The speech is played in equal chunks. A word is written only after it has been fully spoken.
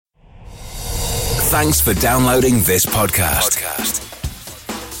Thanks for downloading this podcast.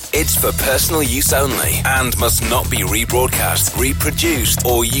 It's for personal use only and must not be rebroadcast, reproduced,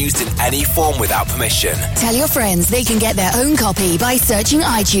 or used in any form without permission. Tell your friends they can get their own copy by searching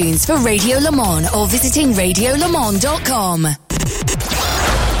iTunes for Radio Le Mans or visiting radiolemans.com.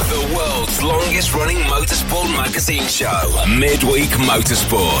 The world's longest running motorsport magazine show, Midweek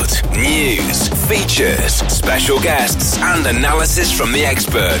Motorsport. News, features, special guests, and analysis from the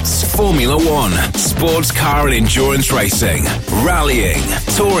experts. Formula One, sports car and endurance racing, rallying,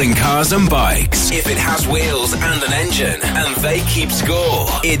 touring cars and bikes. If it has wheels and an engine, and they keep score,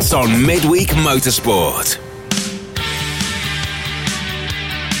 it's on Midweek Motorsport.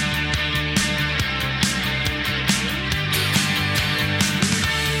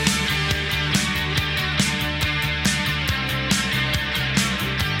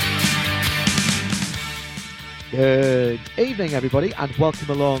 Good evening, everybody, and welcome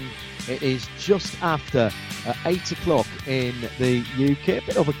along. It is just after 8 o'clock in the UK. A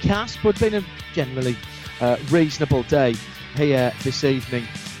bit overcast, but been a generally reasonable day here this evening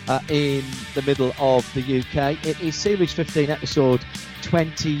in the middle of the UK. It is Series 15, episode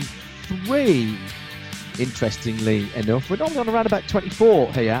 23. Interestingly enough, we're normally on around about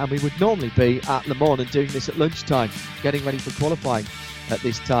 24 here, and we would normally be at Le Mans and doing this at lunchtime, getting ready for qualifying at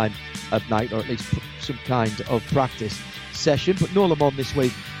this time of night, or at least some kind of practice session. But no Le Mans this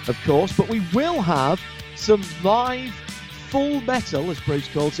week, of course. But we will have some live full metal, as Bruce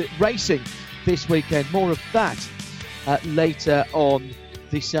calls it, racing this weekend. More of that later on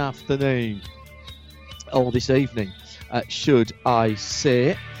this afternoon, or this evening, should I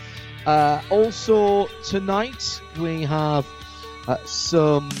say. Also tonight we have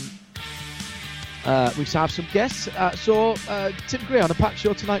we have some guests. Tim Gray, on a packed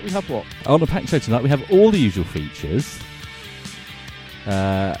show tonight, we have what? On a packed show tonight, we have all the usual features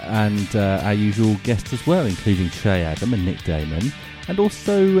and our usual guests as well, including Shay Adam and Nick Damon, and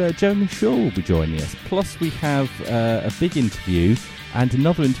also Jeremy Shaw will be joining us. Plus, we have a big interview and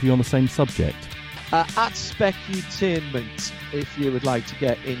another interview on the same subject. At Specutainment, if you would like to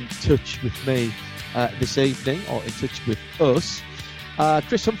get in touch with me this evening, or in touch with us.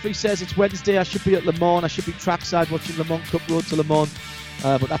 Chris Humphrey says it's Wednesday, I should be at Le Mans, I should be trackside watching Le Mans Cup Road to Le Mans,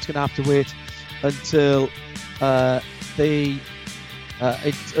 but that's going to have to wait until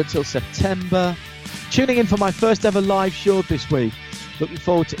until September. Tuning in for my first ever live show this week. Looking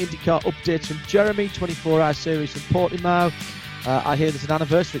forward to IndyCar updates from Jeremy, 24-hour series from Portimao. I hear there's an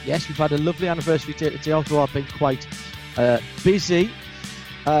anniversary. Yes, we've had a lovely anniversary day today, although I've been quite busy.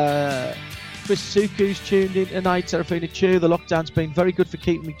 Chris Suku's tuned in tonight. Serafina Chu, the lockdown's been very good for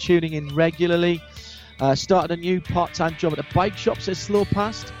keeping me tuning in regularly. Started a new part-time job at a bike shop, says Slow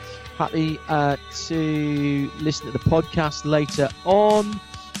Past. Happy to listen to the podcast later on.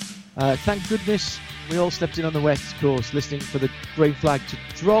 Thank goodness we all slept in on the West Coast, listening for the green flag to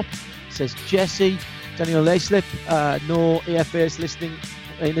drop, says Jesse. Daniel Layslip, no EFAs listening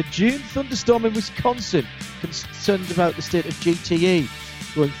in a June thunderstorm in Wisconsin. Concerned about the state of GTE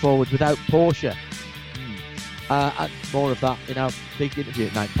going forward without Porsche. And more of that in our big interview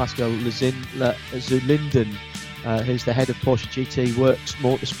at night. Pascal Zulinden, who's the head of Porsche GT Works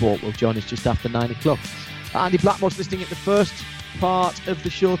Motorsport, will join us just after 9 o'clock. Andy Blackmore's listening at the first part of the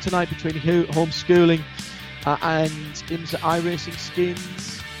show tonight between homeschooling and IMSA iRacing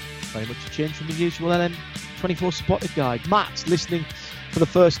skins. Very much a change from the usual LM24 Spotter guide. Matt's listening for the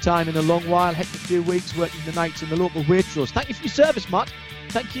first time in a long while. Heck, a few weeks working the nights in the local Waitrose. Thank you for your service, Matt.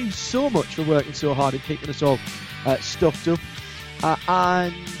 Thank you so much for working so hard and keeping us all stuffed up.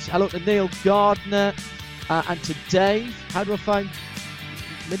 And hello to Neil Gardner and to Dave. How do I find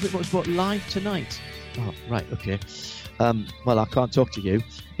Midweek Motorsport live tonight? Oh, right, okay. Well, I can't talk to you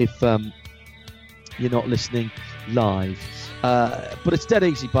if you're not listening live. But it's dead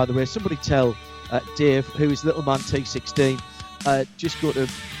easy, by the way. Somebody tell Dave, who is Little Man T16, just go to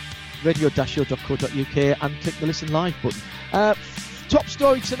radio-show.co.uk and click the listen live button. Top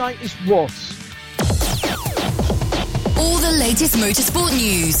story tonight is what? All the latest motorsport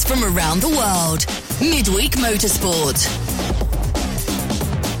news from around the world. Midweek Motorsport.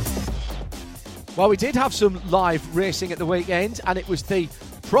 Well, we did have some live racing at the weekend, and it was the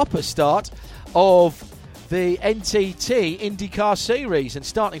proper start of the NTT IndyCar Series, and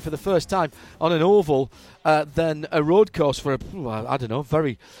starting for the first time on an oval than a road course for a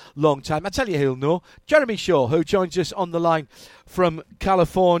very long time. I tell you who'll know. Jeremy Shaw, who joins us on the line from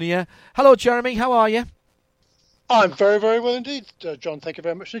California. Hello, Jeremy. How are you? I'm very, very well indeed, John. Thank you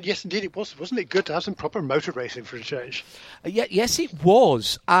very much. Yes, indeed it was. Wasn't it good to have some proper motor racing for a change? Yes, it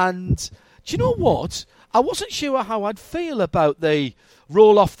was. And Do you know what? I wasn't sure how I'd feel about the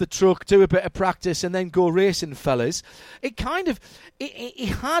roll off the truck, do a bit of practice, and then go racing, fellas. It kind of, it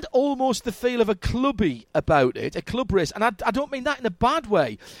had almost the feel of a clubby about it, a club race, and I don't mean that in a bad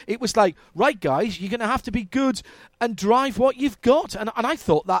way. It was like, right, guys, you're going to have to be good and drive what you've got, and I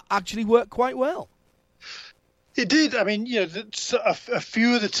thought that actually worked quite well. It did. I mean, a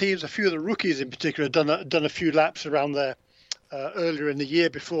few of the teams, a few of the rookies in particular, done a few laps around there earlier in the year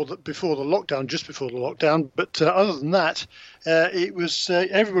before the lockdown, just before the lockdown. But other than that, it was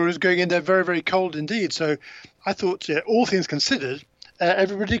everybody was going in there very, very cold indeed. So I thought, all things considered,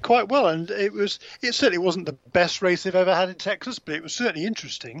 everybody did quite well, and it certainly wasn't the best race they've ever had in Texas, but it was certainly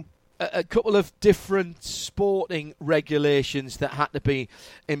interesting. A couple of different sporting regulations that had to be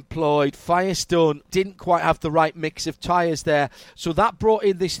employed. Firestone didn't quite have the right mix of tyres there, so that brought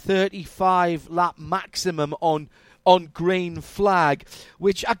in this 35 lap maximum on green flag,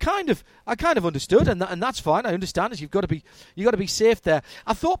 which I kind of understood, and that's fine. I understand, as you've got to be safe there.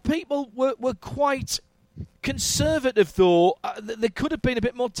 I thought people were quite conservative, though. There could have been a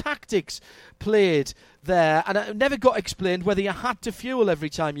bit more tactics played there, and it never got explained whether you had to fuel every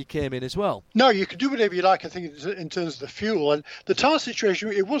time you came in as well. No, you could do whatever you like, I think, in terms of the fuel. And the tyre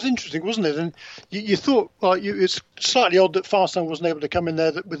situation, it was interesting, wasn't it? And you thought, well, it's slightly odd that Firestone wasn't able to come in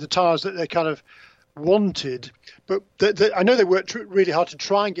there with the tyres that they kind of wanted, but I know they worked really hard to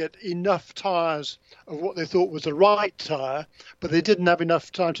try and get enough tyres of what they thought was the right tyre, but they didn't have enough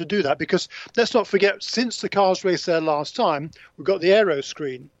time to do that, because let's not forget, since the cars raced there last time, we've got the aero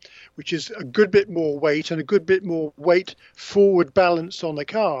screen, which is a good bit more weight and a good bit more weight forward balance on the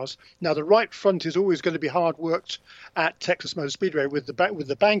cars. Now, the right front is always going to be hard worked at Texas Motor Speedway with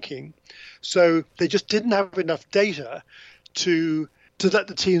the banking, so they just didn't have enough data to let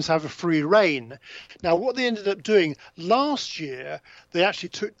the teams have a free rein. Now, what they ended up doing last year, they actually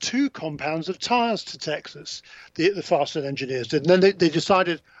took 2 compounds of tyres to Texas, the Firestone engineers did, and then they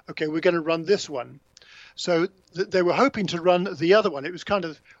decided, okay, we're going to run this one. So they were hoping to run the other one. It was kind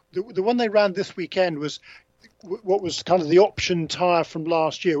of, the one they ran this weekend was what was kind of the option tyre from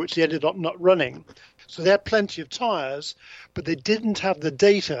last year, which they ended up not running. So they had plenty of tyres, but they didn't have the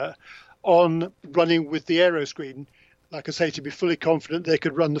data on running with the aero screen, like I say, to be fully confident they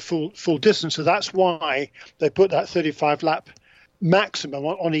could run the full distance. So that's why they put that 35 lap maximum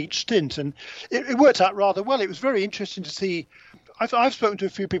on each stint. And it worked out rather well. It was very interesting to see. I've spoken to a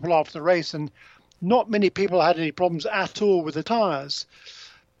few people after the race, and not many people had any problems at all with the tyres.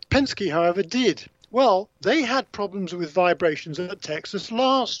 Penske, however, did. Well, they had problems with vibrations at Texas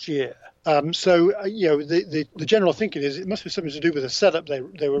last year. The general thinking is it must be something to do with the setup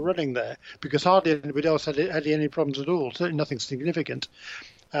they were running there, because hardly anybody else had any problems at all. Certainly nothing significant.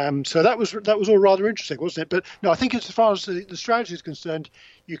 So that was all rather interesting, wasn't it? But no, I think as far as the strategy is concerned,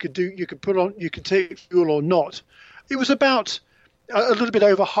 you could take fuel or not. It was about a little bit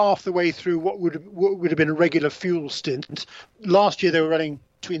over half the way through what would have been a regular fuel stint. Last year they were running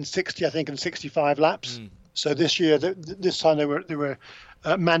between 60, I think, and 65 laps. So this year, this time they were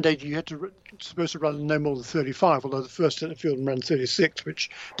mandated you supposed to run no more than 35, although the first stint of fuel ran 36,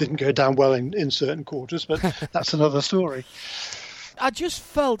 which didn't go down well in certain quarters, but that's another story. I just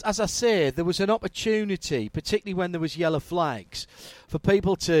felt, as I say, there was an opportunity, particularly when there was yellow flags, for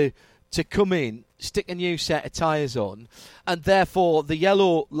people to come in, stick a new set of tyres on, and therefore the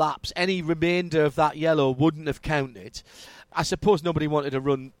yellow laps, any remainder of that yellow wouldn't have counted. I suppose nobody wanted to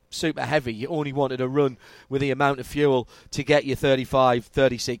run super heavy. You only wanted to run with the amount of fuel to get you 35,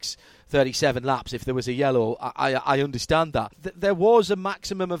 36, 37 laps if there was a yellow. I understand that. There was a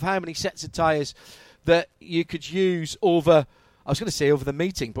maximum of how many sets of tyres that you could use over, I was going to say over the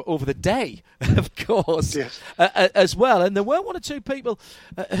meeting, but over the day, of course, yes. As well. And there were 1 or 2 people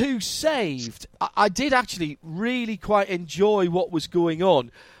who saved. I did actually really quite enjoy what was going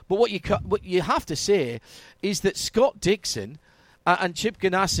on. But what you have to say is that Scott Dixon and Chip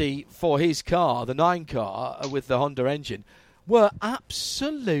Ganassi for his car, the 9 car with the Honda engine, were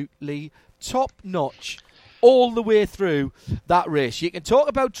absolutely top-notch all the way through that race. You can talk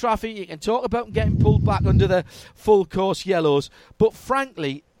about traffic, you can talk about getting pulled back under the full course yellows, but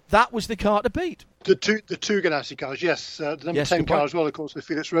frankly, that was the car to beat. The two Ganassi cars, yes. The number 10 car as well, of course, with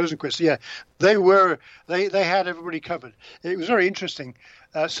Felix Rosenquist. Yeah, they had everybody covered. It was very interesting.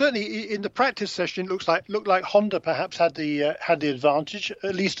 Certainly in the practice session, it looked like Honda perhaps had the advantage,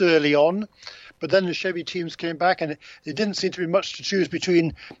 at least early on. But then the Chevy teams came back, and it didn't seem to be much to choose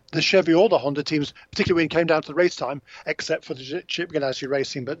between the Chevy or the Honda teams, particularly when it came down to the race time, except for the Chip Ganassi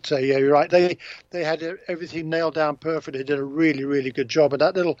racing. But yeah, you're right. They had everything nailed down perfectly. They did a really, really good job. And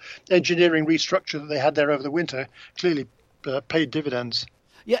that little engineering restructure that they had there over the winter clearly paid dividends.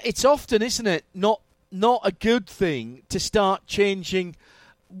 Yeah, it's often, isn't it, not a good thing to start changing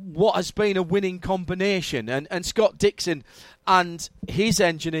what has been a winning combination. And Scott Dixon and his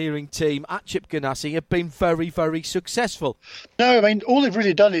engineering team at Chip Ganassi have been very, very successful. No, I mean, all they've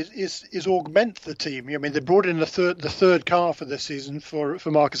really done is augment the team. I mean, they brought in the third car for this season for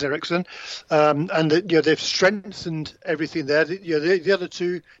Marcus Ericsson, and they've strengthened everything there. The other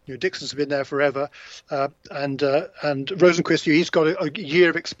two, Dixon's been there forever, and Rosenqvist, he's got a year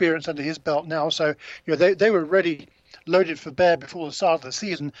of experience under his belt now. So they were ready, loaded for bear before the start of the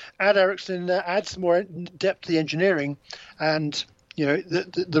season. Add Ericsson, add some more depth to the engineering, and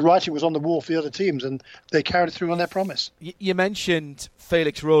the writing was on the wall for the other teams, and they carried it through on their promise. You mentioned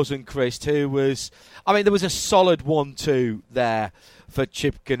Felix Rosenqvist, who was, there was a solid 1-2 there for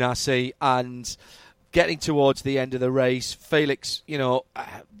Chip Ganassi, and getting towards the end of the race, Felix,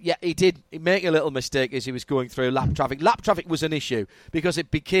 he did make a little mistake as he was going through lap traffic. Lap traffic was an issue because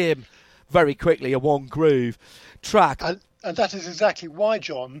it became very quickly a one-groove track. And that is exactly why,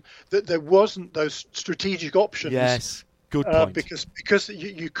 John, that there wasn't those strategic options. Yes, good point. Because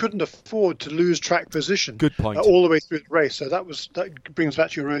you couldn't afford to lose track position. Good point. All the way through the race. So that brings back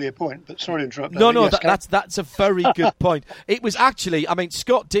to your earlier point. But sorry to interrupt. That's a very good point. It was actually,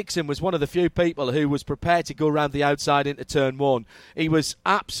 Scott Dixon was one of the few people who was prepared to go around the outside into turn one. He was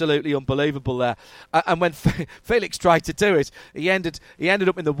absolutely unbelievable there. And when Felix tried to do it, he ended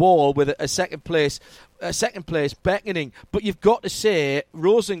up in the wall with a second place beckoning. But you've got to say,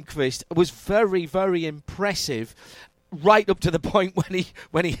 Rosenqvist was very, very impressive right up to the point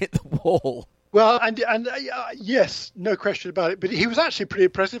when he hit the wall. Well, and yes, no question about it. But he was actually pretty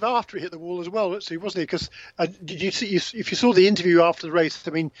impressive after he hit the wall as well, wasn't he? Because did you see? If you saw the interview after the race,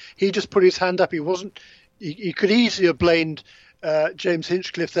 he just put his hand up. He could easily have blamed James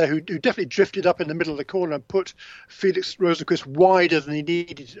Hinchcliffe there, who definitely drifted up in the middle of the corner and put Felix Rosenqvist wider than he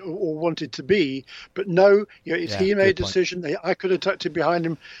needed or wanted to be. But no, he made a decision. I could have tucked him behind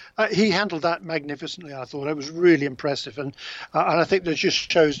him. He handled that magnificently, I thought. It was really impressive. And I think that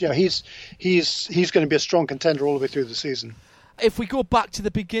just shows, he's going to be a strong contender all the way through the season. If we go back to the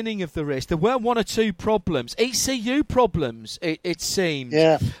beginning of the race, there were one or two problems, ECU problems, it seemed,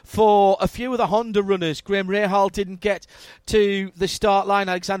 for a few of the Honda runners. Graham Rahal didn't get to the start line.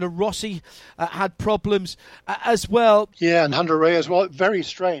 Alexander Rossi had problems as well. Yeah, and Hunter Ray as well. Very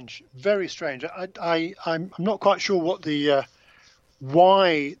strange, very strange. I'm not quite sure what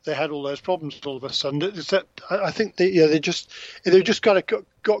why they had all those problems all of a sudden. I think they just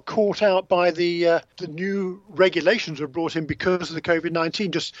got caught out by the new regulations were brought in because of the COVID-19,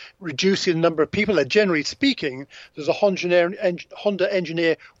 just reducing the number of people there. Generally speaking, there's a Honda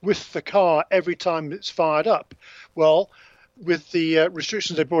engineer with the car every time it's fired up. Well, with the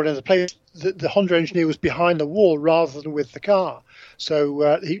restrictions they brought into place, the Honda engineer was behind the wall rather than with the car.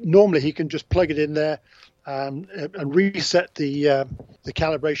 So normally he can just plug it in there and reset the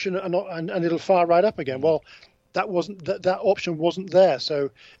calibration, and it'll fire right up again. Well, that option wasn't there, so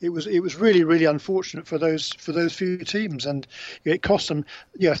it was really, really unfortunate for those few teams, and it cost them.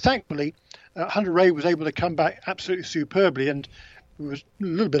 Thankfully, Hunter Ray was able to come back absolutely superbly, and he was a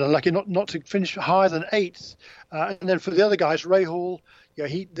little bit unlucky not to finish higher than 8th. And then for the other guys, Ray Hall,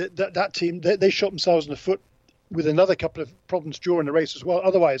 that team they shot themselves in the foot with another couple of problems during the race as well.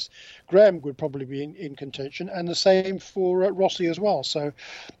 Otherwise, Graham would probably be in contention, and the same for Rossi as well. So,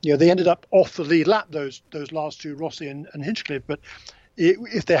 they ended up off the lead lap, those last two, Rossi and Hinchcliffe. But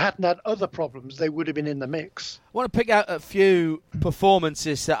if they hadn't had other problems, they would have been in the mix. I want to pick out a few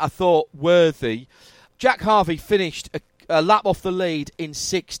performances that I thought worthy. Jack Harvey finished a lap off the lead in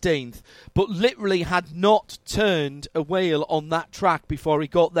 16th, but literally had not turned a wheel on that track before he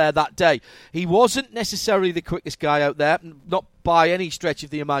got there that day. He wasn't necessarily the quickest guy out there, not by any stretch of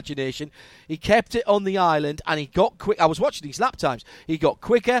the imagination. He kept it on the island, and he got quick. I was watching these lap times. He got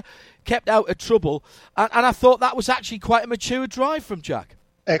quicker, kept out of trouble, and I thought that was actually quite a mature drive from Jack.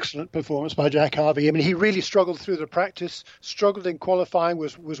 Excellent performance by Jack Harvey. I mean, he really struggled through the practice, struggled in qualifying,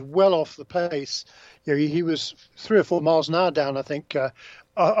 was well off the pace. He was 3 or 4 miles an hour down, I think,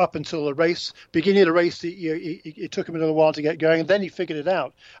 up until the race. Beginning of the race, it took him a little while to get going, and then he figured it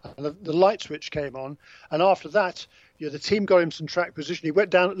out. And the light switch came on, and after that, the team got him some track position. He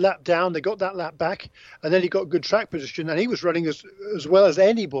went lap down, they got that lap back, and then he got good track position, and he was running as well as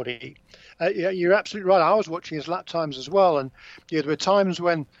anybody. You're absolutely right. I was watching his lap times as well, and there were times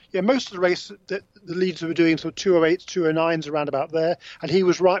when most of the race the leads were doing sort of 208s, 209s around about there, and he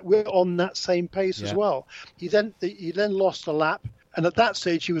was right on that same pace as well. He then lost a lap, and at that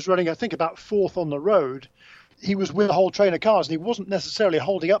stage he was running, I think, about 4th on the road. he was with a whole train of cars, and he wasn't necessarily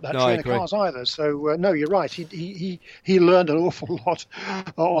holding up that train of cars either. So no, you're right. He learned an awful lot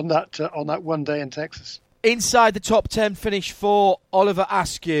on that one day in Texas. Inside the top 10 finish for Oliver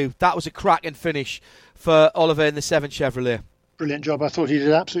Askew. That was a cracking finish for Oliver in the 7 Chevrolet. Brilliant job. I thought he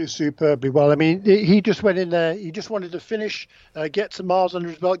did absolutely superbly well. I mean, he just went in there. He just wanted to finish, get some miles under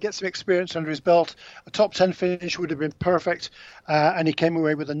his belt, get some experience under his belt. A top 10 finish would have been perfect, and he came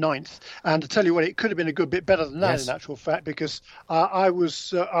away with a 9th. And to tell you what, it could have been a good bit better than that, in actual fact, because I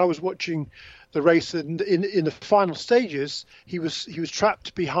was watching the race, and in the final stages, he was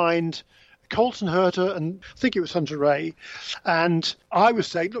trapped behind Colton Herter and I think it was Hunter Ray, and I was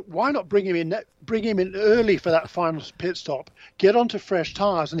saying, look, why not bring him in early for that final pit stop, get onto fresh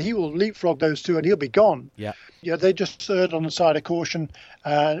tyres, and he will leapfrog those two and he'll be gone. Yeah, they just erred on the side of caution,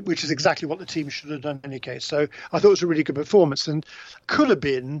 which is exactly what the team should have done in any case. So I thought it was a really good performance, and could have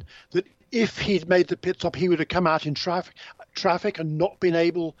been that if he'd made the pit stop, he would have come out in traffic and not been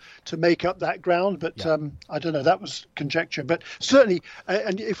able to make up that ground. But I don't know, that was conjecture. But certainly,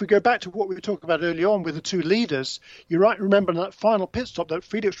 and if we go back to what we were talking about early on with the two leaders, you're right, remember that final pit stop that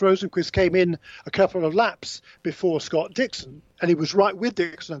Felix Rosenqvist came in a couple of laps before Scott Dixon. And he was right with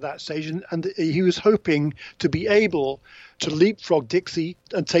Dixon at that stage, and he was hoping to be able to leapfrog Dixie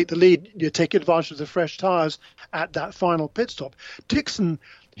and take the lead, take advantage of the fresh tyres at that final pit stop. Dixon,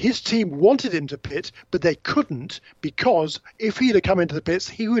 his team wanted him to pit, but they couldn't, because if he'd have come into the pits,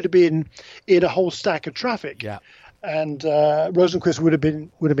 he would have been in a whole stack of traffic. Yeah. And Rosenqvist would have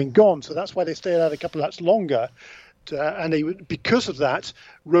been gone. So that's why they stayed out a couple of laps longer. And because of that,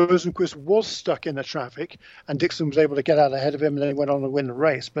 Rosenqvist was stuck in the traffic, and Dixon was able to get out ahead of him, and then went on to win the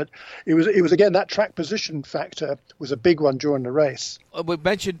race. But it was again, that track position factor was a big one during the race. We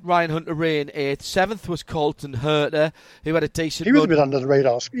mentioned Ryan Hunter-Reay in 8th. 7th was Colton Herter, who had a decent run. He was a bit under the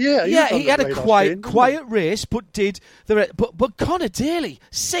radar. He had a quiet race, but did but Connor Daly,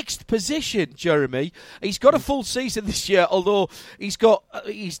 6th position, Jeremy. He's got a full season this year, although he's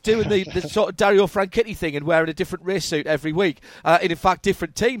doing the sort of Dario Franchitti thing and wearing a different race suit every week. And in fact,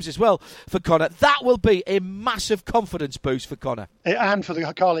 different teams as well for Connor. That will be a massive confidence boost for Connor. And for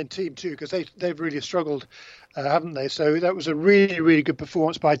the Carlin team too, because they've really struggled, haven't they? So that was a really, really good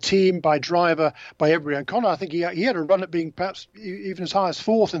performance by team, by driver, by everybody. And Connor, I think he had a run at being perhaps even as high as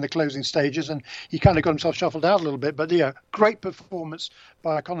 4th in the closing stages, and he kind of got himself shuffled out a little bit. But yeah, great performance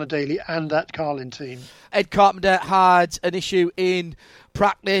by Connor Daly and that Carlin team. Ed Carpenter had an issue in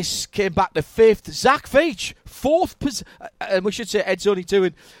practice, came back to 5th. Zach Veach, 4th, and we should say Ed's only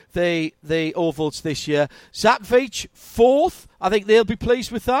doing the ovals this year. Zach Veach, 4th. I think they'll be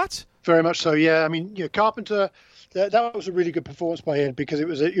pleased with that. Very much so, yeah. I mean, Carpenter, that was a really good performance by Ed, because it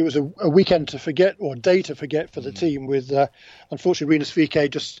was a weekend to forget, or day to forget for the team, with unfortunately Rinus VeeKay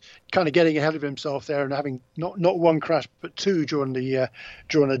just kind of getting ahead of himself there and having not one crash but 2 during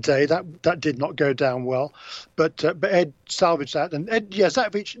the day. That did not go down well, but Ed salvaged that. And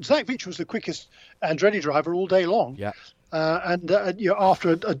Zach Veach was the quickest Andretti driver all day long. Yeah.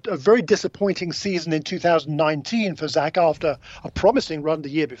 After a very disappointing season in 2019 for Zach, after a promising run the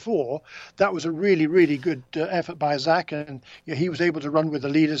year before, that was a really, really good effort by Zach, and he was able to run with the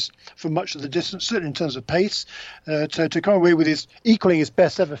leaders for much of the distance, certainly in terms of pace, to come away with equaling his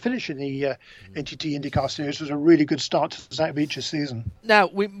best ever finish in the NTT IndyCar Series. Was a really good start to Zach Veach's season. Now,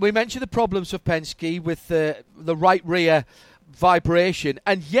 we mentioned the problems of Penske with the right rear vibration,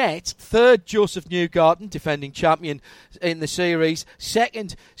 and yet 3rd Joseph Newgarden, defending champion in the series.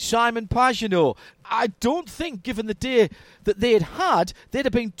 2nd Simon Pagenaud. I don't think, given the day that they'd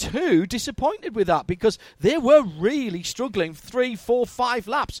have been too disappointed with that, because they were really struggling 3, 4, 5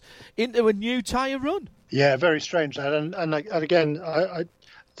 laps into a new tyre run. Yeah, very strange that, and again,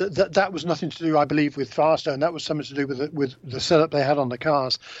 that was nothing to do, I believe, with Firestone. That was something to do with the setup they had on the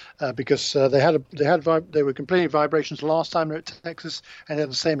cars, because they were complaining of vibrations last time they were at Texas, and they had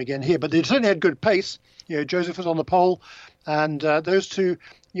the same again here. But they certainly had good pace. Joseph was on the pole, and those two,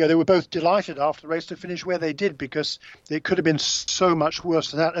 they were both delighted after the race to finish where they did, because it could have been so much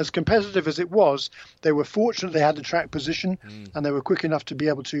worse than that. As competitive as it was, they were fortunate they had the track position, and they were quick enough to be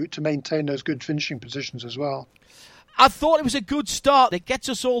able to maintain those good finishing positions as well. I thought it was a good start. It gets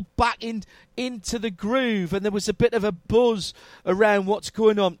us all back into the groove, and there was a bit of a buzz around what's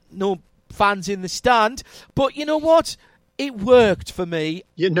going on. No fans in the stand, but you know what? It worked for me.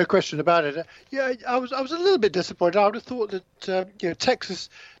 Yeah, no question about it. I was a little bit disappointed. I would have thought that Texas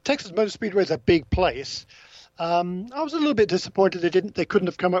Motor Speedway is a big place. I was a little bit disappointed they couldn't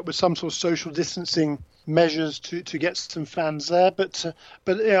have come up with some sort of social distancing measures to get some fans there. But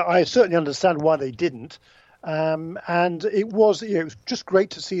I certainly understand why they didn't. And it was just great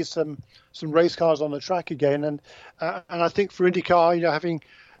to see some race cars on the track again. And I think for IndyCar, having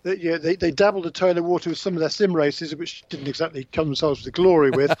they dabbled a toe in the water with some of their sim races, which didn't exactly come themselves to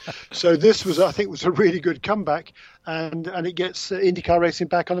glory with. So this was a really good comeback, and it gets IndyCar racing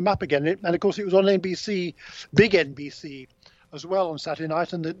back on the map again. And of course, it was on NBC, big NBC, as well on Saturday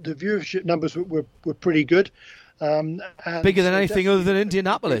night, and the viewership numbers were pretty good. And bigger than anything other than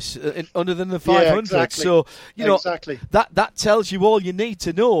Indianapolis, other than the 500. Yeah, exactly. So, exactly. that tells you all you need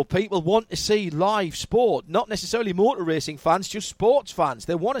to know. People want to see live sport, not necessarily motor racing fans, just sports fans.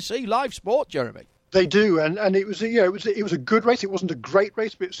 They want to see live sport, Jeremy. They do, and it was it was a good race. It wasn't a great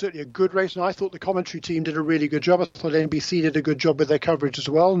race, but it was certainly a good race. And I thought the commentary team did a really good job. I thought NBC did a good job with their coverage as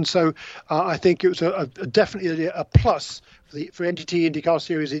well. And so I think it was definitely a plus for NTT IndyCar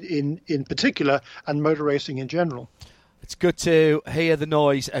Series in particular, and motor racing in general. It's good to hear the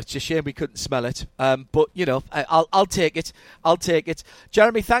noise. It's a shame we couldn't smell it. But, I'll take it. I'll take it.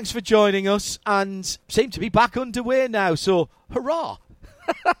 Jeremy, thanks for joining us, and seem to be back underway now. So, hurrah.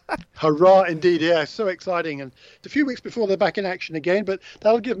 Hurrah indeed, yeah, so exciting. And it's a few weeks before they're back in action again, but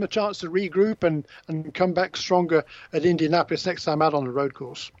that'll give them a chance to regroup and come back stronger at Indianapolis next time out on the road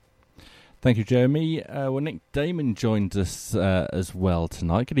course. Thank you, Jeremy. Nick Damon joined us as well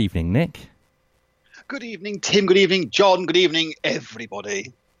tonight. Good evening, Nick. Good evening, Tim. Good evening, John. Good evening,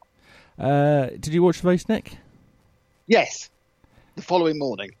 everybody. Did you watch the race, Nick? Yes, the following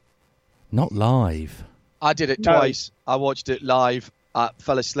morning. Not live. I did it twice. I watched it live.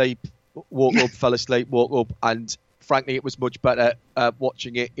 Fell asleep, woke up, fell asleep, woke up, and frankly, it was much better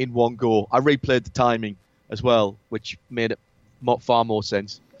watching it in one go. I replayed the timing as well, which made it far more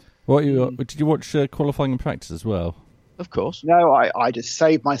sense. Did you watch qualifying and practice as well? Of course. No, I just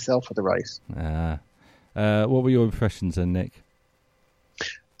saved myself for the race. What were your impressions then, Nick?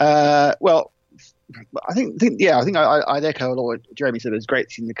 Well, I think I'd echo a lot what Jeremy said. It was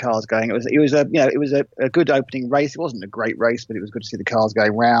great seeing the cars going. It was a good opening race. It wasn't a great race, but it was good to see the cars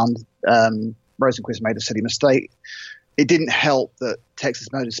going round. Rosenquist made a silly mistake. It didn't help that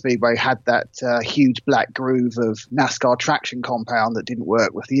Texas Motor Speedway had that huge black groove of NASCAR traction compound that didn't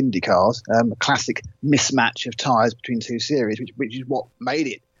work with the Indy cars. A classic mismatch of tyres between two series, which is what made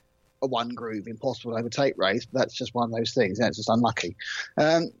it a one groove, impossible to overtake race. But that's just one of those things. It's just unlucky.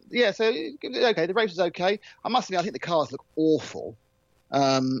 So okay. The race was okay. I must admit, I think the cars look awful.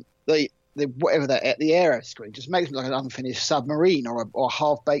 The aero screen just makes it look like an unfinished submarine or a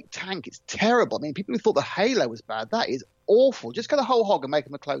half-baked tank. It's terrible. I mean, people who thought the halo was bad, that is awful. Just go the whole hog and make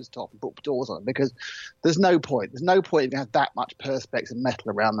them a closed top and put doors on them, because there's no point. There's no point if you have that much perspex and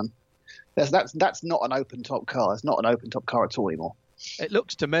metal around them. That's not an open top car. It's not an open top car at all anymore. It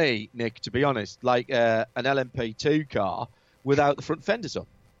looks to me, Nick, to be honest, like an LMP2 car without the front fenders on.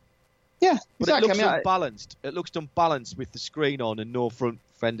 Yeah, but exactly. It looks unbalanced. It looks unbalanced with the screen on and no front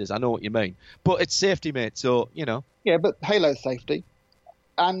fenders. I know what you mean, but it's safety, mate. So Yeah, but halo safety,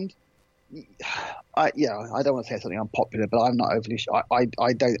 and I don't want to say something unpopular, but I'm not overly sure.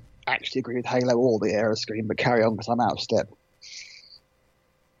 I don't actually agree with halo or the aero screen, but carry on because I'm out of step.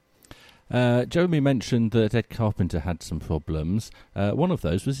 Jeremy mentioned that Ed Carpenter had some problems. One of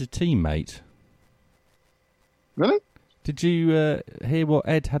those was his teammate. Really? Did you hear what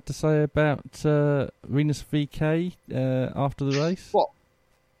Ed had to say about Rinus VK after the race? What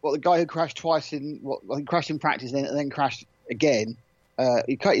the guy who crashed twice he crashed in practice and then crashed again.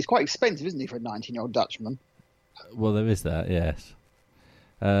 He's quite expensive, isn't he, for a 19-year-old Dutchman? Well, there is that, yes.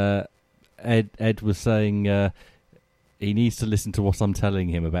 Ed was saying he needs to listen to what I'm telling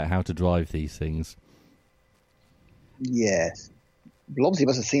him about how to drive these things. Yes. Well, obviously he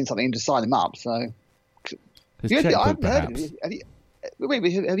must have seen something to sign him up, so... I haven't heard of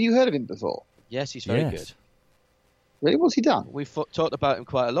him. Have you heard of him before? Yes, he's very good. Really? What's he done? We've talked about him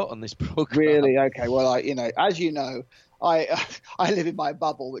quite a lot on this program. Really? Okay. Well, as you know, I live in my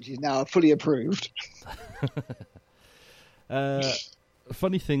bubble, which is now fully approved.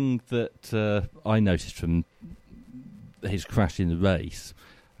 Funny thing that I noticed from his crash in the race,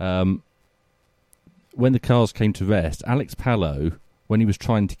 when the cars came to rest, Alex Palou, when he was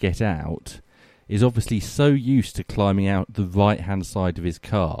trying to get out, is obviously so used to climbing out the right-hand side of his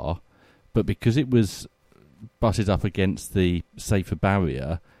car, but because it was butted up against the safer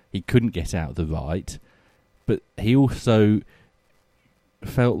barrier, he couldn't get out the right, but he also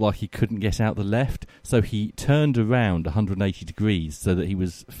felt like he couldn't get out the left, so he turned around 180 degrees so that he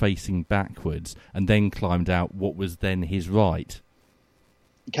was facing backwards and then climbed out what was then his right.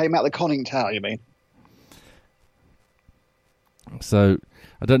 He came out the conning tower, you mean? So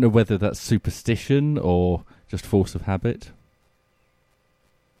I don't know whether that's superstition or just force of habit.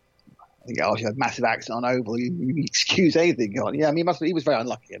 I think, oh, you had a massive accident on oval. You excuse anything. Yeah, I mean, he was very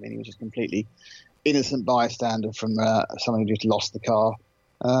unlucky. I mean, he was just completely innocent bystander from someone who just lost the car,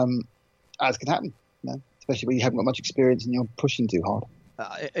 as can happen, especially when you haven't got much experience and you're pushing too hard.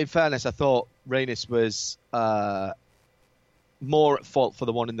 In fairness, I thought Reynes was more at fault for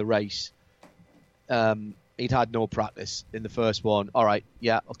the one in the race. He'd had no practice in the first one. All right,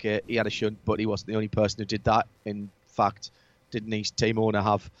 yeah, okay, he had a shunt, but he wasn't the only person who did that. In fact, didn't his team owner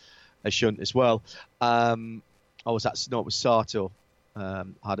have a shunt as well? Or was that? No, it was Sato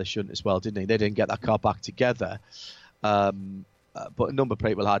had a shunt as well, didn't he? They didn't get that car back together. But a number of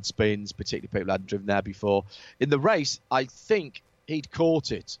people had spins, particularly people who hadn't driven there before. In the race, I think he'd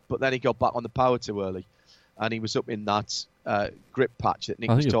caught it, but then he got back on the power too early, and he was up in that grip patch that Nick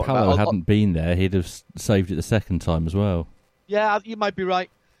was talking about. I think if Paolo hadn't been there, he'd have saved it the second time as well. Yeah, you might be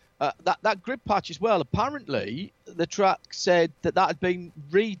right. That grip patch as well, apparently the track said that had been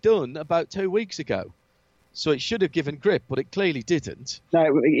redone about 2 weeks ago. So it should have given grip, but it clearly didn't. No,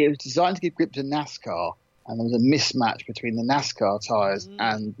 it was designed to give grip to NASCAR, and there was a mismatch between the NASCAR tyres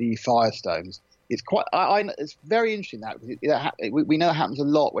and the Firestones. It's quite. It's very interesting that because we know it happens a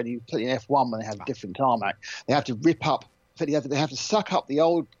lot when you play in F1 when they have different tarmac. They have to rip up. They have to suck up the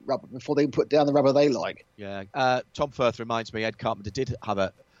old rubber before they put down the rubber they like. Yeah. Tom Firth reminds me Ed Carpenter did have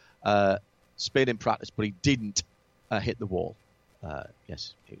a spin in practice, but he didn't hit the wall.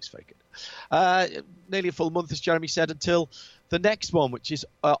 Yes, he was very good. Nearly a full month, as Jeremy said, until the next one, which is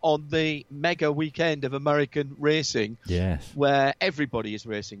on the mega weekend of American racing. Yes. Where everybody is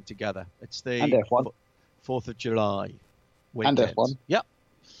racing together. It's the and F1. 4th of July weekend. And F1. Yep.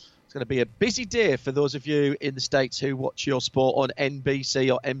 It's going to be a busy day for those of you in the States who watch your sport on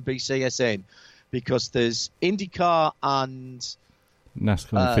NBC or NBCSN, because there's IndyCar and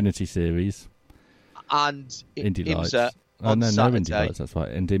NASCAR Infinity Series and Indy Lights. IMSA Oh, no Saturday. Indy Lights, that's right.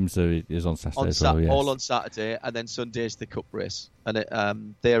 And IMSA is on Saturday as well, yes. All on Saturday, and then Sunday's the Cup race. And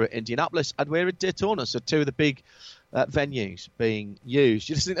they're at Indianapolis, and we're at Daytona, so two of the big venues being used.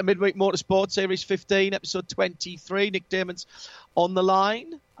 You're listening to Midweek Motorsport, Series 15, Episode 23. Nick Damon's on the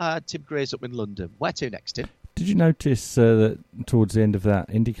line. Tim Gray's up in London. Where to next, Tim? Did you notice that towards the end of that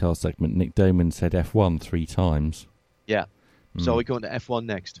IndyCar segment, Nick Damon said F1 3 times? Yeah. So we're going to F1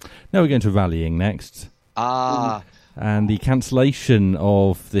 next? No, we're going to rallying next. And the cancellation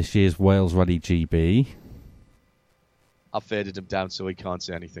of this year's Wales Rally GB. I've faded him down so he can't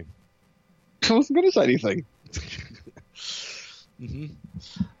say anything. I wasn't going to say anything.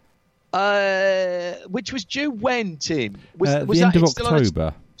 Which was due when, Tim? Was the end of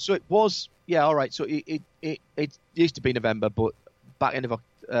October. So it was, yeah, all right. So it used to be November, but back end of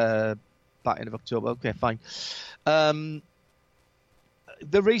October. Okay, fine. The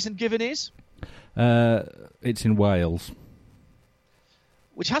reason given is? It's in Wales.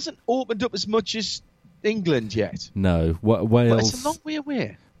 Which hasn't opened up as much as England yet. No, Wales. But it's a long way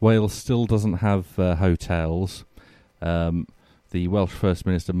away. Wales still doesn't have hotels. The Welsh First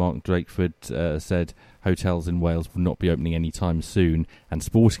Minister Mark Drakeford said hotels in Wales will not be opening anytime soon, and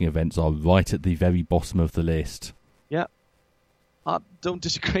sporting events are right at the very bottom of the list. Yeah, I don't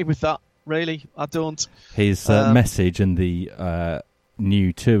disagree with that, really. I don't. His message and the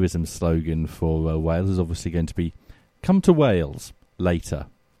new tourism slogan for Wales is obviously going to be, come to Wales later.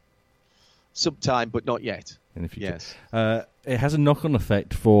 Sometime, but not yet. In the future. Yes. It has a knock-on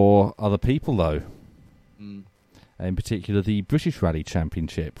effect for other people, though. In particular, the British Rally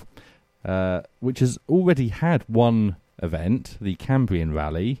Championship, which has already had one event, the Cambrian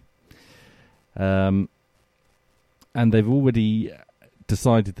Rally, and they've already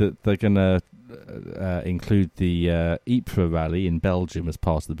decided that they're going to include the Ypres Rally in Belgium as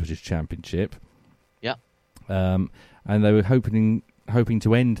part of the British Championship. Yeah. And they were hoping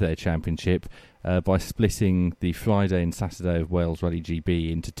to end their championship by splitting the Friday and Saturday of Wales Rally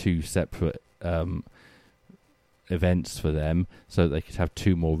GB into two separate events for them, so that they could have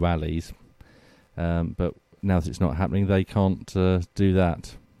two more rallies. But now that it's not happening, they can't do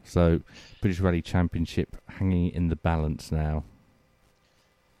that. So, British Rally Championship hanging in the balance now.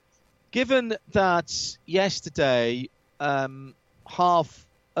 Given that yesterday half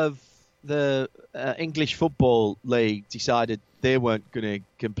of the English Football League decided they weren't going to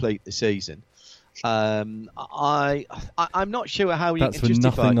complete the season, I'm not sure how you can justify...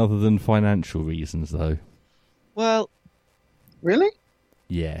 That's for nothing other than financial reasons, though. Well... Really?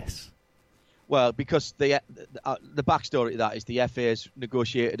 Yes. Well, because the backstory to that is the FA has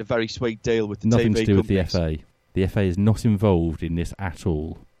negotiated a very sweet deal with the Nothing TV to do companies. with the FA. The FA is not involved in this at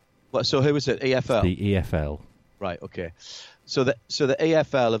all. Well, so who is it? EFL? The EFL. Right, okay. So the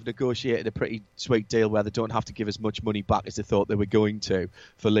EFL have negotiated a pretty sweet deal where they don't have to give as much money back as they thought they were going to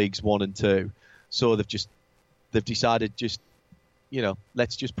for Leagues 1 and 2. So they've decided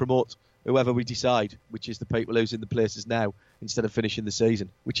let's just promote whoever we decide, which is the people who's in the places now, instead of finishing the season,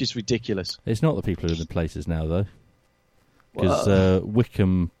 which is ridiculous. It's not the people who are in the places now, though. Because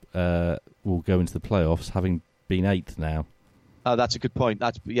Wickham will go into the playoffs, having been 8th now. Oh, that's a good point.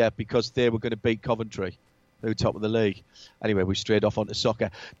 Because they were going to beat Coventry, who were top of the league. Anyway, we strayed off onto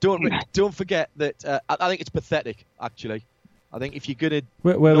soccer. Don't forget that I think it's pathetic, actually. I think if you're going to...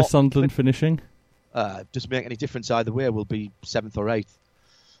 Where was Sunderland finishing? Doesn't make any difference either way. We'll be 7th or 8th.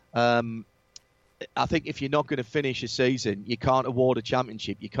 I think if you're not going to finish a season, you can't award a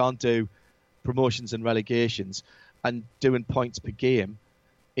championship. You can't do promotions and relegations. And doing points per game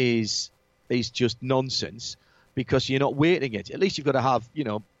is just nonsense because you're not weighting it. At least you've got to have,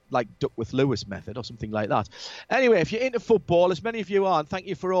 like Duckworth-Lewis method or something like that. Anyway, if you're into football, as many of you are, and thank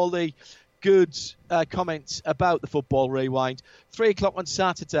you for all the good comments about the Football Rewind, 3 o'clock on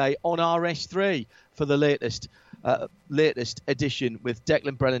Saturday on RS3 for the latest edition with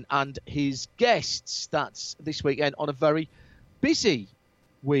Declan Brennan and his guests. That's this weekend on a very busy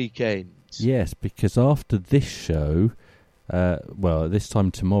weekend. Yes, because after this show, this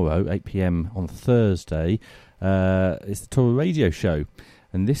time tomorrow, 8 p.m. on Thursday, it's the Toro Radio Show.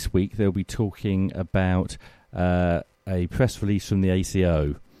 And this week they'll be talking about a press release from the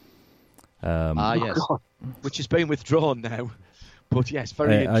ACO. Yes, which has been withdrawn now. But yes,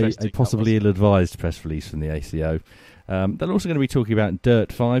 very interesting. A possibly ill-advised press release from the ACO. They're also going to be talking about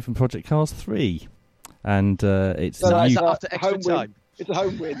Dirt 5 and Project Cars 3. And it's after extra time. It's a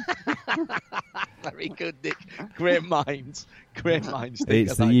home win. Very good, Nick. Great minds. Great minds.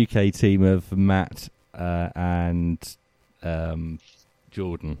 It's the UK team of Matt and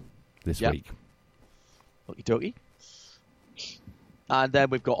Jordan this week. Okie dokie. And then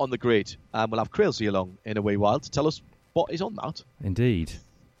we've got On the Grid. And we'll have Crailsy along in a wee while to tell us what is on that. Indeed.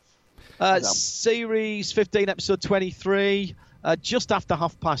 Series 15, episode 23. Just after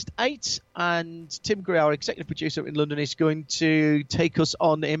 8:30, and Tim Gray, our executive producer in London, is going to take us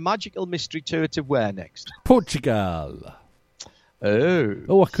on a magical mystery tour to where next? Portugal.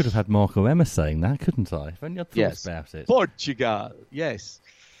 Oh, I could have had Marco Emma saying that, couldn't I? If only I'd thought about it. Portugal, yes.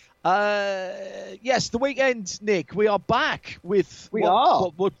 Yes, the weekend, Nick, we are back with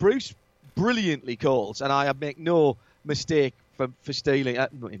what Bruce brilliantly calls, and I make no mistake for stealing,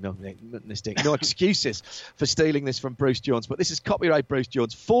 no excuses for stealing this from Bruce Jones, but this is copyright Bruce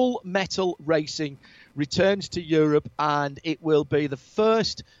Jones. Full Metal Racing returns to Europe, and it will be the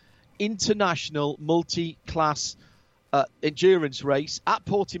first international multi-class endurance race at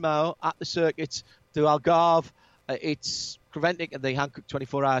Portimao, at the circuit to Algarve. It's Creventic and the Hankook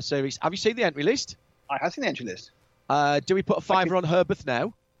 24-hour series. Have you seen the entry list? I have seen the entry list. Do we put a fiver on Herbert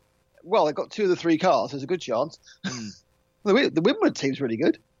now? Well, they've got 2 of the 3 cars. There's a good chance. The Winwood team's really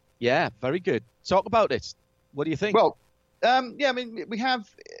good. Yeah, very good. Talk about it. What do you think? Well, we have,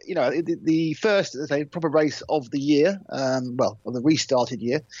 the first, as a proper race of the year, of the restarted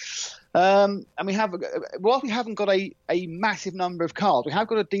year. And we have, whilst we haven't got a massive number of cars, we have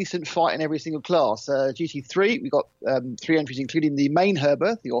got a decent fight in every single class. GT3, we've got 3 entries, including the main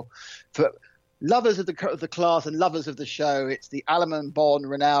Herbert. For lovers of the class and lovers of the show, it's the Alleman, Bonn,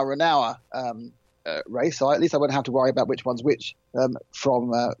 Renault race. So at least I won't have to worry about which one's which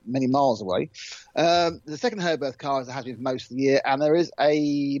from many miles away. The second Herbert car is the has been for most of the year, and there is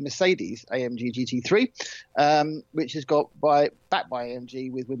a Mercedes AMG GT3, which is backed by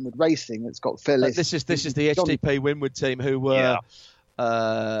AMG with Winwood Racing. It's got Phyllis. This is the HTP Winwood team who were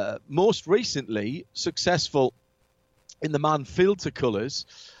most recently successful in the Man Filter colours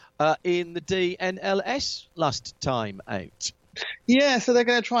in the DNLS last time out. Yeah, so they're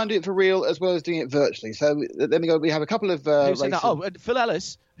going to try and do it for real as well as doing it virtually. So then we have a couple of races. And Phil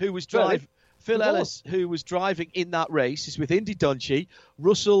Ellis, who was driving in that race, is with Indy Dungy,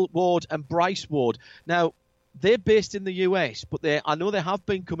 Russell Ward and Bryce Ward. Now, they're based in the US, but I know they have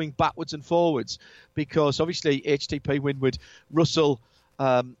been coming backwards and forwards because obviously HTP Winwood, Russell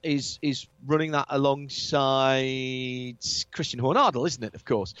is running that alongside Christian Hornadel, isn't it, of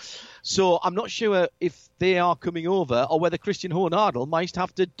course? So I'm not sure if they are coming over or whether Christian Hornadel might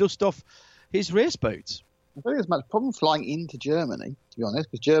have to dust off his race boots. I don't think there's much problem flying into Germany, to be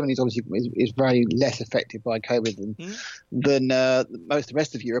honest, because Germany is very less affected by COVID than most of the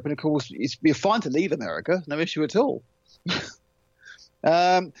rest of Europe. And, of course, it'd be fine to leave America, no issue at all.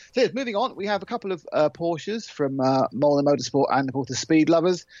 So yes, moving on, we have a couple of Porsches from Molyneux Motorsport and of course the Speed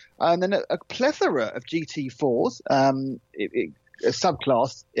Lovers, and then a plethora of GT4s.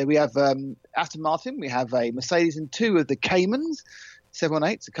 subclass. We have Aston Martin. We have a Mercedes and 2 of the Caymans.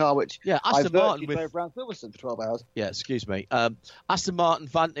 718, it's a car which Aston Martin with Brown Silverstone for 12 hours. Yeah, excuse me. Aston Martin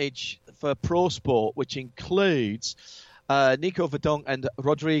Vantage for Pro Sport, which includes Nico Verdonk and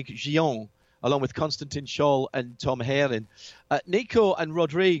Rodrigue Gion, along with Konstantin Scholl and Tom Herrin. Nico and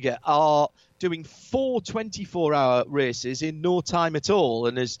Rodrigue are doing 4 24-hour races in no time at all.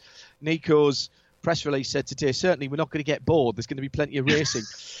 And as Nico's press release said today, certainly we're not going to get bored. There's going to be plenty of racing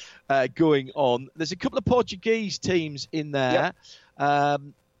going on. There's a couple of Portuguese teams in there. Yep.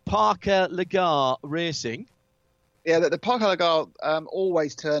 Parker Lagar Racing. Yeah, the Parker Lagar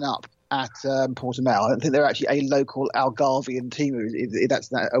always turn up at Portimao. I think they're actually a local Algarvian team, if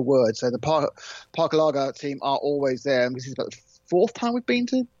that's a word. So the Parker Lagar team are always there. And this is about the 4th time we've been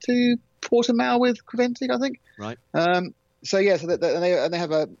to Portimao with Creventic, I think. Right. So they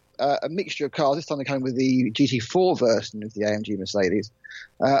have a mixture of cars. This time they're coming with the GT4 version of the AMG Mercedes.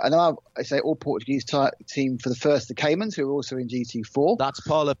 And I say all Portuguese team for the first, the Caymans, who are also in GT4. That's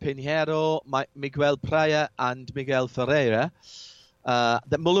Paulo Pinheiro, Miguel Praia and Miguel Ferreira.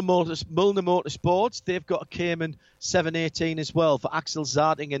 The Muller Motorsports, they've got a Cayman 718 as well for Axel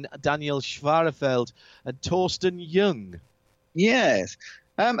Zarting and Daniel Schwarefeld and Torsten Jung. Yes.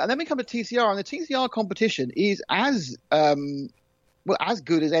 And then we come to TCR, and the TCR competition is as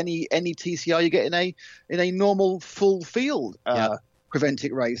good as any TCR you get in a normal full field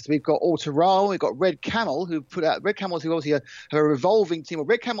Creventic race. We've got Autoral, we've got Red Camel, who put out Red Camels, who obviously are a revolving team. Well,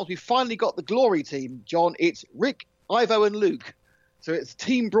 Red Camels, we finally got the glory team, John. It's Rick, Ivo, and Luke. So it's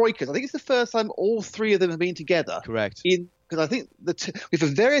Team Broikers. I think it's the first time all 3 of them have been together. Correct. Because I think we've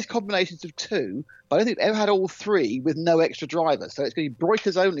had various combinations of 2, but I don't think we've ever had all 3 with no extra drivers. So it's going to be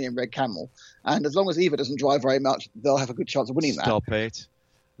Broikers only in Red Camel. And as long as Ivo doesn't drive very much, they'll have a good chance of winning that. Stop it.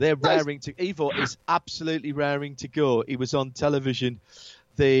 They're raring to... Ivo is absolutely raring to go. He was on television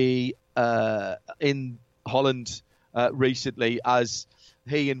in Holland recently as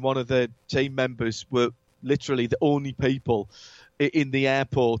he and one of the team members were literally the only people in the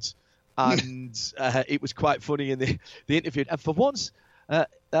airport. And it was quite funny in the interview. And for once,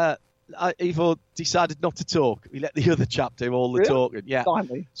 Ivo decided not to talk. He let the other chap do all the talking. Yeah.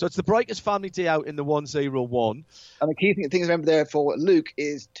 Finally. So it's the Breakers family day out in the 101. And the key thing to remember there for Luke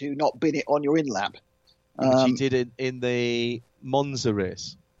is to not bin it on your in-lap. Which he did in the Monza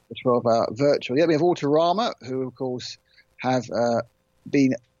race. The 12-hour virtual. Yeah, we have Autorama, who, of course, have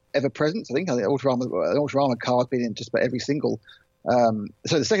been ever present. I think the Autorama car has been in just about every single...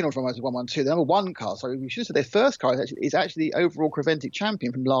 so the second Autorama is 112. The number 1 car, sorry, we should have said their first car is actually the overall Creventic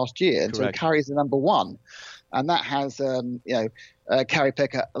champion from last year. And so it carries the number 1. And that has,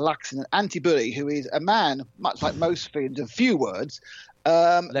 Kari-Pekka Laaksonen and Antti Bulli, who is a man, much like most Finns, of few words.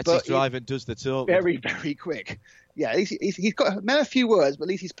 Lets his drive and does the talk. Very, very quick. Yeah, he's got a few words, but at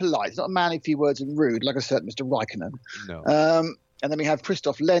least he's polite. He's not a man of few words and rude, like a certain Mr. Raikkonen. No. And then we have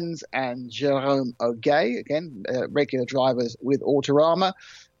Christophe Lenz and Jérôme Oguet, again, regular drivers with Autorama.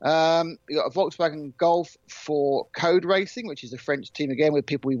 We've got a Volkswagen Golf for Code Racing, which is a French team, again, with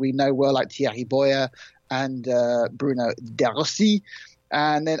people we know well, like Thierry Boyer and Bruno Darossi.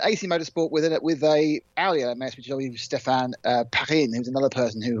 And then AC Motorsport with a Audi LMS, which is obviously Stéphane Parin, who's another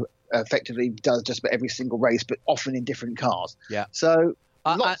person who effectively does just about every single race, but often in different cars. Yeah. So,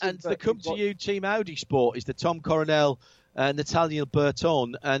 and the Come To You Team Audi Sport is the Tom Coronel, Natalia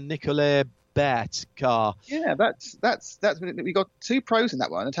Burton and Nicolas Bert car. Yeah, that's we got 2 pros in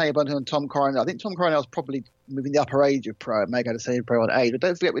that one. Natalia Burton and Tom Coronel. I think Tom Coronel's probably moving the upper age of pro. May go to say pro on age, but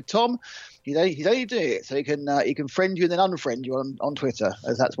don't forget with Tom, he's only doing it so he can friend you and then unfriend you on Twitter,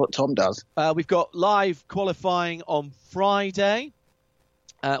 as that's what Tom does. We've got live qualifying on Friday.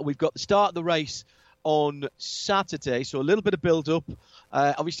 We've got the start of the race on Saturday, so a little bit of build-up.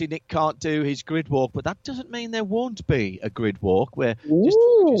 Obviously, Nick can't do his grid walk, but that doesn't mean there won't be a grid walk. We're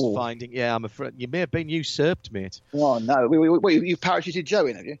just finding... Yeah, I'm afraid you may have been usurped, mate. Oh, no. You parachuted Joe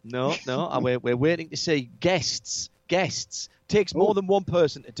in, have you? No. We're waiting to see guests. Takes more than one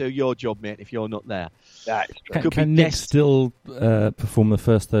person to do your job, mate, if you're not there. That is true. Can Nick still perform the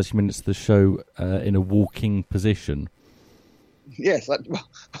first 30 minutes of the show in a walking position? Yes. Well,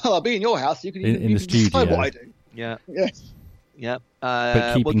 I'll be in your house. You can in the studio. Decide what I do. Yeah. Yes. Yeah.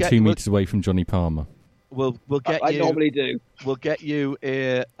 But keeping 2 meters away from Johnny Palmer. I normally do. We'll get you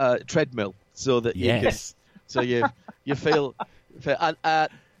a treadmill so that you feel. And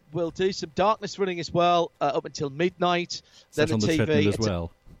we'll do some darkness running as well up until midnight. Then the TV treadmill as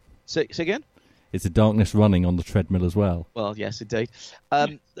well. Say again. It's a darkness running on the treadmill as well. Well, yes, indeed.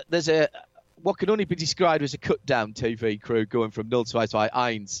 There's what can only be described as a cut-down TV crew going from 0 to 1.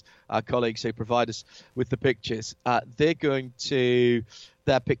 Our colleagues who provide us with the pictures, their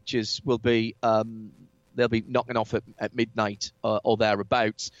pictures will be, they'll be knocking off at midnight or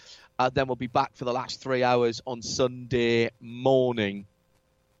thereabouts. Then we'll be back for the last 3 hours on Sunday morning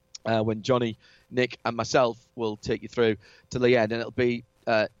when Johnny, Nick and myself will take you through to the end. And it'll be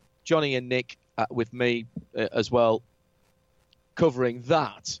Johnny and Nick with me as well covering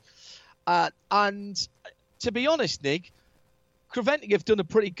that. And to be honest, Nick, Creventic have done a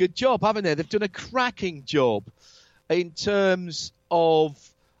pretty good job, haven't they? They've done a cracking job in terms of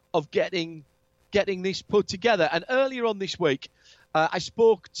getting this put together. And earlier on this week, I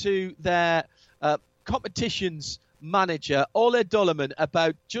spoke to their competitions manager, Ole Dollerman,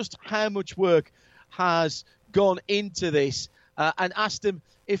 about just how much work has gone into this and asked them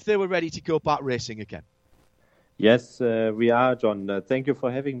if they were ready to go back racing again. Yes, we are, John. Thank you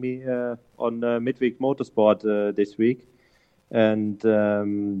for having me on Midweek Motorsport this week. And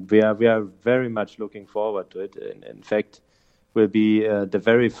we are very much looking forward to it. In fact, will be the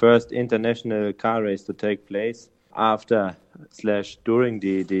very first international car race to take place after/during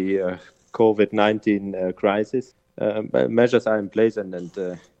the COVID-19 crisis. Measures are in place, and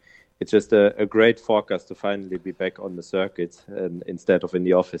it's just a great forecast to finally be back on the circuits instead of in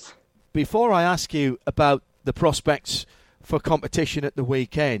the office. Before I ask you about the prospects for competition at the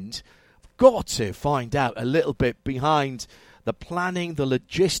weekend, I've got to find out a little bit behind the planning, the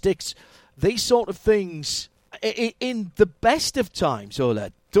logistics, these sort of things. In the best of times,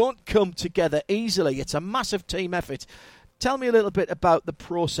 Ola, don't come together easily. It's a massive team effort. Tell me a little bit about the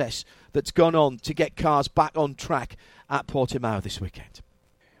process that's gone on to get cars back on track at Portimao this weekend.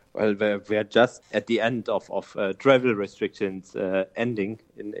 Well, we are just at the end of travel restrictions ending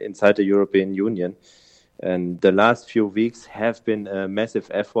inside the European Union. And the last few weeks have been a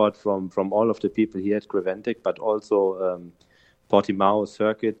massive effort from all of the people here at Creventic, but also Portimao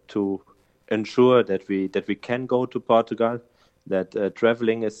circuit to ensure that we can go to Portugal, that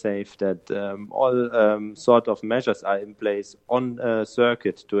traveling is safe, that all sort of measures are in place on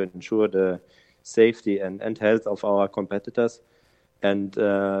circuit to ensure the safety and health of our competitors. And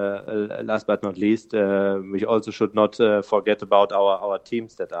last but not least, we also should not forget about our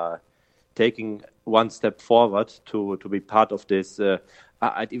teams that are taking one step forward to be part of this,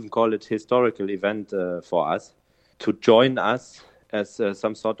 I'd even call it historical event for us, to join us as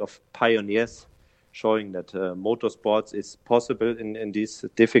some sort of pioneers, showing that motorsports is possible in these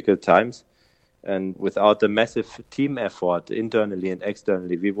difficult times. And without a massive team effort internally and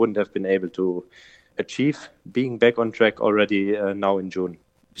externally, we wouldn't have been able to achieve being back on track already now in June.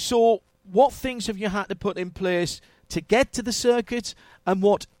 So what things have you had to put in place to get to the circuit, and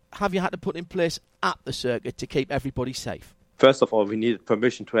what have you had to put in place at the circuit to keep everybody safe? First of all, we needed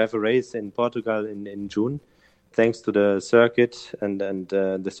permission to have a race in Portugal in June. Thanks to the circuit and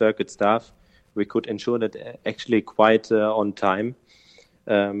the circuit staff, we could ensure that actually quite on time.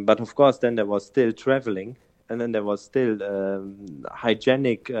 But of course, then there was still traveling, and then there was still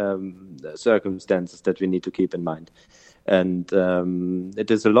hygienic circumstances that we need to keep in mind. And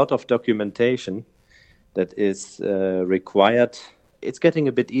it is a lot of documentation that is required. It's getting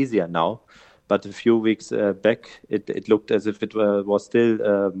a bit easier now, but a few weeks back, it looked as if it was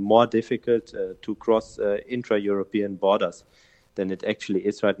still more difficult to cross intra-European borders than it actually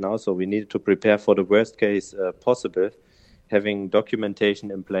is right now. So we needed to prepare for the worst case possible, having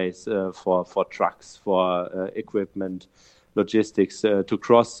documentation in place for trucks, for equipment, logistics to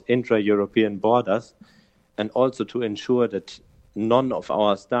cross intra-European borders, and also to ensure that none of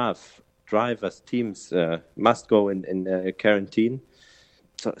our staff, drivers, teams must go in quarantine.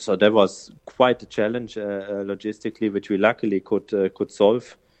 So that was quite a challenge logistically, which we luckily could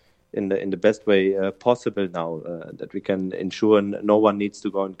solve in the best way possible now, that we can ensure no one needs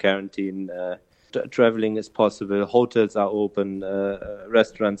to go in quarantine. Traveling is possible, hotels are open,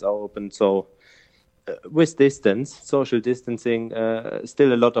 restaurants are open. So with distance, social distancing,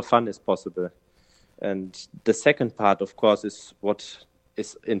 still a lot of fun is possible. And the second part, of course, is what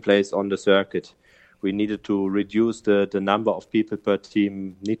is in place on the circuit. We needed to reduce the number of people per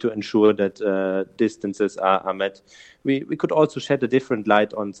team, need to ensure that distances are met. We could also shed a different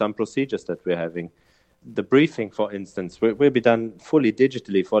light on some procedures that we're having. The briefing, for instance, will be done fully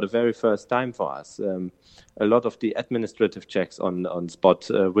digitally for the very first time for us. A lot of the administrative checks on spot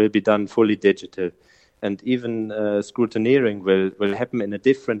will be done fully digital. And even scrutineering will happen in a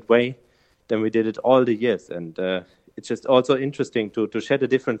different way than we did it all the years. And it's just also interesting to shed a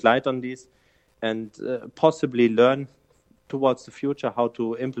different light on these and possibly learn towards the future how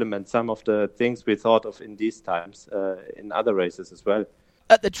to implement some of the things we thought of in these times in other races as well.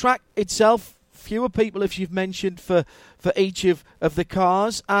 At the track itself, fewer people, as you've mentioned, for each of the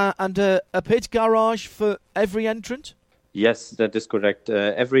cars, and a pit garage for every entrant? Yes, that is correct.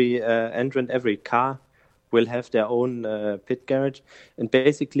 Every entrant, every car will have their own pit garage. And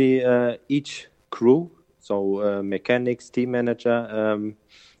basically each crew, so mechanics, team manager,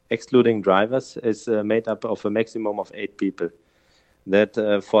 excluding drivers, is made up of a maximum of 8 people.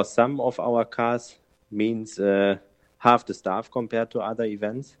 That for some of our cars means half the staff compared to other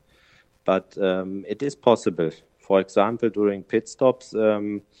events. But it is possible. For example, during pit stops,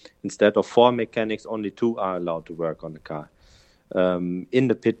 instead of 4 mechanics, only 2 are allowed to work on the car. In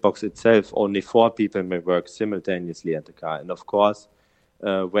the pit box itself, only 4 people may work simultaneously at the car. And of course,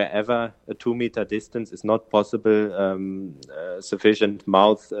 wherever a 2-meter distance is not possible, sufficient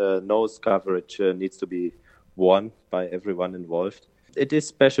mouth-nose coverage needs to be worn by everyone involved. It is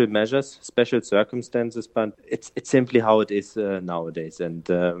special measures, special circumstances, but it's simply how it is nowadays. And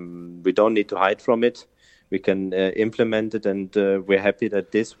we don't need to hide from it. We can implement it, and we're happy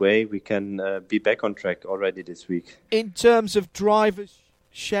that this way we can be back on track already this week. In terms of drivers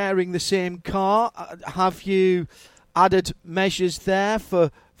sharing the same car, have you added measures there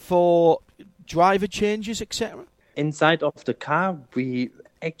for driver changes, etc.? Inside of the car, we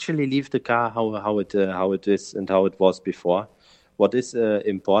actually leave the car how it is and how it was before. What is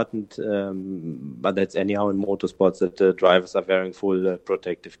important, but that's anyhow in motorsports, that the drivers are wearing full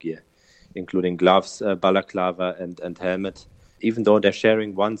protective gear, including gloves, balaclava and helmet. Even though they're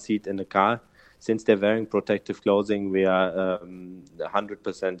sharing one seat in the car, since they're wearing protective clothing, we are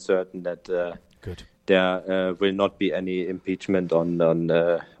 100% certain that there will not be any impeachment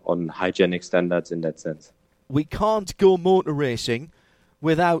on hygienic standards in that sense. We can't go motor racing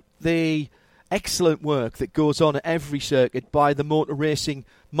without the excellent work that goes on at every circuit by the motor racing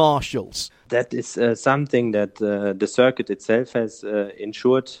marshals. That is something that the circuit itself has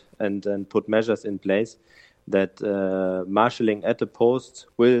ensured and put measures in place, that marshalling at the posts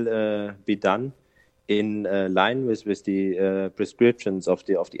will be done in line with the prescriptions of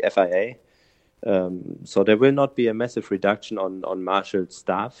the FIA. So there will not be a massive reduction on marshal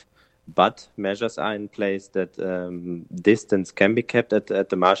staff, but measures are in place that distance can be kept at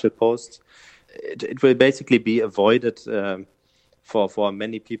the marshal posts. It will basically be avoided for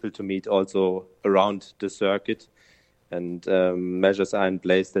many people to meet also around the circuit, and measures are in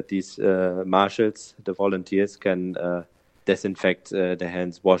place that these marshals, the volunteers, can disinfect their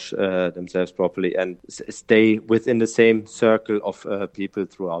hands, wash themselves properly, and stay within the same circle of people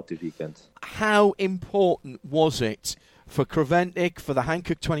throughout the weekend. How important was it for Creventic, for the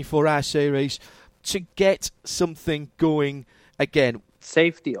Hankook 24-hour series, to get something going again?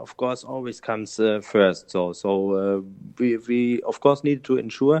 Safety, of course, always comes first. So we of course need to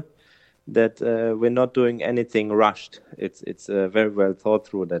ensure that we're not doing anything rushed. It's very well thought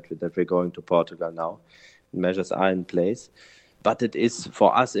through that we're going to Portugal now. Measures are in place, but it is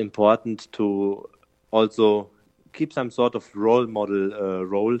for us important to also keep some sort of role model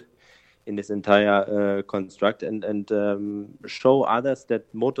role in this entire construct and show others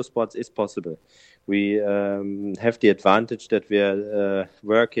that motorsports is possible. We have the advantage that we are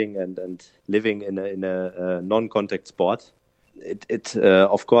working and living in a non-contact sport. It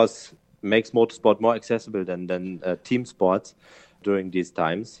of course makes motorsport more accessible than team sports during these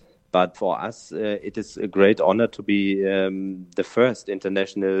times. But for us, it is a great honor to be the first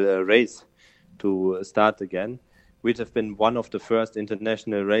international race to start again. We'd have been one of the first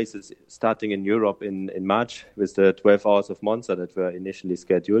international races starting in Europe in March with the 12 Hours of Monza that were initially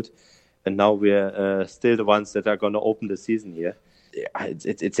scheduled. And now we're still the ones that are going to open the season here.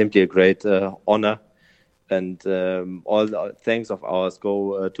 It's simply a great honor. And all the thanks of ours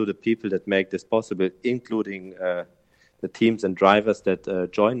go to the people that make this possible, including the teams and drivers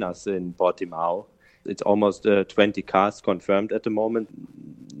that join us in Portimao. It's almost 20 cars confirmed at the moment.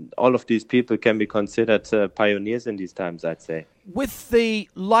 All of these people can be considered pioneers in these times, I'd say. With the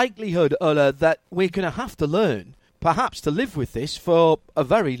likelihood, Ola, that we're going to have to learn, perhaps to live with this for a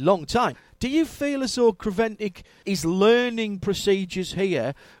very long time, do you feel as though Creventic is learning procedures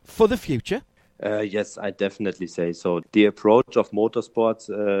here for the future? Yes, I definitely say so. The approach of motorsports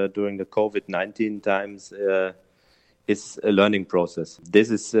during the COVID-19 times is a learning process. This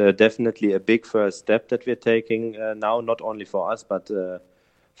is definitely a big first step that we're taking now, not only for us, but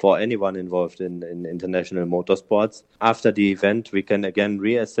for anyone involved in international motorsports. After the event, we can again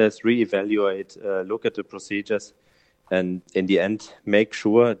reassess, reevaluate, look at the procedures, and in the end, make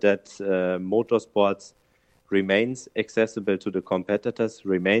sure that motorsports remains accessible to the competitors,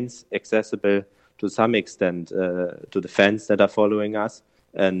 remains accessible to some extent to the fans that are following us,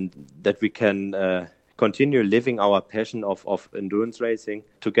 and that we can continue living our passion of endurance racing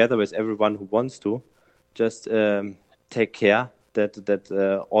together with everyone who wants to. Just take care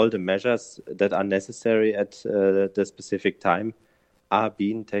that all the measures that are necessary at the specific time are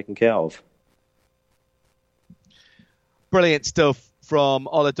being taken care of. Brilliant stuff from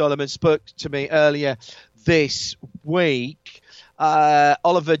Ola Dolleman. Spoke to me earlier this week.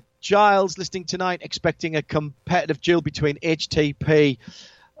 Oliver Giles listening tonight, expecting a competitive duel between HTP,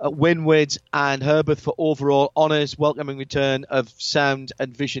 Winward and Herbert for overall honours. Welcoming return of sound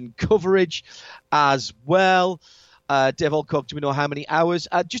and vision coverage as well. Dave Alcock, do we know how many hours?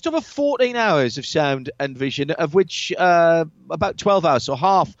 Just over 14 hours of sound and vision, of which about 12 hours. So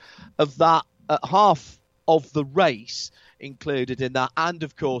half of that, half of the race included in that. And,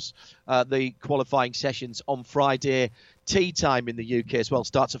 of course, the qualifying sessions on Friday. Tea time in the UK as well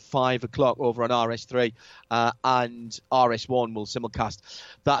starts at 5 o'clock over on RS3 and RS1 will simulcast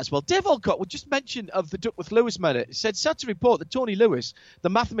that as well. Dave Alcott would just mention of the Duckworth-Lewis matter. It said, sad to report that Tony Lewis,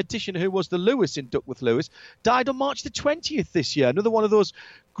 the mathematician who was the Lewis in Duckworth-Lewis, died on March the 20th this year. Another one of those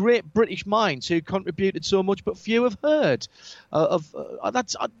great British minds who contributed so much but few have heard I'd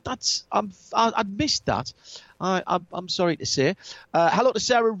missed that. I'm sorry to say. Hello to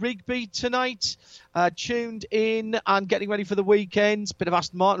Sarah Rigby tonight, tuned in and getting ready for the weekend. Bit of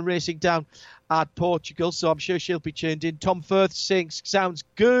Aston Martin racing down at Portugal, so I'm sure she'll be tuned in. Tom Firth saying, sounds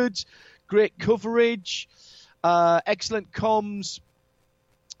good, great coverage, excellent comms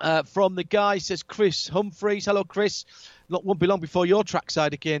from the guy, says Chris Humphreys. Hello, Chris. Won't be long before your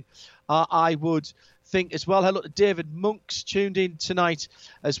trackside again, I would think as well. Hello to David Monks, tuned in tonight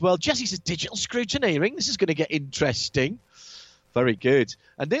as well. Jesse says digital scrutineering. This is going to get interesting. Very good.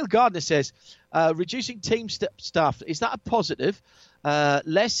 And Neil Gardner says reducing team staff, is that a positive?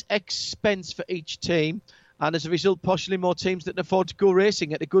 Less expense for each team, and as a result, possibly more teams that can afford to go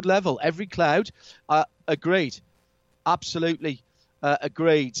racing at a good level. Every cloud. Agreed. Absolutely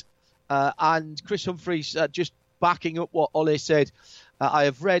agreed. And Chris Humphreys just backing up what Ole said. I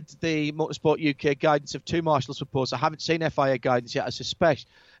have read the Motorsport UK guidance of 2 marshals reports. I haven't seen FIA guidance yet. I suspect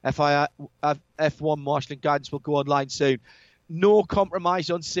FIA F1 marshalling guidance will go online soon. No compromise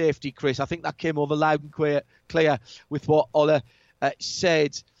on safety, Chris. I think that came over loud and clear with what Ole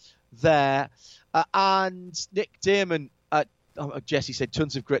said there. And Nick Damon, Jesse said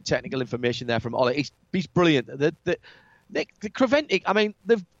tons of great technical information there from Ole. He's brilliant. Nick, the Creventic, I mean,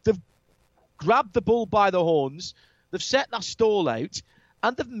 they've grabbed the bull by the horns. They've set that stall out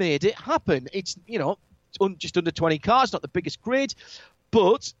and they've made it happen. It's, just under 20 cars, not the biggest grid,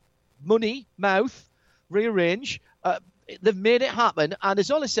 but money, mouth, rearrange. They've made it happen. And as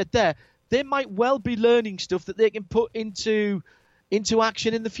Ola said there, they might well be learning stuff that they can put into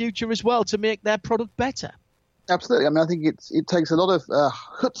action in the future as well to make their product better. Absolutely. I mean, I think it takes a lot of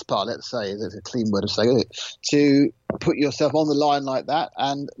chutzpah, let's say, that's a clean word to say, isn't it, to put yourself on the line like that.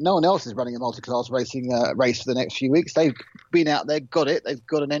 And no one else is running a multi-class racing race for the next few weeks. They've been out there, got it. They've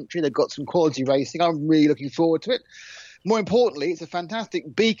got an entry. They've got some quality racing. I'm really looking forward to it. More importantly, it's a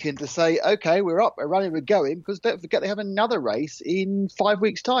fantastic beacon to say, OK, we're up, we're running, we're going, because don't forget they have another race in 5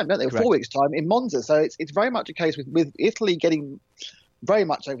 weeks' time, don't they? Or 4 weeks' time in Monza. So it's very much a case with Italy getting very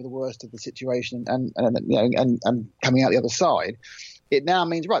much over the worst of the situation and coming out the other side. It now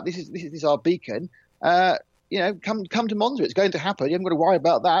means, right, this is our beacon. Come to Monza. It's going to happen. You haven't got to worry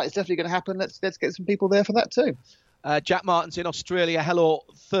about that. It's definitely going to happen. Let's get some people there for that too. Jack Martin's in Australia. Hello,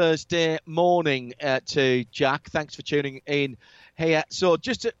 Thursday morning to Jack. Thanks for tuning in here. So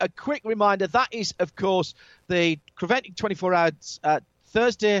just a quick reminder, that is, of course, the Creventic 24 Hours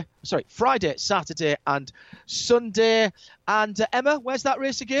Friday, Saturday and Sunday. And Emma, where's that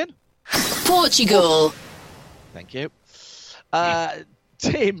race again? Portugal. Thank you.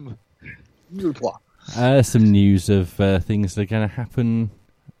 Tim. Some news of things that are going to happen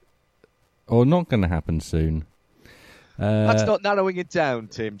or not going to happen soon. That's not narrowing it down,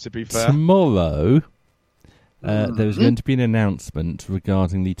 Tim, to be fair. Tomorrow, there's going to be an announcement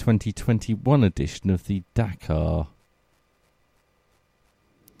regarding the 2021 edition of the Dakar.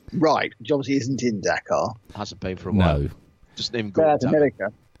 Right, which obviously isn't in Dakar. Hasn't been for a while. No. Doesn't even go to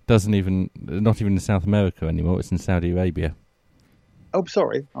America. Not even in South America anymore. It's in Saudi Arabia. Oh,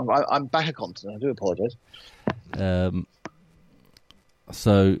 sorry. I'm back a continent. I do apologise.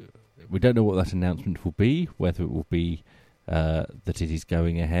 So we don't know what that announcement will be, whether it will be that it is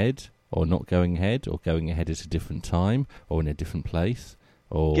going ahead or not going ahead, or going ahead at a different time or in a different place.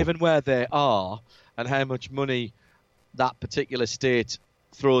 Or given where they are and how much money that particular state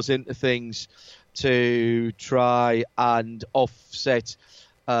throws into things to try and offset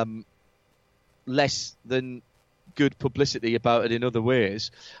less than good publicity about it in other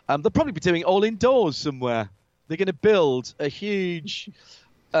ways. They'll probably be doing it all indoors somewhere. They're going to build a huge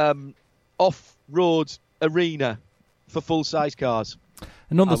off-road arena for full-size cars.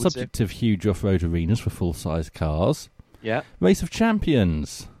 And on the subject of huge off-road arenas for full-size cars, yeah, Race of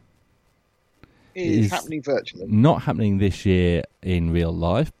Champions is happening virtually. Not happening this year in real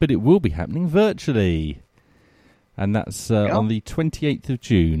life, but it will be happening virtually. And that's on the 28th of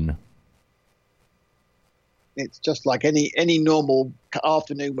June. It's just like any normal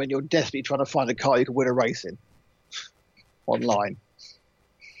afternoon when you're desperately trying to find a car you can win a race in online.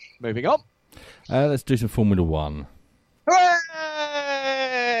 Moving on. Let's do some Formula One.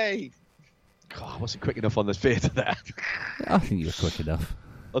 Hooray! God, I wasn't quick enough on the theatre there. I think you were quick enough.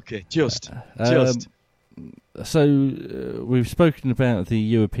 Okay, just. So we've spoken about the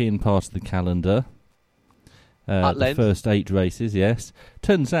European part of the calendar. The first 8 races, yes.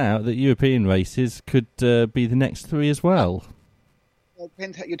 Turns out that European races could be the next 3 as well. Well,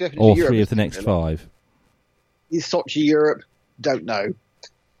 depends how you're definitely or Europe, 3 of the next 5. Is Sochi Europe? Don't know.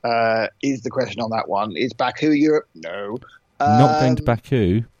 Is the question on that one. Is Baku Europe? No. Not going to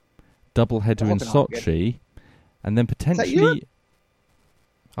Baku. Double header in Sochi. And then potentially...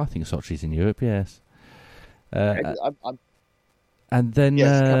 I think Sochi's in Europe, yes. And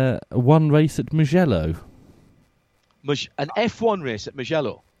then one race at Mugello. An F1 race at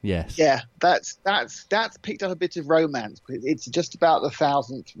Mugello? Yes. Yeah, that's picked up a bit of romance. It's just about the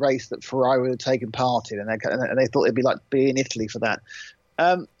 1000th race that Ferrari would have taken part in, and they thought it'd be like being in Italy for that.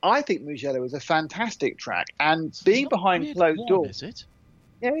 I think Mugello is a fantastic track, and being behind closed doors. Is it?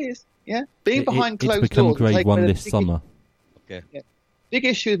 Yeah, it is. Yeah, being behind closed doors. It's become Grade 1 this summer. Okay. Yeah. Big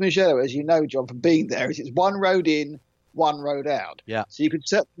issue with Mugello, as you know, John, from being there, is it's one road in, one road out. Yeah. So you could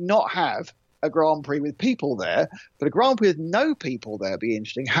certainly not have a Grand Prix with people there, but a Grand Prix with no people there would be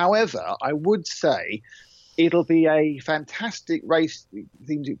interesting. However, I would say it'll be a fantastic race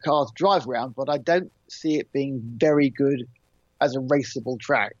thing to cars drive around, but I don't see it being very good as a raceable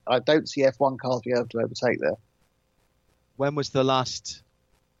track. I don't see F1 cars being able to overtake there. When was the last?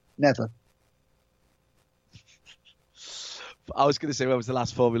 Never. I was going to say when was the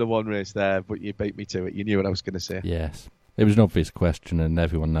last Formula One race there, but you beat me to it. You knew what I was going to say. Yes. It was an obvious question, and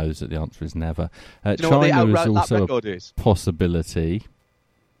everyone knows that the answer is never. China is also a possibility.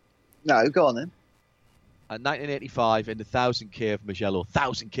 No, go on then. 1985 in the 1000k of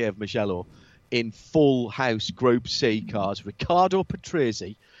Mugello, in full house Group C cars, Riccardo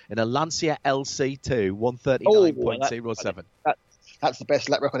Patrese in a Lancia LC2 139.07. That's the best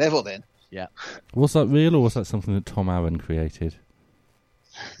lap record ever then. Yeah. Was that real, or was that something that Tom Aaron created?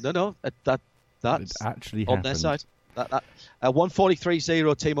 No, that's it actually on happened. their side. 143.0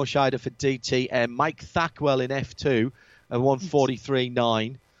 Timo Scheider for DTM. Mike Thackwell in F2 at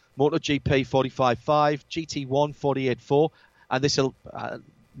 143.9. MotoGP 45.5. GT1 48.4. And this will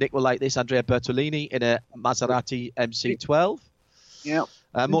Nick will like this. Andrea Bertolini in a Maserati MC12. Yeah.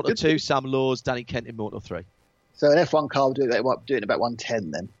 Moto 2, Sam Laws, Danny Kent in Moto 3. So an F1 car will do it about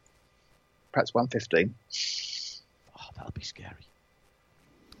 110 then. Perhaps 115. Oh, that'll be scary.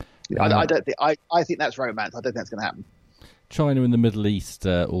 I don't think. I think that's romance. I don't think that's going to happen. China and the Middle East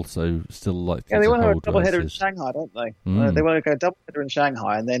also still like. Yeah, they want to have a double header in Shanghai, don't they? They want to go double header in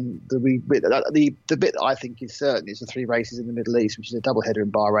Shanghai, and then the bit that I think is certain is the 3 races in the Middle East, which is a double header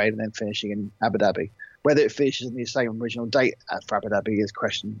in Bahrain and then finishing in Abu Dhabi. Whether it finishes in the same original date for Abu Dhabi is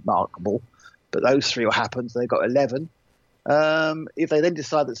question markable, but those 3 will happen. So they've got 11. If they then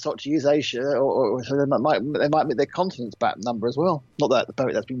decide that Sochi is Asia, or so they might make their continents back number as well. Not that the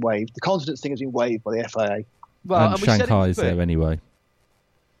boat that's been waived. The continents thing has been waived by the FIA. Well, and Shanghai is there anyway.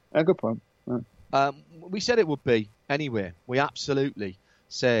 A good point. Right. We said it would be anyway. We absolutely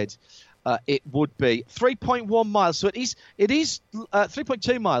said it would be 3.1 miles. So it is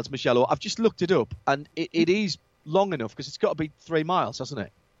 3.2 miles, Michelle. I've just looked it up, and it is long enough because it's got to be 3 miles, hasn't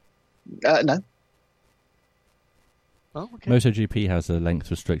it? No. Oh, okay. MotoGP has a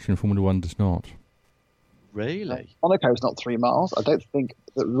length restriction. Formula One does not. Really? Monaco is not 3 miles. I don't think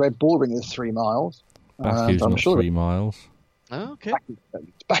that Red Bull Ring is 3 miles. Baku's not 3 miles. Oh, okay.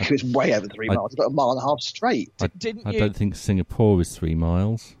 Baku is way over 3 miles. It's about 1.5 miles straight. I don't think Singapore is 3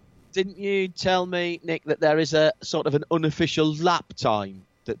 miles. Didn't you tell me, Nick, that there is a sort of an unofficial lap time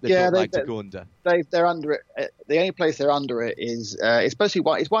that they don't like to go under? They're under it. The only place they're under it is it's supposed to be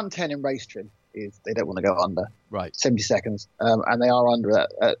it's 110 in race trim. Is they don't want to go under 70 seconds, and they are under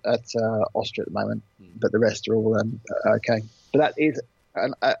at Austria at the moment, but the rest are all okay. But that is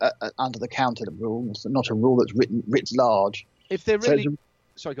an under the counter rule, not a rule that's writ large. If they really,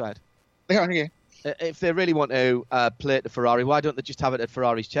 sorry, go ahead. Yeah. If they really want to play it to Ferrari, why don't they just have it at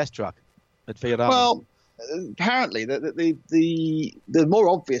Ferrari's test track at Fiorano? Well, apparently the more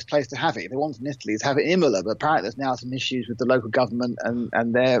obvious place to have it, if they want in Italy, is have it in Imola. But apparently there's now some issues with the local government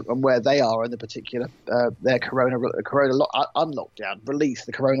and where they are in the particular their corona unlockdown release,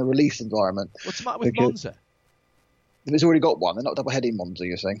 the corona release environment. What's the matter with Monza? It's already got one. They're not double-heading Monza,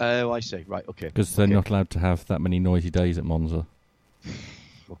 you're saying? Oh, I see. Right, okay. Because they're not allowed to have that many noisy days at Monza.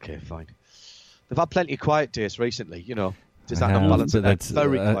 Okay, fine. They've had plenty of quiet days recently, Does that not balance it out?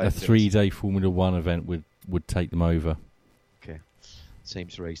 Very quiet. A 3-day Formula 1 event would take them over. Okay,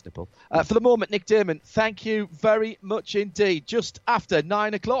 seems reasonable. For the moment, Nick Damon, thank you very much indeed. Just after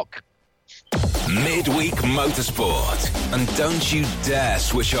 9 o'clock. Midweek Motorsport. And don't you dare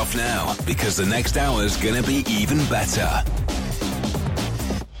switch off now, because the next hour's going to be even better.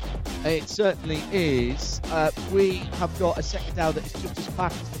 It certainly is. We have got a second hour that is just as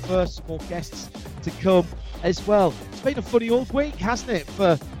packed as the first. Some more guests to come as well. It's been a funny old week, hasn't it,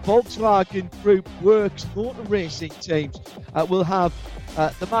 for Volkswagen Group Works motor racing teams. We'll have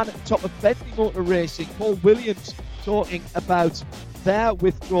the man at the top of Bentley Motor Racing, Paul Williams, talking about their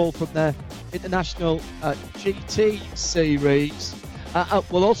withdrawal from their international GT series.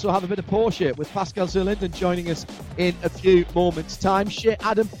 We'll also have a bit of Porsche with Pascal Zurlinden joining us in a few moments' time. Shea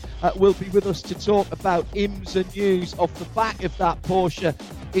Adam will be with us to talk about IMSA news off the back of that Porsche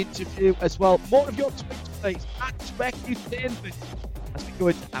interview as well. More of your tweets, please, at Specutainment, as we go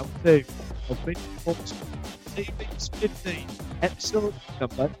into hour 2 of Midweek Motorsport Series 15, episode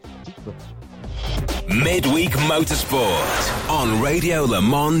number 24. Midweek Motorsport on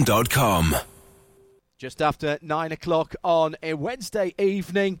RadioLeMans.com. Just after 9 o'clock on a Wednesday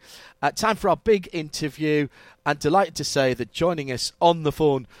evening, time for our big interview, and delighted to say that joining us on the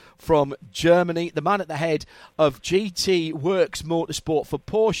phone from Germany, the man at the head of GT Works Motorsport for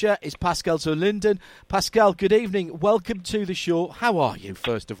Porsche is Pascal Zurlinden. Pascal, good evening. Welcome to the show. How are you,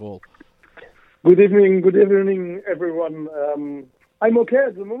 first of all? Good evening, everyone. I'm okay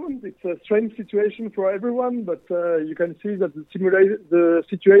at the moment. It's a strange situation for everyone, but you can see that the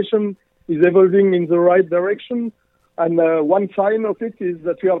situation is evolving in the right direction, and one sign of it is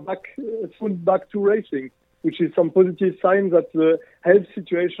that we are soon back to racing, which is some positive sign that the health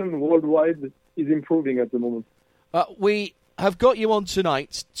situation worldwide is improving at the moment. We have got you on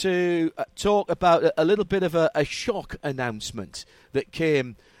tonight to talk about a little bit of a shock announcement that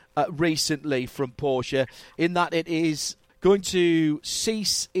came recently from Porsche, in that it is going to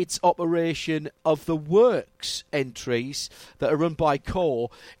cease its operation of the works entries that are run by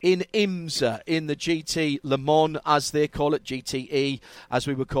Core in IMSA, in the GT Le Mans, as they call it, GTE, as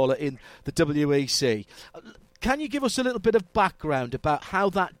we would call it in the WEC. Can you give us a little bit of background about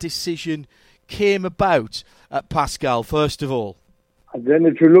how that decision came about, Pascal, first of all? And then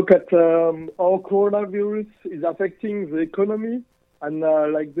if you look at how coronavirus is affecting the economy, and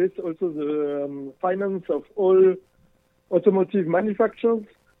like this, also the finance of all automotive manufacturers,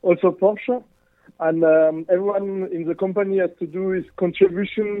 also Porsche, and everyone in the company has to do his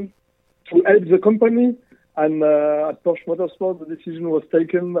contribution to help the company. And at Porsche Motorsport, the decision was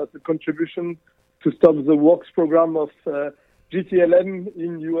taken as a contribution to stop the works program of GTLM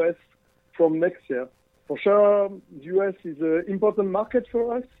in US from next year. For sure, the US is an important market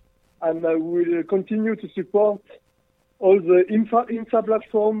for us, and we will continue to support all the IMSA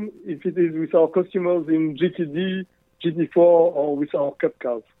platform, if it is with our customers in GTD, GT4, or with our cup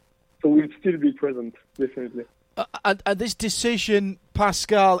cars. So we'll still be present, definitely. And this decision,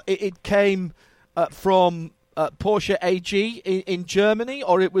 Pascal, it came from Porsche AG in Germany,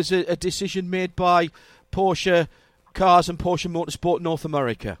 or it was a decision made by Porsche Cars and Porsche Motorsport North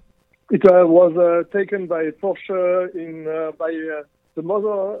America? It was taken by Porsche by the mother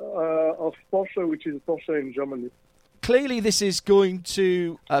of Porsche, which is Porsche in Germany. Clearly, this is going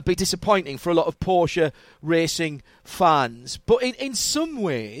to be disappointing for a lot of Porsche racing fans. But in some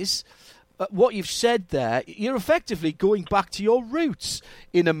ways, what you've said there, you're effectively going back to your roots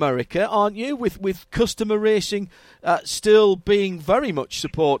in America, aren't you? With customer racing still being very much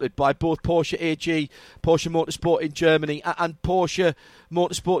supported by both Porsche AG, Porsche Motorsport in Germany, and Porsche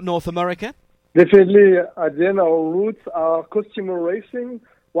Motorsport North America? Definitely, at the end, our roots are customer racing.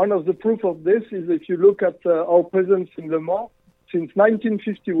 One of the proof of this is if you look at our presence in Le Mans, since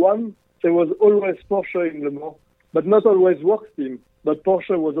 1951, there was always Porsche in Le Mans, but not always works team, but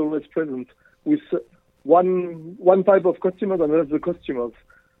Porsche was always present with one type of customers, and that's the customers.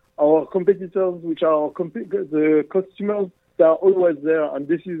 Our competitors, which are the customers, they are always there, and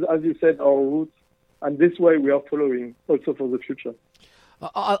this is, as you said, our roots, and this way we are following also for the future.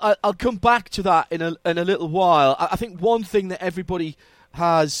 I'll come back to that in a little while. I think one thing that everybody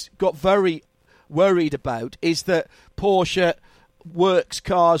has got very worried about is that Porsche works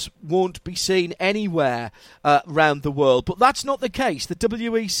cars won't be seen anywhere around the world. But that's not the case. The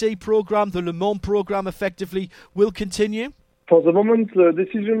WEC programme, the Le Mans programme, effectively will continue? For the moment, the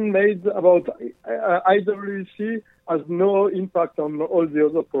decision made about IWEC has no impact on all the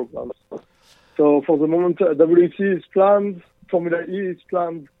other programs. So for the moment, WEC is planned, Formula E is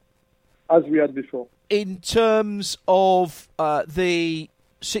planned as we had before. In terms of the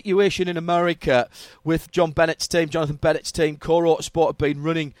situation in America with Jonathan Bennett's team, Core Autosport have been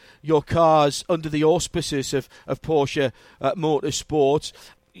running your cars under the auspices of Porsche Motorsport.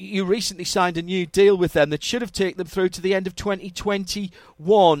 You recently signed a new deal with them that should have taken them through to the end of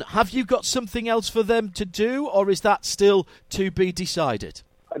 2021. Have you got something else for them to do, or is that still to be decided?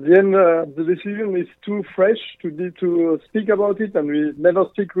 At the end, the decision is too fresh to speak about it, and we never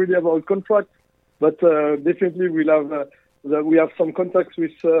speak really about contracts. But definitely we have some contacts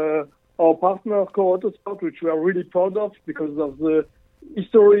with our partner, Core Autosport, which we are really proud of because of the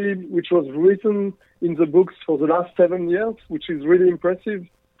history which was written in the books for the last 7 years, which is really impressive.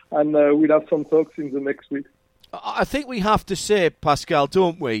 And we'll have some talks in the next week. I think we have to say, Pascal,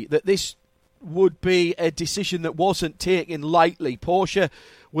 don't we, that this would be a decision that wasn't taken lightly. Porsche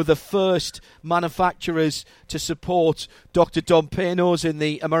were the first manufacturers to support Dr. Dom Pinos in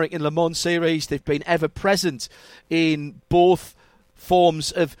the American Le Mans series. They've been ever present in both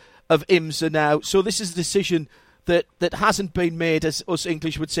forms of IMSA now. So this is a decision that hasn't been made, as us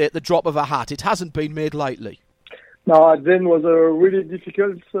English would say, at the drop of a hat. It hasn't been made lightly. No, then was a really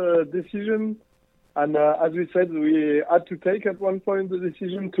difficult decision. And as we said, we had to take at one point the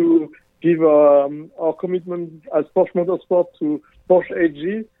decision to give our commitment as Porsche Motorsport to Porsche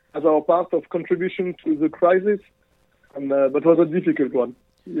AG as our part of contribution to the crisis. And but it was a difficult one.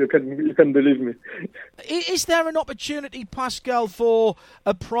 You can believe me. Is there an opportunity, Pascal, for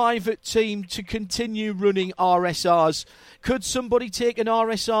a private team to continue running RSRs? Could somebody take an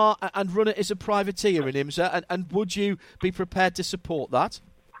RSR and run it as a privateer in IMSA? And would you be prepared to support that?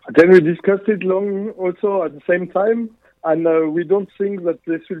 Then we discussed it long also at the same time. And we don't think that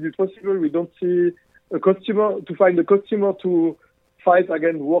this will be possible. We don't see to find a customer to fight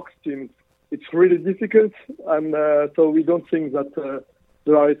against works teams. It's really difficult. And so we don't think that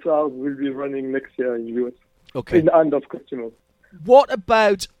the RSRs will be running next year in the US. Okay. In the hand of customers. What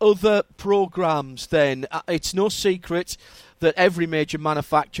about other programmes then? It's no secret that every major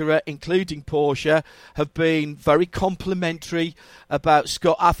manufacturer, including Porsche, have been very complimentary about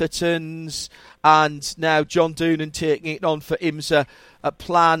Scott Atherton's and now John Doonan taking it on for IMSA, a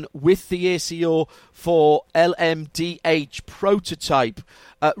plan with the ACO for LMDH prototype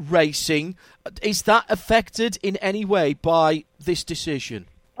racing. Is that affected in any way by this decision?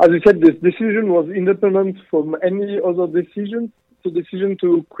 As you said, this decision was independent from any other decision. The decision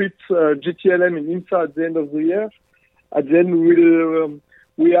to quit GTLM in IMSA at the end of the year. At the end,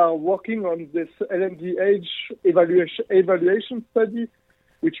 we are working on this LMDH evaluation study,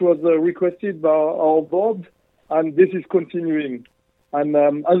 which was requested by our board, and this is continuing. And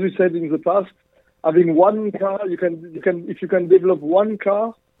as we said in the past, having one car, if you can develop one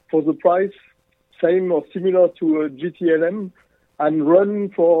car for the price, same or similar to a GTLM, and run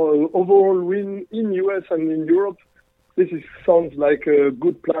for overall win in US and in Europe, sounds like a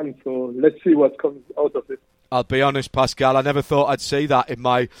good plan. So let's see what comes out of it. I'll be honest, Pascal, I never thought I'd see that in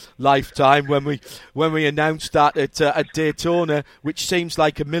my lifetime when we announced that at Daytona, which seems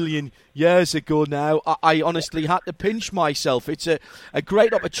like a million years ago now. I honestly had to pinch myself. It's a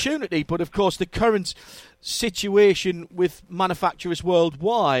great opportunity, but of course the current situation with manufacturers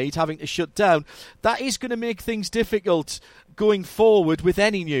worldwide having to shut down, that is going to make things difficult going forward with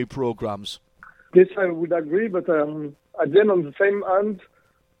any new programmes. Yes, I would agree, but again, on the same hand,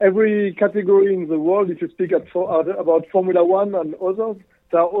 every category in the world, if you speak about Formula One and others,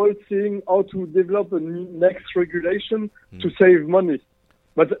 they are all seeing how to develop a next regulation to save money.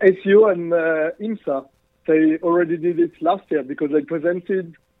 But ACO and IMSA, they already did it last year because they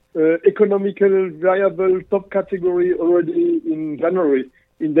presented economical viable top category already in January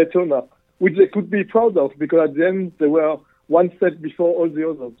in Daytona, which they could be proud of because at the end they were one step before all the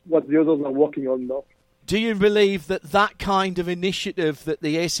others, what the others are working on now. Do you believe that kind of initiative that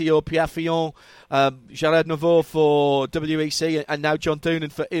the ACO, Pierre Fillon, Gerard Nouveau for WEC and now John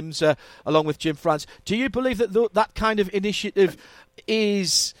Doonan for IMSA along with Jim France, do you believe that that kind of initiative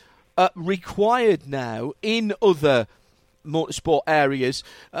is required now in other motorsport areas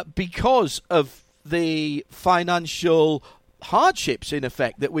because of the financial hardships, in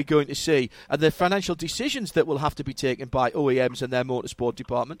effect, that we're going to see and the financial decisions that will have to be taken by OEMs and their motorsport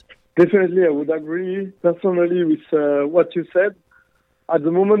department? Definitely, I would agree personally with what you said. At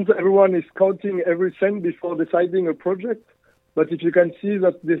the moment, everyone is counting every cent before deciding a project. But if you can see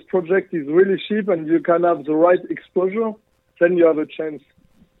that this project is really cheap and you can have the right exposure, then you have a chance.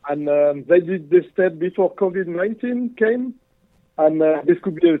 And they did this step before COVID-19 came, and this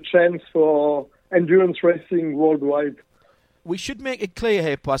could be a chance for endurance racing worldwide. We should make it clear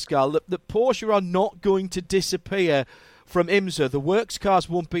here, Pascal, that Porsche are not going to disappear from IMSA. The works cars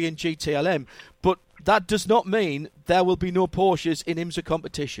won't be in GTLM, but that does not mean there will be no Porsches in IMSA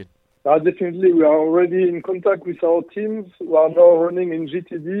competition. Definitely, we are already in contact with our teams who are now running in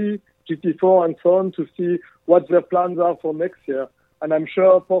GTD, GT4 and so on to see what their plans are for next year. And I'm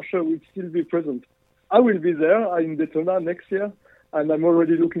sure Porsche will still be present. I will be there in Daytona next year, and I'm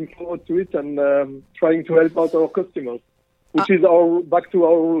already looking forward to it and trying to help out our customers, which is back to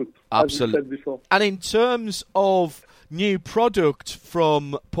our root, absolutely, as we said before. And in terms of new product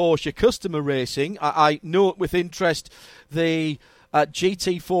from Porsche Customer Racing, I note with interest the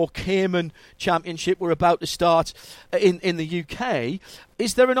GT4 Cayman Championship we're about to start in the UK.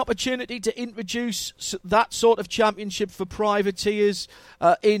 Is there an opportunity to introduce that sort of championship for privateers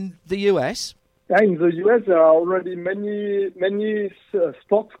in the US? Yeah, in the US there are already many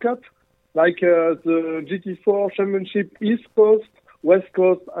sports cups, like the GT4 Championship East Coast, West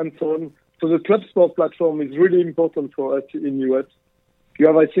Coast, and so on. So the club sport platform is really important for us in US. You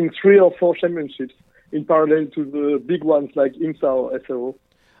have, I think, 3 or 4 championships in parallel to the big ones like IMSA or SRO.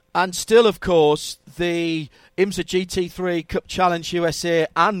 And still, of course, the IMSA GT3 Cup Challenge USA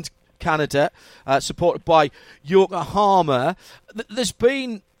and Canada, supported by Yokohama. There's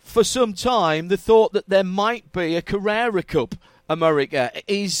been, for some time, the thought that there might be a Carrera Cup America.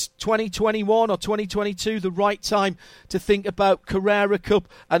 Is 2021 or 2022 the right time to think about Carrera Cup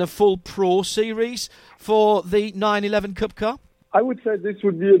and a full Pro Series for the 911 Cup car? I would say this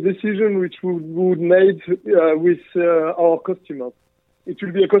would be a decision which we would make with our customers. It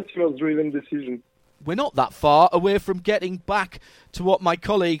will be a customer-driven decision. We're not that far away from getting back to what my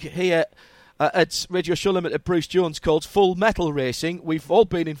colleague here at Radio Shulman at Bruce Jones calls full metal racing. We've all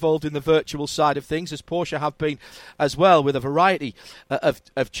been involved in the virtual side of things, as Porsche have been as well, with a variety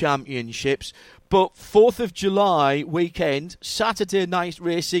of championships. But 4th of July weekend, Saturday night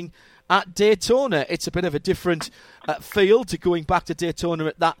racing at Daytona. It's a bit of a different feel to going back to Daytona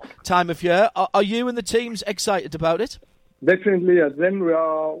at that time of year. Are you and the teams excited about it? Definitely. And then we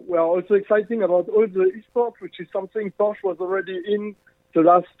are also excited about all the esports, which is something Porsche was already in the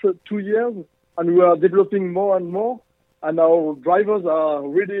last 2 years, and we are developing more and more. And our drivers are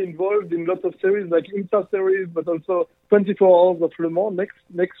really involved in lots of series like IMSA series, but also 24 Hours of Le Mans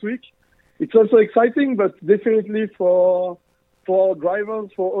next week. It's also exciting, but definitely for our drivers,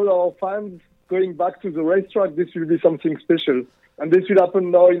 for all our fans, going back to the racetrack, this will be something special. And this will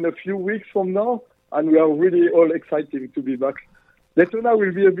happen now in a few weeks from now, and we are really all excited to be back. Daytona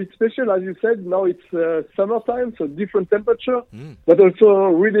will be a bit special, as you said. Now it's summertime, so different temperature, but also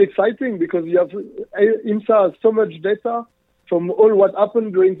really exciting because you have IMSA has so much data from all what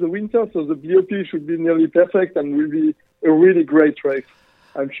happened during the winter, so the BOP should be nearly perfect and will be a really great race,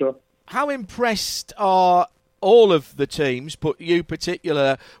 I'm sure. How impressed are all of the teams, but you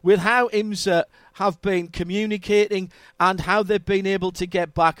particular, with how IMSA have been communicating and how they've been able to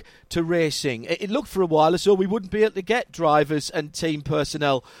get back to racing? It looked for a while as though we wouldn't be able to get drivers and team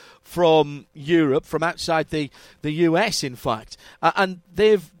personnel from Europe, from outside the US, in fact. And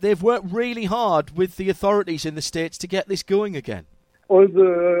they've worked really hard with the authorities in the States to get this going again. All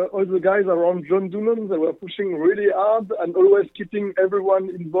the guys around John Doonan, they were pushing really hard and always keeping everyone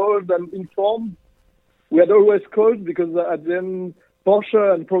involved and informed. We had always called because at the end,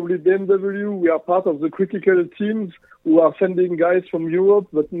 Porsche and probably BMW, we are part of the critical teams who are sending guys from Europe,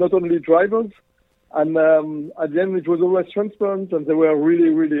 but not only drivers. And at the end, it was always transparent, and they were really,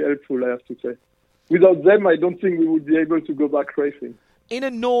 really helpful, I have to say. Without them, I don't think we would be able to go back racing. In a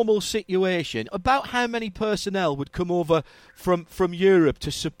normal situation, about how many personnel would come over from Europe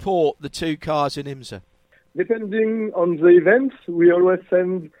to support the two cars in IMSA? Depending on the events, we always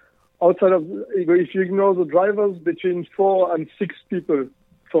send, outside of, if you ignore the drivers, between 4 and 6 people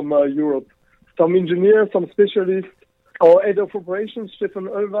from Europe. Some engineers, some specialists, our head of operations, Stefan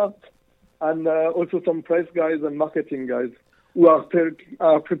Olvart, and also some press guys and marketing guys who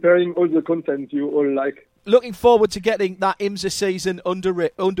are preparing all the content you all like. Looking forward to getting that IMSA season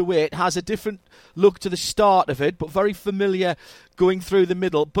underway. It has a different look to the start of it, but very familiar going through the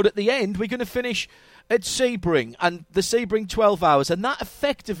middle. But at the end, we're going to finish at Sebring and the Sebring 12 Hours, and that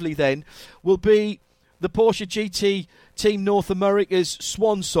effectively then will be the Porsche GT Team North America's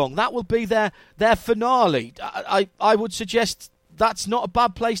swan song. That will be their finale. I would suggest that's not a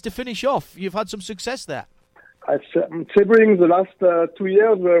bad place to finish off. You've had some success there. Sebring, the last 2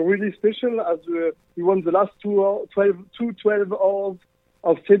 years were really special as we won the last 12 hours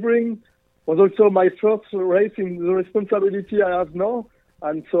of Sebring. Was also my first race in the responsibility I have now.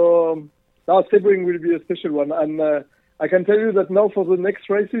 And so now Sebring will be a special one. And I can tell you that now for the next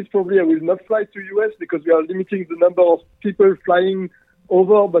races, probably I will not fly to US because we are limiting the number of people flying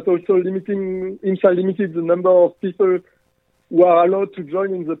over, but also IMSA limited the number of people who are allowed to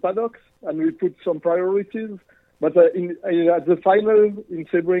join in the paddocks, and we put some priorities. But at the final in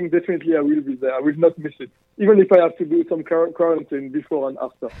Sebring, definitely I will be there. I will not miss it, even if I have to do some quarantine before and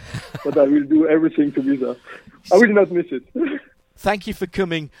after. But I will do everything to be there. I will not miss it. Thank you for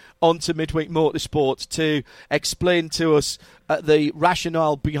coming on to Midweek Motorsport to explain to us the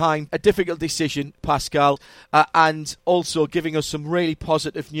rationale behind a difficult decision, Pascal, and also giving us some really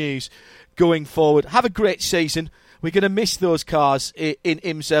positive news going forward. Have a great season. We're going to miss those cars in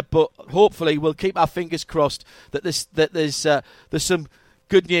IMSA, but hopefully we'll keep our fingers crossed that there's some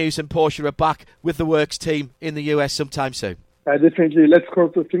good news and Porsche are back with the works team in the US sometime soon. Definitely. Let's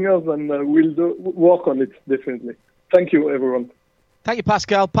cross the fingers and we'll work on it, definitely. Thank you, everyone. Thank you,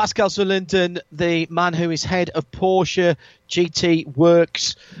 Pascal. Pascal Zurlinden, the man who is head of Porsche GT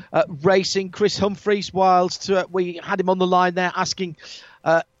Works Racing. Chris Humphreys, whilst we had him on the line there asking,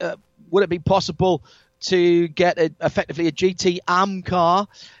 would it be possible to get effectively a GT AM car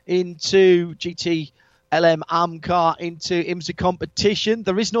into GT LM AM car into IMSA competition?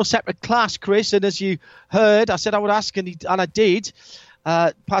 There is no separate class, Chris, and as you heard, I said I would ask, and I did.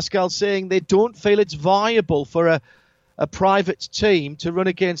 Pascal saying they don't feel it's viable for a private team to run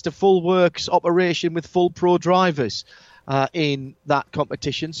against a full works operation with full pro drivers in that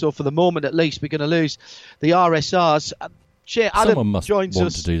competition. So for the moment, at least, we're going to lose the RSRs. Someone must want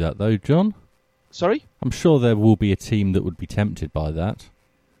to do that, though, John. Sorry? I'm sure there will be a team that would be tempted by that.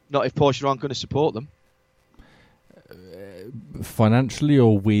 Not if Porsche aren't going to support them. Financially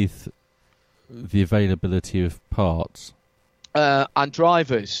or with the availability of parts? And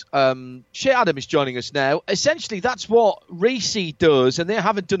drivers. Shea Adam is joining us now. Essentially, that's what Risi does, and they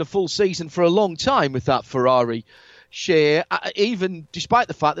haven't done a full season for a long time with that Ferrari, Shea, even despite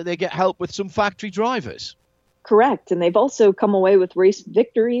the fact that they get help with some factory drivers. Correct, and they've also come away with race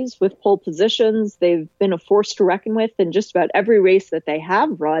victories, with pole positions. They've been a force to reckon with in just about every race that they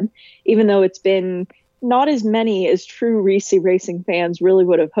have run, even though it's been not as many as true Risi racing fans really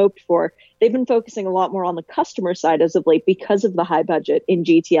would have hoped for. They've been focusing a lot more on the customer side as of late because of the high budget in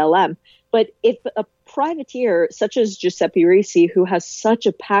GTLM. But if a privateer such as Giuseppe Risi, who has such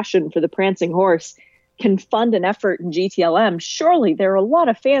a passion for the prancing horse, can fund an effort in GTLM, surely there are a lot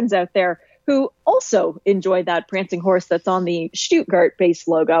of fans out there who also enjoy that prancing horse that's on the Stuttgart base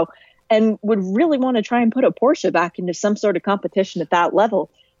logo and would really want to try and put a Porsche back into some sort of competition at that level.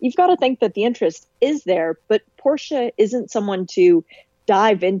 You've got to think that the interest is there, but Porsche isn't someone to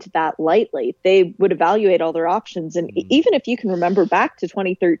dive into that lightly. They would evaluate all their options. And even if you can remember back to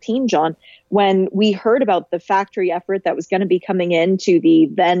 2013, John, when we heard about the factory effort that was going to be coming into the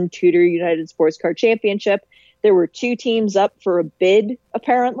then Tudor United Sports Car Championship, there were two teams up for a bid,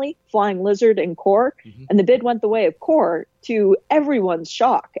 apparently, Flying Lizard and Core. And the bid went the way of Core, to everyone's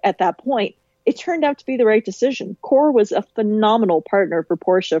shock at that point. It turned out to be the right decision. Core was a phenomenal partner for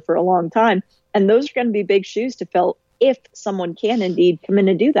Porsche for a long time. And those are going to be big shoes to fill if someone can indeed come in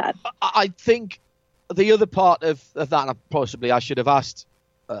and do that. I think the other part of that, and possibly I should have asked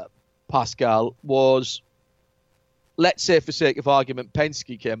Pascal, was, let's say for sake of argument,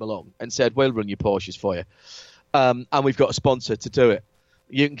 Penske came along and said, we'll run your Porsches for you. And we've got a sponsor to do it.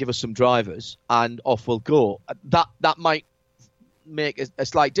 You can give us some drivers and off we'll go. That might make a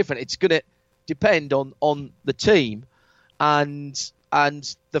slight difference. It's going to depend on the team and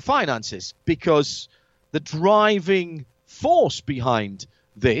the finances, because the driving force behind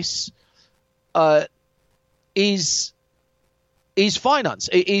this is finance.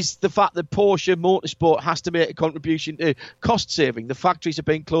 It is the fact that Porsche Motorsport has to make a contribution to cost saving. The factories have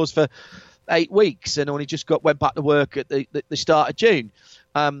been closed for 8 weeks and only just went back to work at the start of June.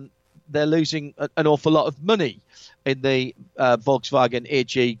 They're losing an awful lot of money in the Volkswagen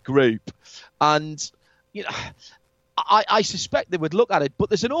AG group. And, you know, I suspect they would look at it, but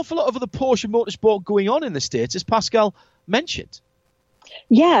there's an awful lot of other Porsche Motorsport going on in the States, as Pascal mentioned.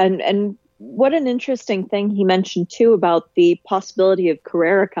 Yeah, and what an interesting thing he mentioned, too, about the possibility of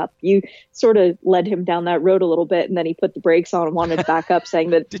Carrera Cup. You sort of led him down that road a little bit, and then he put the brakes on and wanted to back up,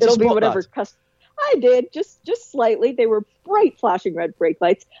 saying that it'll be whatever I did, just slightly. They were bright flashing red brake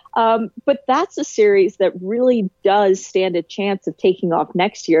lights. But that's a series that really does stand a chance of taking off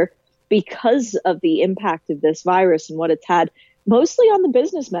next year because of the impact of this virus and what it's had mostly on the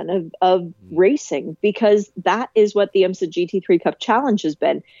businessmen of racing, because that is what the IMSA GT3 Cup Challenge has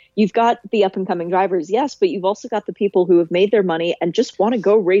been. You've got the up-and-coming drivers, yes, but you've also got the people who have made their money and just want to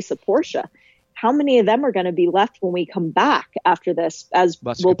go race a Porsche. How many of them are going to be left when we come back after this, as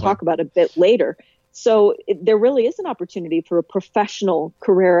we'll talk about a bit later? So there really is an opportunity for a professional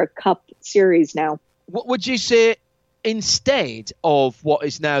Carrera Cup series now. What would you say instead of what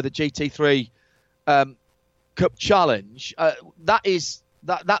is now the GT3 Cup Challenge?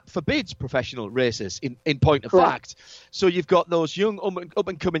 That forbids professional races in point of fact. So you've got those young up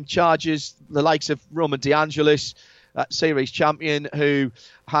and coming chargers, the likes of Roman De Angelis, series champion, who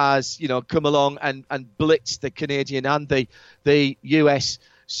has come along and blitzed the Canadian and the US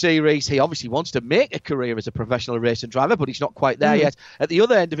series. He obviously wants to make a career as a professional racing driver, but he's not quite there yet. At the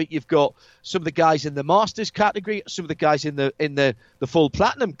other end of it, you've got some of the guys in the Masters category, some of the guys in the full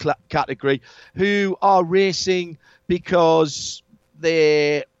platinum category, who are racing because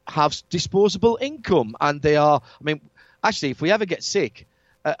they have disposable income, and they are. I mean, actually, if we ever get sick,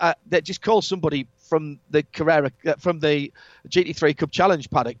 they just call somebody from the Carrera, from the GT3 Cup Challenge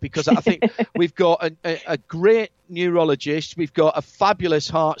paddock, because I think we've got a great neurologist, we've got a fabulous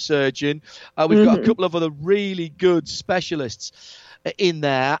heart surgeon, we've got a couple of other really good specialists in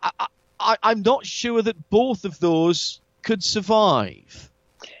there. I'm not sure that both of those could survive.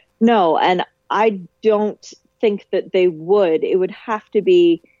 No, and I don't think that they would. It would have to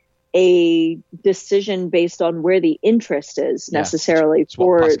be a decision based on where the interest is necessarily. That's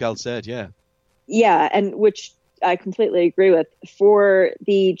what Pascal said, Yeah, and which I completely agree with. For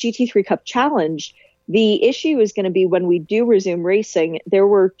the GT3 Cup Challenge, the issue is going to be when we do resume racing. There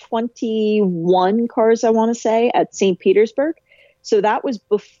were 21 cars, I want to say, at St. Petersburg. So that was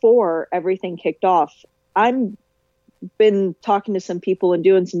before everything kicked off. I've been talking to some people and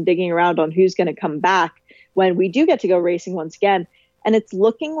doing some digging around on who's going to come back when we do get to go racing once again. And it's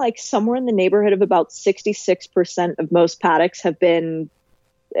looking like somewhere in the neighborhood of about 66% of most paddocks have been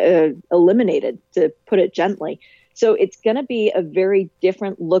eliminated, to put it gently. So it's going to be a very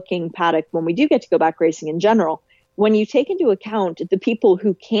different looking paddock when we do get to go back racing in general. When you take into account the people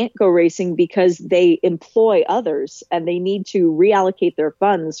who can't go racing because they employ others and they need to reallocate their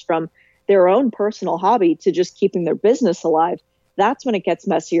funds from their own personal hobby to just keeping their business alive, that's when it gets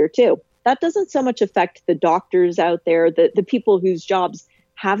messier too. That doesn't so much affect the doctors out there, the people whose jobs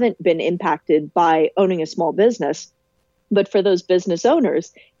haven't been impacted by owning a small business. But for those business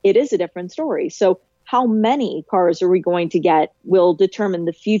owners, it is a different story. So how many cars are we going to get will determine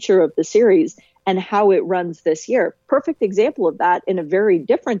the future of the series and how it runs this year. Perfect example of that in a very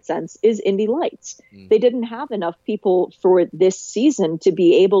different sense is Indy Lights. They didn't have enough people for this season to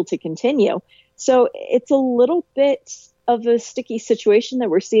be able to continue. So it's a little bit of a sticky situation that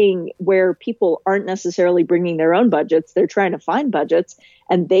we're seeing where people aren't necessarily bringing their own budgets. They're trying to find budgets,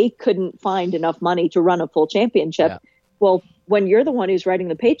 and they couldn't find enough money to run a full championship. Well, when you're the one who's writing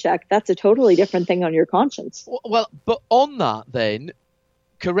the paycheck, that's a totally different thing on your conscience. Well, but on that then,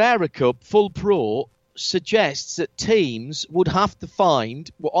 Carrera Cup Full Pro suggests that teams would have to find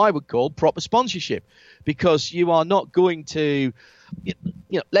what I would call proper sponsorship, because you are not going to,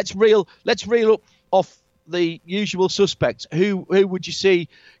 let's reel up off the usual suspects. Who would you see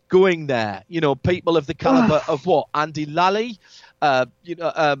going there? People of the caliber of what? Andy Lally,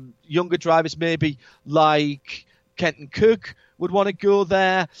 younger drivers maybe like Kenton Cook would want to go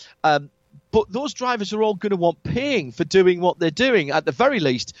there. But those drivers are all going to want paying for doing what they're doing. At the very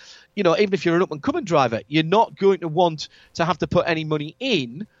least, even if you're an up-and-coming driver, you're not going to want to have to put any money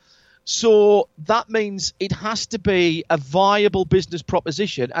in. So that means it has to be a viable business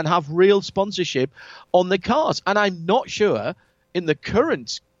proposition and have real sponsorship on the cars. And I'm not sure in the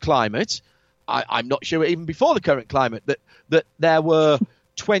current climate, I'm not sure even before the current climate, that there were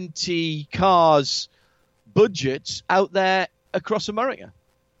 20 cars budgets out there across America.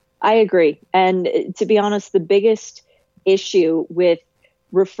 I agree. And to be honest, the biggest issue with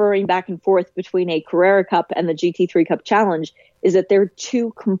referring back and forth between a Carrera Cup and the GT3 Cup Challenge is that they're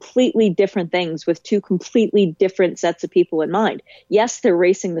two completely different things with two completely different sets of people in mind. Yes, they're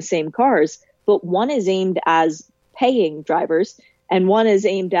racing the same cars, but one is aimed as paying drivers and one is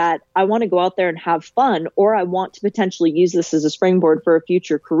aimed at, I want to go out there and have fun, or I want to potentially use this as a springboard for a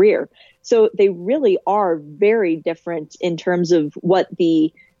future career. So they really are very different in terms of what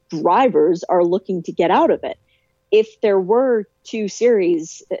the drivers are looking to get out of it. If there were two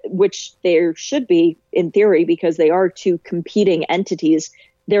series, which there should be in theory because they are two competing entities,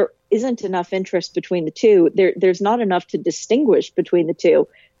 there isn't enough interest between the two. There's not enough to distinguish between the two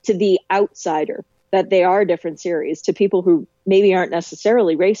to the outsider that they are different series. To people who maybe aren't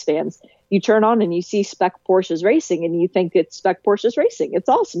necessarily race fans, You turn on and you see spec Porsches racing and you think it's spec Porsches racing. It's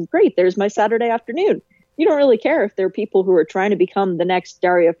awesome. Great. There's my Saturday afternoon. You don't really care if they're people who are trying to become the next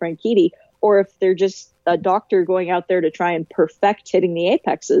Daria Franchitti or if they're just a doctor going out there to try and perfect hitting the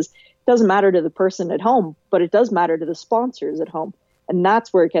apexes. It doesn't matter to the person at home, but it does matter to the sponsors at home. And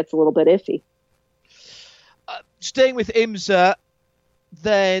that's where it gets a little bit iffy. Staying with IMSA,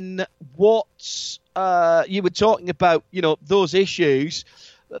 then what you were talking about, those issues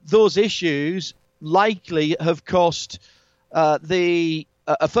likely have cost the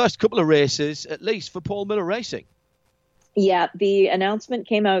first couple of races, at least for Paul Miller Racing. Yeah, the announcement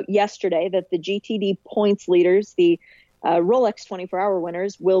came out yesterday that the GTD points leaders, the Rolex 24-hour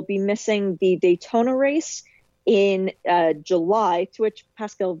winners, will be missing the Daytona race in July, to which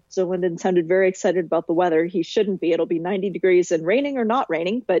Pascal Zerlinden sounded very excited about the weather. He shouldn't be. It'll be 90 degrees and raining or not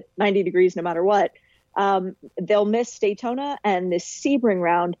raining, but 90 degrees no matter what. They'll miss Daytona and the Sebring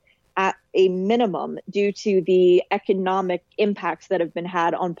round at a minimum due to the economic impacts that have been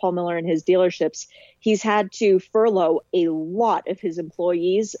had on Paul Miller and his dealerships. He's had to furlough a lot of his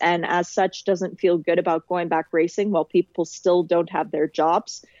employees and as such doesn't feel good about going back racing while people still don't have their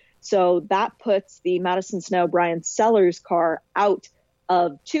jobs. So that puts the Madison Snow Brian Sellers car out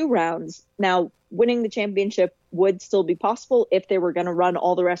of 2 rounds. Now, winning the championship would still be possible if they were going to run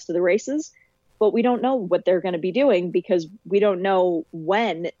all the rest of the races. But we don't know what they're going to be doing because we don't know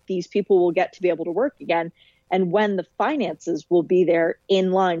when these people will get to be able to work again and when the finances will be there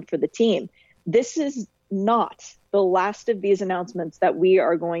in line for the team. This is not the last of these announcements that we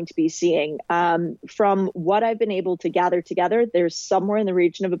are going to be seeing. From what I've been able to gather together, there's somewhere in the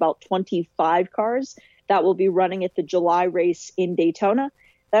region of about 25 cars that will be running at the July race in Daytona.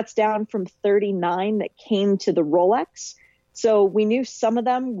 That's down from 39 that came to the Rolex. So we knew some of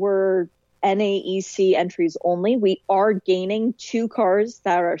them were NAEC entries only. We are gaining 2 cars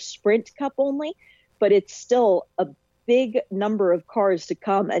that are Sprint Cup only, but it's still a big number of cars to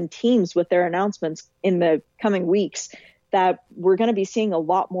come and teams with their announcements in the coming weeks that we're going to be seeing a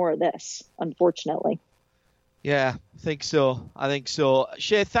lot more of this, unfortunately. Yeah, I think so.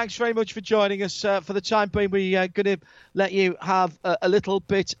 Shea, thanks very much for joining us. For the time being, we're going to let you have a little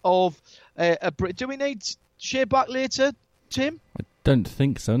bit of a break. Do we need Shea back later, Tim? I don't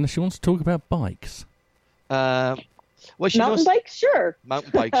think so, unless she wants to talk about bikes. Well, she mountain bikes, sure.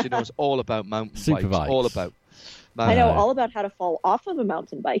 Mountain bikes, she knows all about mountain Super bikes. All about. I know all about how to fall off of a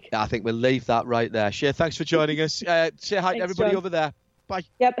mountain bike. I think we'll leave that right there. Shea, thanks for joining us. Say hi to everybody over there. Bye.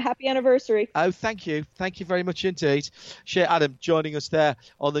 Yep, happy anniversary. Oh, thank you. Thank you very much indeed. Shea Adam joining us there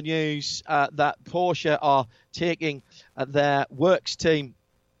on the news that Porsche are taking their works team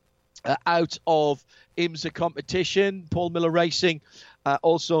out of IMSA competition. Paul Miller Racing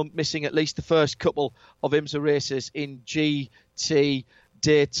also missing at least the first couple of IMSA races in GT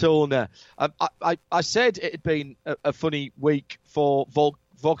Daytona. I said it had been a funny week for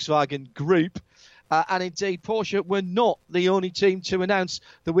Volkswagen Group, and indeed Porsche were not the only team to announce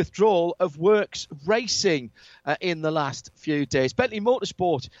the withdrawal of Works Racing in the last few days. Bentley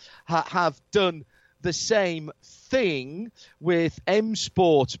Motorsport have done the same thing, with M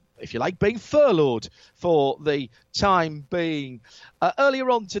Sport, if you like, being furloughed for the time being. Earlier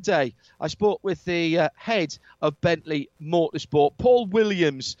on today, I spoke with the head of Bentley Motorsport, Paul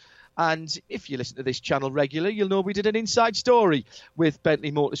Williams. And if you listen to this channel regularly, you'll know we did an inside story with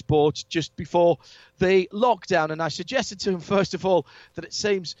Bentley Motorsport just before the lockdown. And I suggested to him, first of all, that it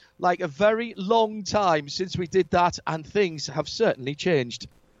seems like a very long time since we did that, and things have certainly changed.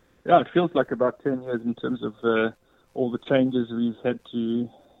 Yeah, it feels like about 10 years in terms of all the changes we've had to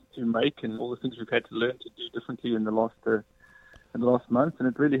make and all the things we've had to learn to do differently in the last month. And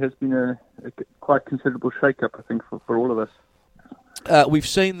it really has been a quite considerable shake-up, I think, for all of us. We've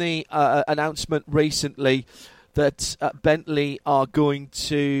seen the announcement recently that Bentley are going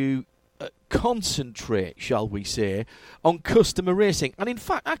to concentrate, shall we say, on customer racing. And in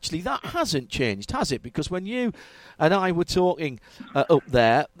fact, actually, that hasn't changed, has it? Because when you and I were talking up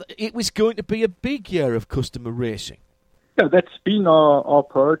there, it was going to be a big year of customer racing. Yeah, that's been our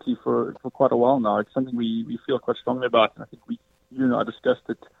priority for quite a while now. It's something we feel quite strongly about. And I think you and I discussed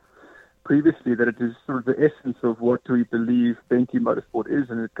it previously, that it is sort of the essence of what we believe Bentley Motorsport is,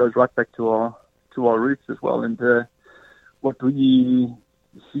 and it goes right back to our roots as well. And what we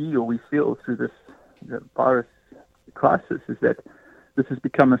see or we feel through this virus crisis is that this has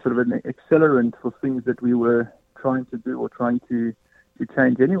become a sort of an accelerant for things that we were trying to do or trying to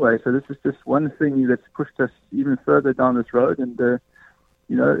change anyway. So this is just one thing that's pushed us even further down this road, and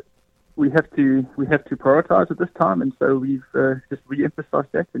we have to prioritize at this time, and so we've just re-emphasized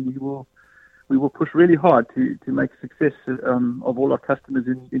that, and we we will push really hard to make success of all our customers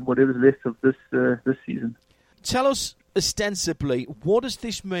in whatever's left of this season. Tell us ostensibly, what does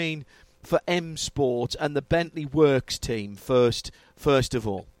this mean for M Sport and the Bentley Works team first of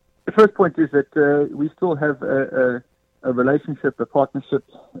all? The first point is that we still have a relationship, a partnership,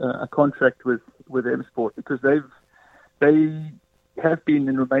 a contract with M Sport, because they have been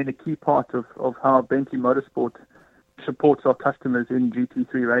and remain a key part of how Bentley Motorsport supports our customers in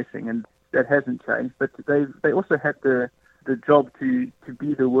GT3 racing, and that hasn't changed. But they also had the job to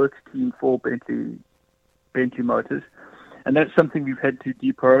be the works team for Bentley Motors, and that's something we've had to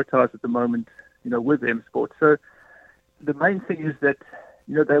deprioritize at the moment, with M Sport. So the main thing is that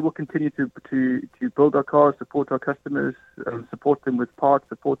they will continue to build our cars, support our customers, support them with parts,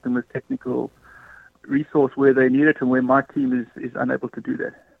 support them with technical resource where they need it, and where my team is unable to do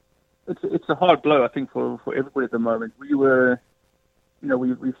that. It's a hard blow, I think, for everybody at the moment. We were,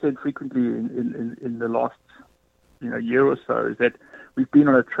 we've said frequently in the last year or so is that we've been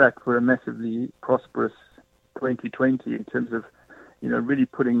on a track for a massively prosperous 2020 in terms of really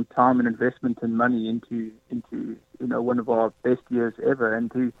putting time and investment and money into one of our best years ever,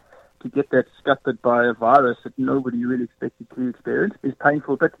 and to get that scuppered by a virus that nobody really expected to experience is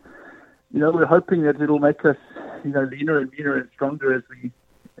painful. But we're hoping that it'll make us leaner and meaner and stronger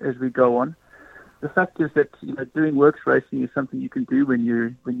as we go on. The fact is that doing works racing is something you can do when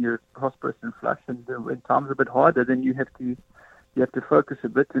you're prosperous and flush, and when times are a bit harder, then you have to focus a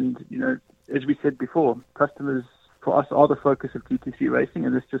bit. And as we said before, customers for us are the focus of GT3 racing,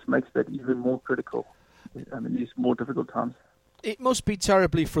 and this just makes that even more critical in these more difficult times. It must be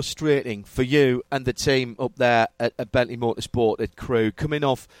terribly frustrating for you and the team up there at Bentley Motorsport at Crewe, coming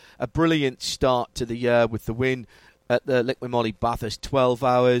off a brilliant start to the year with the win at the Liqui Moly Bathurst 12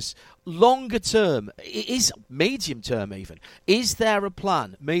 hours. Longer term, medium term even, is there a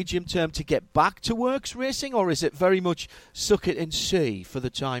plan, medium term, to get back to works racing, or is it very much suck it and see for the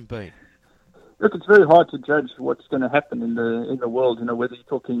time being? Look, it's very hard to judge what's going to happen in the world, whether you're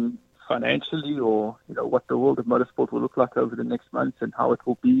talking financially or, what the world of motorsport will look like over the next months, and how it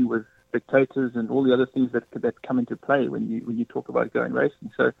will be with spectators and all the other things that come into play when you talk about going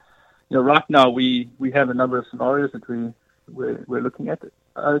racing. So, right now we have a number of scenarios that we're looking at.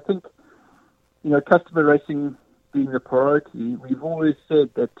 I think, customer racing being the priority, we've always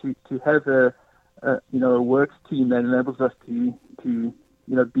said that to have a works team that enables us to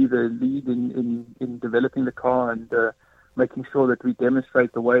be the lead in developing the car and making sure that we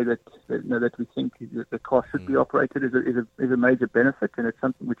demonstrate the way that we think the car should be operated is a major benefit, and it's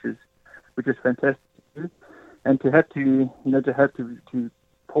something which is fantastic to do. And to have to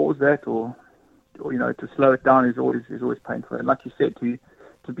pause that or to slow it down is always painful. And like you said,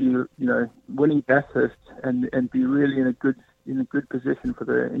 to be winning Bathurst and be really in a good position for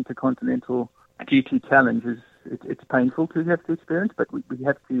the Intercontinental GT Challenge it's painful to have to experience, but we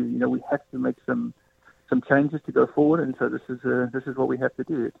have to make some changes to go forward, and so this is what we have to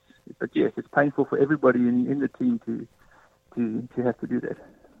do. But yes, it's painful for everybody in the team to have to do that.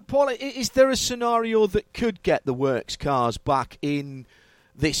 Paul, is there a scenario that could get the works cars back in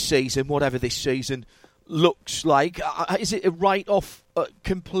this season, whatever this season looks like? Is it a write-off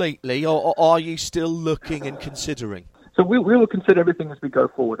completely, or are you still looking and considering? So we will consider everything as we go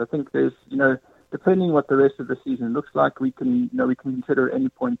forward. I think there's, depending what the rest of the season looks like, we can consider at any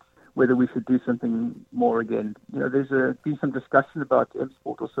point whether we should do something more again. There's been some discussion about M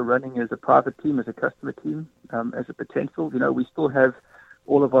Sport also running as a private team, as a customer team, as a potential. We still have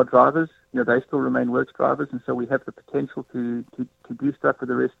all of our drivers. They still remain works drivers, and so we have the potential to do stuff for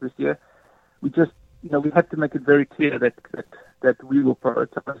the rest of this year. We just, we have to make it very clear that we will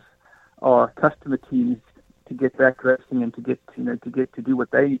prioritize our customer teams to get back racing and to get to do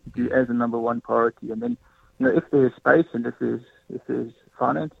what they need to do as a number one priority. And then, if there's space and if there's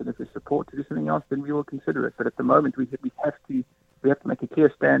finance and if there's support to do something else, then we will consider it. But at the moment, we have to make a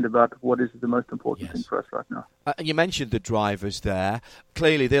clear stand about what is the most important thing for us right now. You mentioned the drivers there.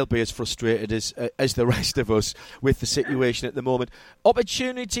 Clearly, they'll be as frustrated as the rest of us with the situation at the moment.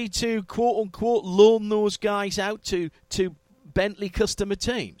 Opportunity to quote unquote loan those guys out to Bentley customer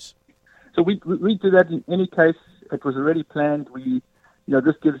teams. So we do that in any case. It was already planned.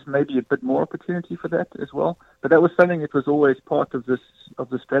 This gives maybe a bit more opportunity for that as well. But that was something that was always part of the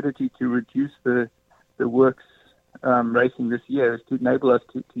strategy to reduce the works racing this year, is to enable us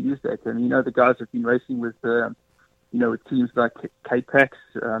to use that. And the guys have been racing with with teams like K-Pax,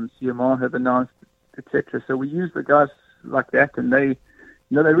 CMR have announced, etc. So we use the guys like that, and they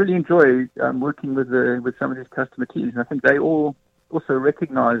really enjoy working with some of these customer teams. And I think they all also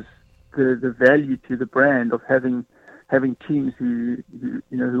recognise the value to the brand of having having teams who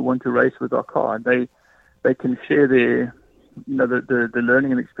want to race with our car, and they can share their the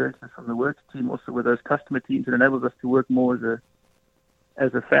learning and experiences from the work team also with those customer teams. It enables us to work more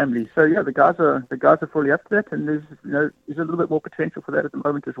as a family. So yeah, the guys are fully up to that, and there's a little bit more potential for that at the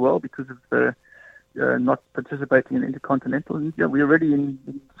moment as well because of the not participating in Intercontinental. And we're already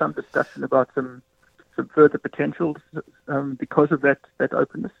in some discussion about some further potentials because of that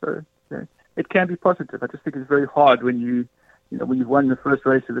openness. So it can be positive. I just think it's very hard when you've won the first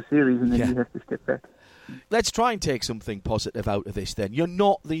race of the series and then you have to step back. Let's try and take something positive out of this then. You're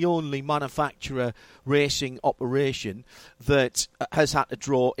not the only manufacturer racing operation that has had to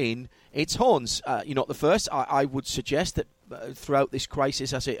draw in its horns. You're not the first. I would suggest that throughout this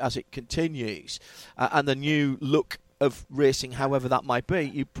crisis as it continues and the new look of racing, however that might be,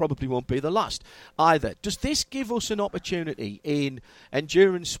 you probably won't be the last either. Does this give us an opportunity in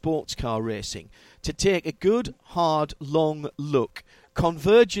endurance sports car racing to take a good, hard, long look?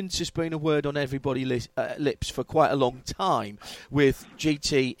 Convergence has been a word on everybody's lips for quite a long time with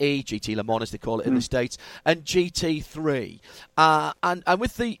GTE, GT Le Mans as they call it in the States, and GT3. And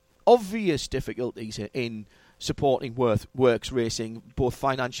with the obvious difficulties in supporting works racing, both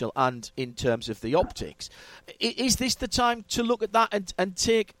financial and in terms of the optics, is this the time to look at that and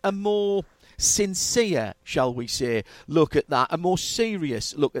take a more sincere, shall we say, look at that, a more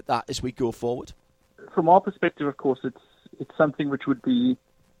serious look at that as we go forward? From our perspective, of course, it's something which would be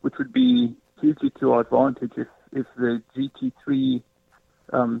hugely to our advantage if the GT3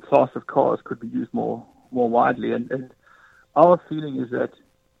 class of cars could be used more widely. And our feeling is that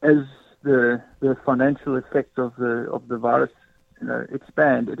as the financial effects of the virus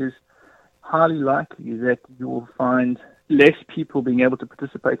expand, it is highly likely that you will find less people being able to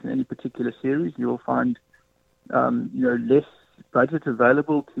participate in any particular series. You will find less budget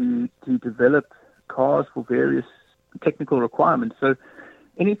available to develop cars for various technical requirements. So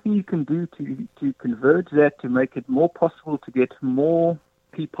anything you can do to converge that, to make it more possible to get more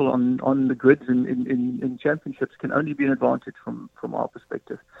people on the grids in championships can only be an advantage from our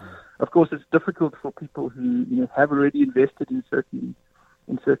perspective. Of course, it's difficult for people who have already invested in certain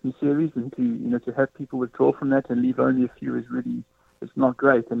series, and to have people withdraw from that and leave only a few is really, it's not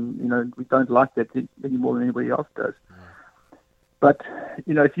great, and we don't like that any more than anybody else does. But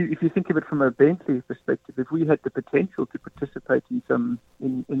if you think of it from a Bentley perspective, if we had the potential to participate in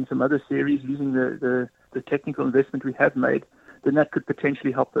some other series using the technical investment we have made, then that could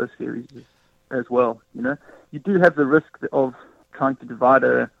potentially help those series as well. You do have the risk of trying to divide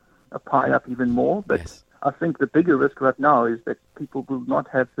a pie up even more, but yes. I think the bigger risk right now is that people will not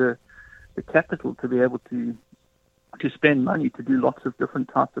have the capital to be able to spend money to do lots of different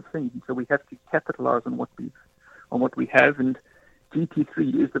types of things, and so we have to capitalize on what we have. And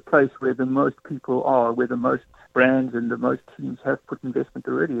GT3 is the place where the most people are, where the most brands and the most teams have put investment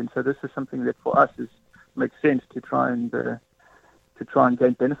already, and so this is something that for us makes sense to try and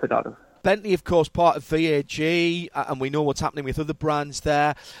gain benefit out of. Bentley, of course, part of VAG, and we know what's happening with other brands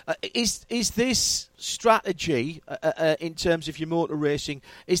there. Is this strategy, in terms of your motor racing,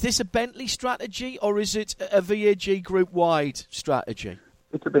 is this a Bentley strategy or is it a VAG group-wide strategy?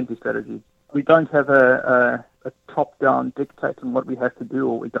 It's a Bentley strategy. We don't have a top-down dictate on what we have to do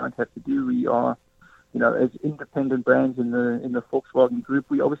or we don't have to do. We are, as independent brands in the Volkswagen Group,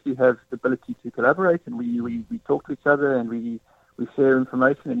 we obviously have the ability to collaborate, and we talk to each other, and we share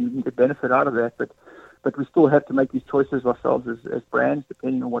information, and you need to benefit out of that. But we still have to make these choices ourselves as brands,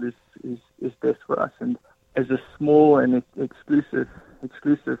 depending on what is best for us. And as a small and exclusive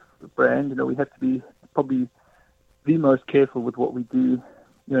brand, we have to be probably the most careful with what we do,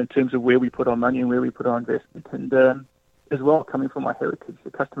 in terms of where we put our money and where we put our investment. And as well, coming from our heritage,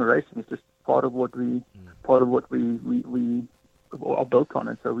 the customer racing is just part of what we are built on,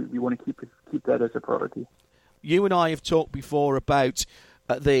 and so we want to keep that as a priority. You and I have talked before about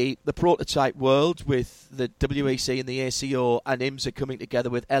the prototype world with the WEC and the ACO and IMSA coming together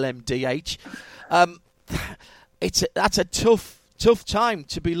with LMDH. That's a tough time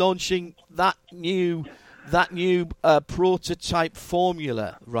to be launching that new prototype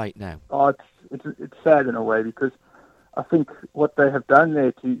formula right now. Oh, it's sad in a way, because I think what they have done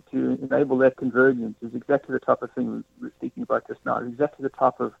there to enable that convergence is exactly the type of thing we were speaking about just now. It's exactly the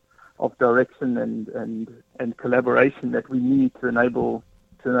type of direction and collaboration that we need to enable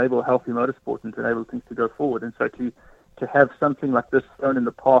healthy motorsport and to enable things to go forward. And so to have something like this thrown in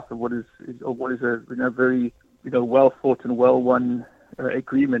the path of what is a very well thought and well won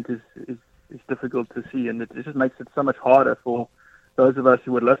agreement is difficult to see, and it just makes it so much harder for those of us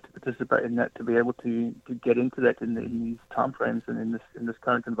who would love to participate in that to be able to get into that in these timeframes and in this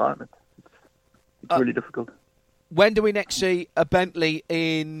current environment. It's really difficult. when do we next see a Bentley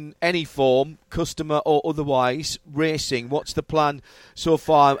in any form, customer or otherwise, racing? What's the plan so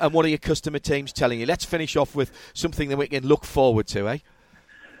far, and what are your customer teams telling you? Let's finish off with something that we can look forward to, eh?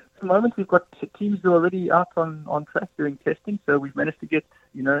 At the moment, we've got teams who are already out on track doing testing, so we've managed to get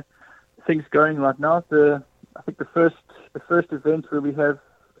things going right now. I think the first event where we have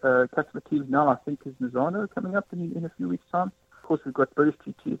customer teams now, I think, is Misano coming up in a few weeks' time. Of course, we've got British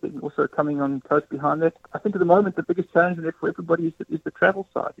GT also coming on close behind that. I think at the moment the biggest challenge for everybody is the travel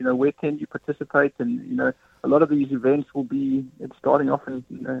side. Where can you participate? And a lot of these events will be starting off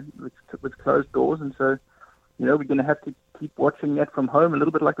with closed doors, and so we're going to have to keep watching that from home a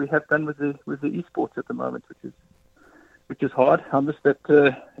little bit like we have done with the esports at the moment, which is hard. I miss that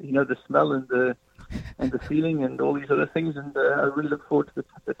the smell and the feeling and all these other things, and I really look forward to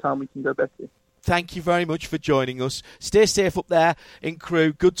the time we can go back there. Thank you very much for joining us. Stay safe up there in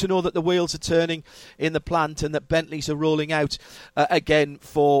Crewe. Good to know that the wheels are turning in the plant and that Bentleys are rolling out again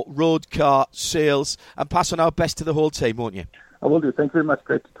for road car sales. And pass on our best to the whole team, won't you? I will do. Thank you very much.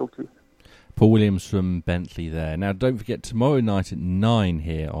 Great to talk to you. Paul Williams from Bentley there. Now, don't forget, tomorrow night at 9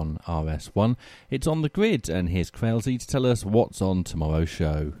 here on RS1, it's On The Grid, and here's Kralesy to tell us what's on tomorrow's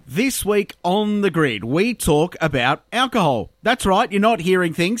show. This week on The Grid, we talk about alcohol. That's right, you're not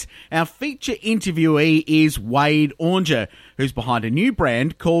hearing things. Our feature interviewee is Wade Oranger, who's behind a new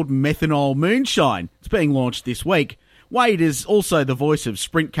brand called Methanol Moonshine. It's being launched this week. Wade is also the voice of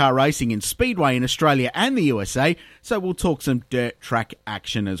sprint car racing and speedway in Australia and the USA, so we'll talk some dirt track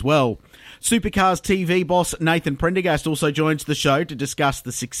action as well. Supercars TV boss Nathan Prendergast also joins the show to discuss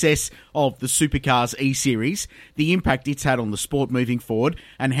the success of the Supercars E-Series, the impact it's had on the sport moving forward,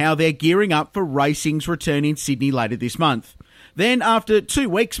 and how they're gearing up for racing's return in Sydney later this month. Then, after 2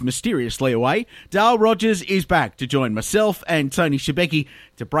 weeks mysteriously away, Dale Rogers is back to join myself and Tony Shebeki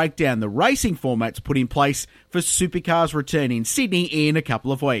to break down the racing formats put in place for Supercars' return in Sydney in a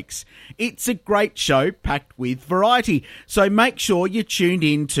couple of weeks. It's a great show packed with variety, so make sure you're tuned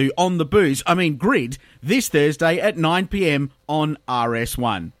in to Grid, this Thursday at 9 p.m. on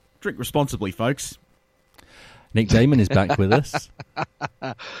RS1. Drink responsibly, folks. Nick Damon is back with us.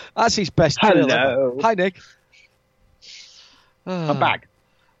 That's his best. Hello. Hi, Nick. I'm back.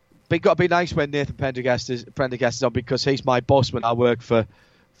 But you've got to be nice when Nathan Prendergast is on, because he's my boss when I work for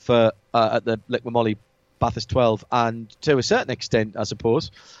at the Liquid Molly Bathurst 12, and to a certain extent, I suppose,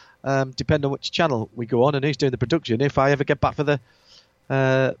 depending on which channel we go on and who's doing the production, if I ever get back for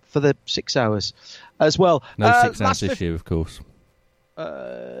the 6 hours as well. No 6 hours this year, of course.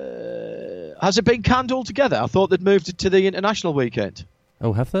 Has it been canned altogether? I thought they'd moved it to the international weekend.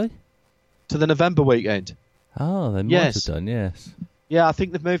 Oh, have they? To the November weekend. Oh, they might have done, yes. Yeah, I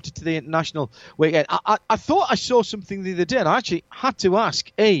think they've moved it to the international weekend. I thought I saw something the other day, and I actually had to ask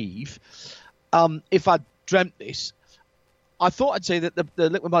Eve if I'd dreamt this. I thought I'd say that the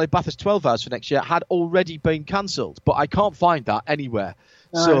Liquid Valley Bathurst 12 hours for next year had already been cancelled, but I can't find that anywhere.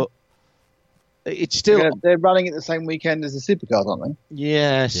 No. So it's still... They're running it the same weekend as the Supercars, aren't they?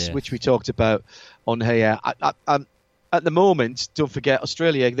 Yes, which we talked about on here. At the moment, don't forget,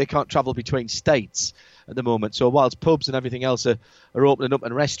 Australia, they can't travel between states at the moment. So whilst pubs and everything else are opening up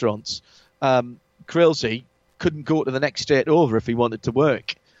and restaurants, Kralesy couldn't go to the next state over if he wanted to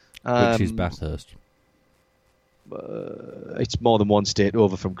work. Which is Bathurst. It's more than one state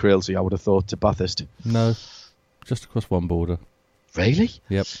over from Kralesy, I would have thought, to Bathurst. No, just across one border. Really?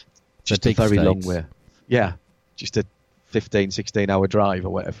 Yep. Just a very long way. Yeah, just a 15, 16-hour drive or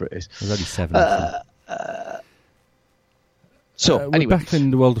whatever it is. There's only 7. So, anyway. We're back in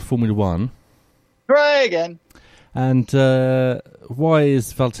the world of Formula One. Hooray again! And why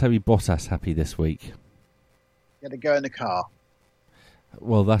is Valtteri Bottas happy this week? He had to go in the car.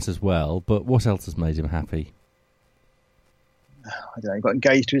 Well, that as well, but what else has made him happy? I don't know, he got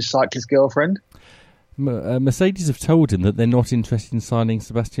engaged to his cyclist girlfriend. Mercedes have told him that they're not interested in signing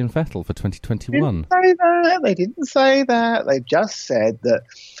Sebastian Vettel for 2021. They didn't say that. They've just said that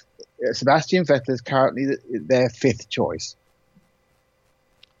Sebastian Vettel is currently their 5th choice.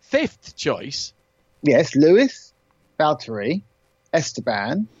 5th choice? Yes, Lewis, Valtteri,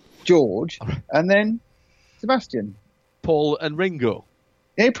 Esteban, George, and then Sebastian. Paul and Ringo.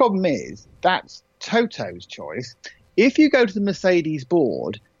 The only problem is that's Toto's choice. If you go to the Mercedes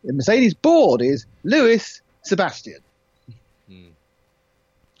board is Lewis, Sebastian.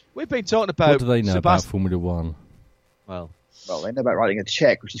 We've been talking about... What do they know about Formula One? Well, they know about writing a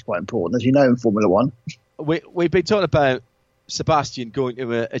cheque, which is quite important, as you know, in Formula One. We've been talking about Sebastian going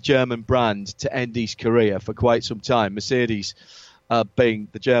to a German brand to end his career for quite some time. Mercedes being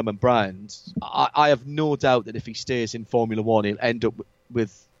the German brand. I have no doubt that if he stays in Formula One, he'll end up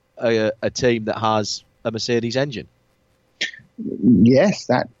with a team that has a Mercedes engine? Yes,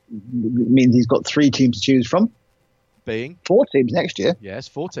 that means he's got 3 teams to choose from. Being? 4 teams next year. Yes,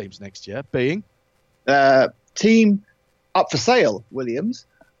 4 teams next year. Being? Team up for sale, Williams.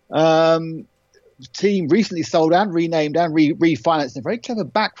 Team recently sold and renamed and refinanced in a very clever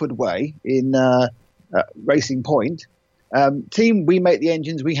backward way in Racing Point. Team, we make the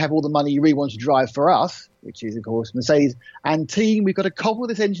engines, we have all the money you really want to drive for us, which is, of course, Mercedes. And team, we've got to cobble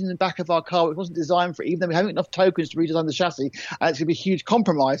this engine in the back of our car, which wasn't designed for it, even though we haven't enough tokens to redesign the chassis, and it's going to be a huge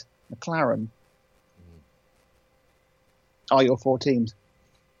compromise. McLaren are your 4 teams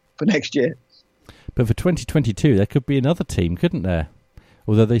for next year. But for 2022, there could be another team, couldn't there?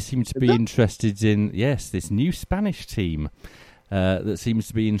 Although they seem to be interested in, this new Spanish team that seems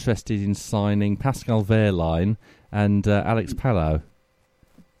to be interested in signing Pascal Wehrlein and Alex Palou.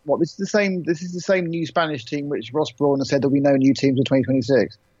 What, this is the same new Spanish team which Ross Brawn has said there'll be no new teams in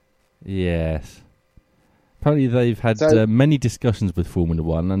 2026. Yes. Apparently they've had many discussions with Formula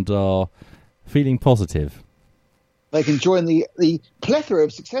One and are feeling positive. They can join the plethora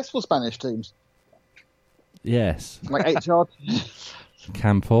of successful Spanish teams. Yes. Like HR.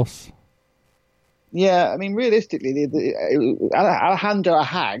 Campos. Yeah, I mean, realistically, Alejandro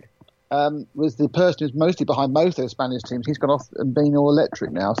Ahag was the person who's mostly behind most of those Spanish teams. He's gone off and been all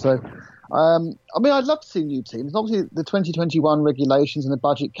electric now. So, I mean, I'd love to see new teams. Obviously, the 2021 regulations and the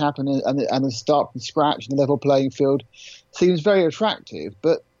budget cap and the start from scratch and the level playing field seems very attractive.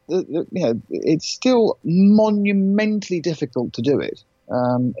 But it's still monumentally difficult to do it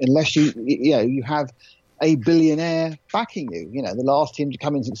unless you have a billionaire backing you. You know, the last team to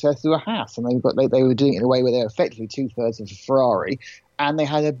come in successful were Haas, and they were doing it in a way where they were effectively 2/3 of a Ferrari, and they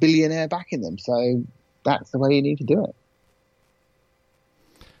had a billionaire backing them. So that's the way you need to do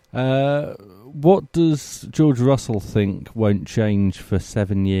it. What does George Russell think won't change for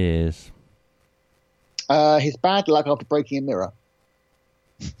 7 years? His bad luck after breaking a mirror.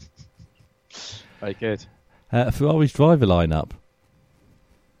 Very good. Ferrari's driver lineup.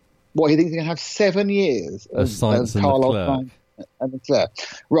 What, he thinks he's going to have 7 years of Sainz and Carlos and Leclerc.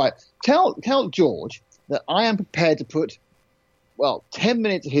 Right. Tell George that I am prepared to put, 10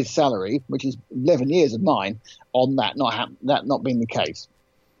 minutes of his salary, which is 11 years of mine, on that not being the case.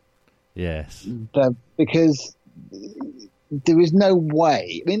 Yes. Because there is no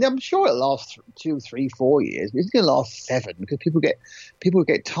way. I mean, I'm sure it'll last 2, 3, 4 years, but it's going to last 7 because people get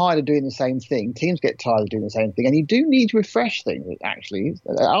tired of doing the same thing. Teams get tired of doing the same thing, and you do need to refresh things. Actually,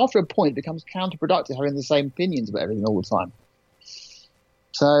 after a point, it becomes counterproductive having the same opinions about everything all the time.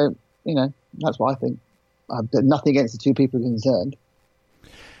 So, that's what I think. I've got nothing against the 2 people concerned.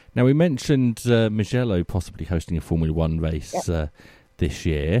 Now, we mentioned Mugello possibly hosting a Formula One race this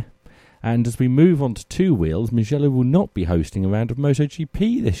year. And as we move on to 2 wheels, Mugello will not be hosting a round of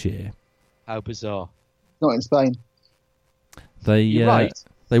MotoGP this year. How bizarre! Not in Spain. You're right.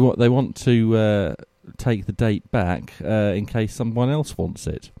 They want to take the date back in case someone else wants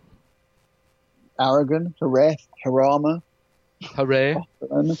it. Aragon, Jerez, Jarama. Hooray!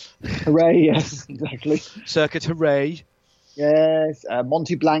 Hooray! Yes, exactly. Circuit Hooray! Yes,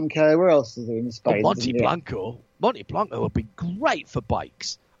 Monte Blanco. Where else is there in Spain? Monte Blanco would be great for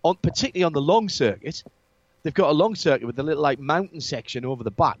bikes. Particularly on the long circuit. They've got a long circuit with a little mountain section over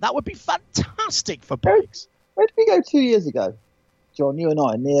the back. That would be fantastic for bikes. Where did we go 2 years ago, John? You and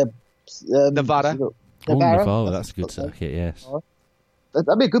I near Nevada. Nevada, that's a good circuit. Yes,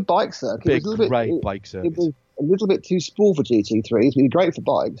 that'd be a good bike circuit. Bike circuit. It was a little bit too small for GT3s. It'd be great for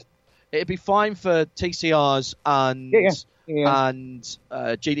bikes. It'd be fine for TCRs and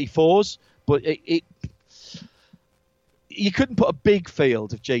GT4s, but you couldn't put a big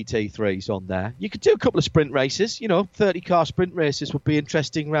field of GT3s on there. You could do a couple of sprint races. 30-car sprint races would be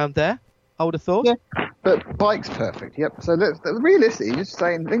interesting around there, I would have thought. Yeah, but bike's perfect, yep. So realistically, just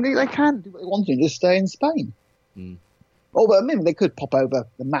saying, they can do what they want to, just stay in Spain. Mm. But I mean, they could pop over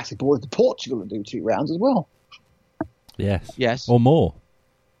the massive border to Portugal and do 2 rounds as well. Yes. Or more.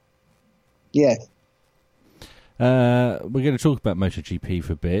 Yes. We're going to talk about MotoGP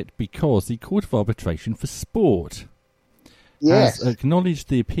for a bit because the Court of Arbitration for Sport has acknowledged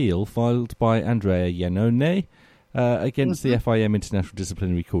the appeal filed by Andrea Iannone against the FIM International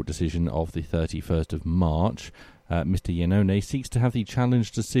Disciplinary Court decision of the 31st of March. Mr. Iannone seeks to have the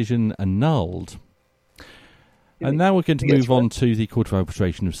challenge decision annulled. And now we're going to move on to the Court of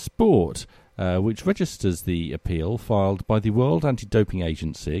Arbitration of Sport, which registers the appeal filed by the World Anti-Doping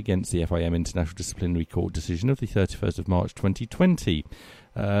Agency against the FIM International Disciplinary Court decision of the 31st of March 2020.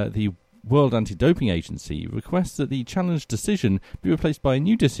 The World Anti-Doping Agency requests that the challenge decision be replaced by a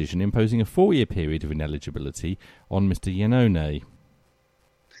new decision imposing a 4-year period of ineligibility on Mr. Iannone.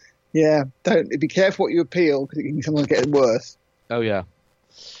 Yeah, don't be careful what you appeal because it can sometimes get worse. Oh yeah.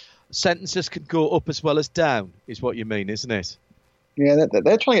 Sentences can go up as well as down, is what you mean, isn't it? Yeah,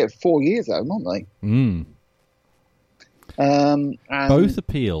 they're trying to get 4 years out, aren't they? Mm. And both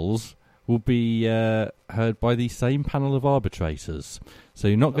appeals will be heard by the same panel of arbitrators, so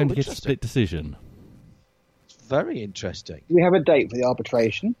you're not going to get a split decision. It's very interesting. Do we have a date for the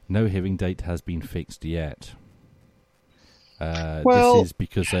arbitration? No hearing date has been fixed yet. Well, this is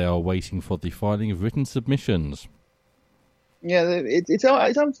because they are waiting for the filing of written submissions. Yeah, it's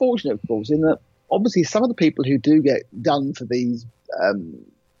unfortunate, of course, in that obviously some of the people who do get done for these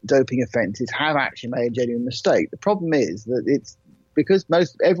doping offences have actually made a genuine mistake. The problem is that it's because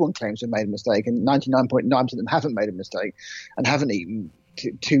everyone claims to have made a mistake, and 99.9% of them haven't made a mistake and haven't eaten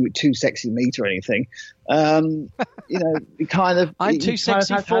too sexy meat or anything. You kind of I'm too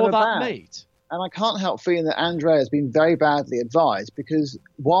sexy for that meat. And I can't help feeling that Andrea has been very badly advised, because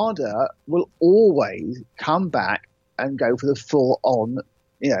WADA will always come back and go for the full-on,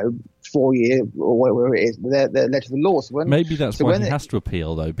 4-year or whatever it is, their letter of the law. So maybe that's why he has to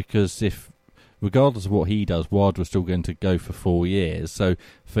appeal, though, because regardless of what he does, WADA is still going to go for 4 years. So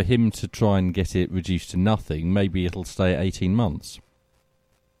for him to try and get it reduced to nothing, maybe it'll stay at 18 months.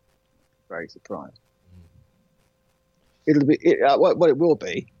 Very surprised. It'll be what it will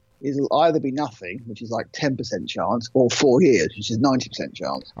be. It'll either be nothing, which is like 10% chance, or 4 years, which is 90%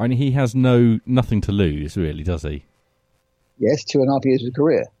 chance. I mean, he has nothing to lose, really, does he? Yes, 2.5 years of a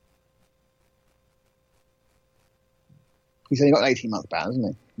career. He's only got an 18-month ban, hasn't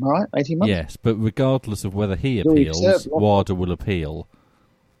he? Am I right? 18 months? Yes, but regardless of whether he appeals, WADA will appeal.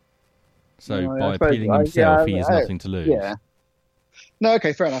 So by appealing himself, he has nothing to lose. Yeah. No,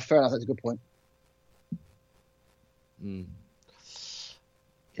 okay, fair enough. That's a good point. Mm.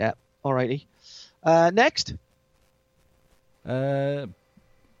 Yeah, alrighty. Next.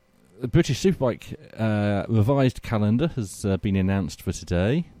 The British Superbike revised calendar has been announced for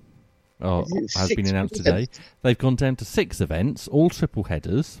today. Has been announced today. They've gone down to 6 events, all triple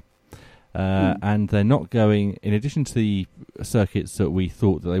headers, and they're not going. In addition to the circuits that we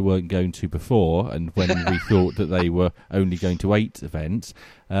thought that they weren't going to before, and when we thought that they were only going to 8 events,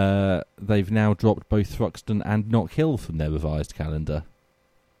 they've now dropped both Thruxton and Knock Hill from their revised calendar.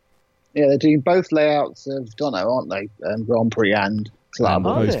 Yeah, they're doing both layouts of Dono, aren't they? Grand Prix and Club.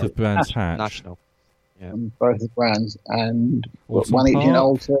 And both of Brands Hatch. National. Yeah. And both of Brands and Alton one each in Park.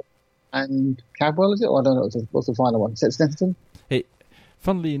 Alta and Cadwell, is it? Or I don't know. What's the final one? Is it Snetterton?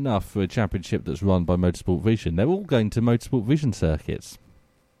 Funnily enough, for a championship that's run by Motorsport Vision, they're all going to Motorsport Vision circuits.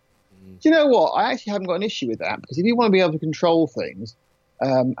 Do you know what? I actually haven't got an issue with that, because if you want to be able to control things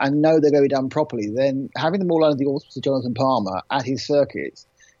and know they're going to be done properly, then having them all under the auspices of Jonathan Palmer at his circuits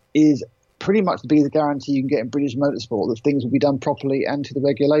is pretty much the biggest guarantee you can get in British motorsport that things will be done properly and to the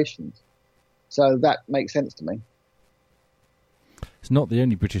regulations. So that makes sense to me. It's not the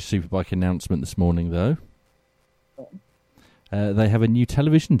only British Superbike announcement this morning, though. They have a new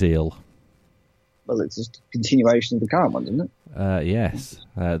television deal. Well, it's just a continuation of the current one, isn't it? Yes.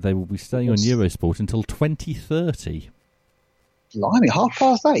 They will be staying on Eurosport until 2030. Blimey,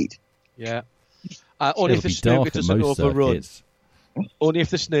 8:30. Yeah. Only if the snooker doesn't overrun. Only if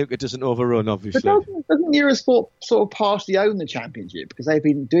the snooker doesn't overrun, obviously. But doesn't Eurosport sort of partially own the championship, because they've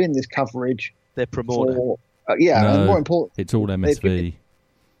been doing this coverage? They're promoting. And more important, it's all MSV.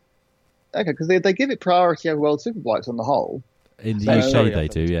 Okay, because they give it priority over World Superbikes on the whole. In the UK, they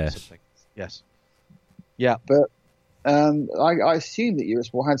do, yes. Yes. Yeah, but I assume that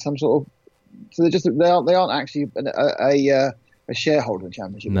Eurosport had some sort of. So they aren't actually a shareholder in the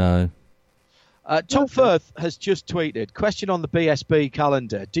championship. No. Tom Firth has just tweeted, question on the BSB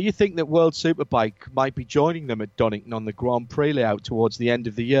calendar. Do you think that World Superbike might be joining them at Donington on the Grand Prix layout towards the end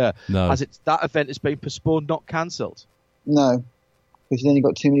of the year? No. As that event has been postponed, not cancelled? No, because then you've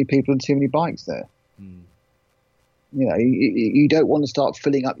got too many people and too many bikes there. You don't want to start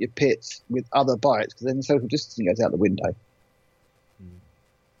filling up your pits with other bikes, because then social distancing goes out the window.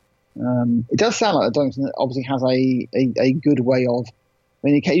 It does sound like Donington obviously has a good way of. I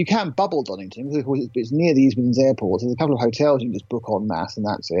mean, you can bubble Donington because it's near the East Midlands Airport. So there's a couple of hotels you can just book en masse, and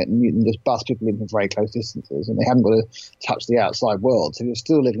that's it. And you can just bus people in from very close distances, and they haven't got to touch the outside world. So if you're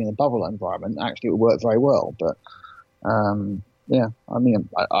still living in a bubble environment, actually it would work very well. But yeah, I mean,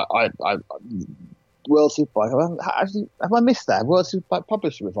 I World Superbike. Have I missed that? World Superbike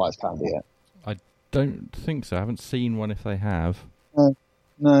published a revised calendar yet? I don't think so. I haven't seen one if they have.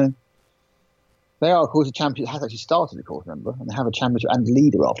 No. They are, of course, a championship. It has actually started, of course, remember? And they have a championship and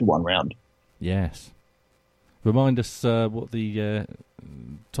leader after one round. Yes. Remind us what the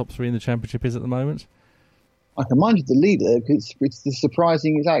top 3 in the championship is at the moment. I can mind you the leader because it's the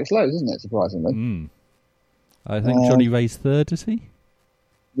surprising is Alex Lowe, isn't it? Surprisingly. I think Johnny Ray's third, is he?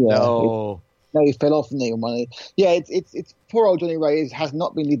 Yeah. No. No, he fell off, didn't he? On one of yeah, it's poor old Johnny Ray has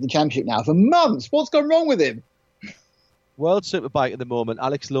not been leading the championship now for months. What's gone wrong with him? World Superbike at the moment,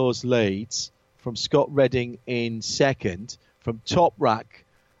 Alex Lowe's leads from Scott Redding in second, from Top Rack,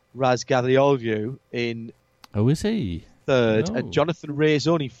 Raz Gadrioglu in is he? third, and Jonathan Ray is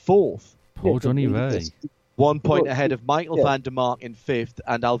only fourth. Poor Johnny Ray. 1 point ahead of Michael van der Mark in fifth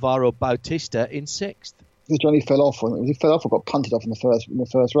and Alvaro Bautista in sixth. Johnny fell off or got punted off in the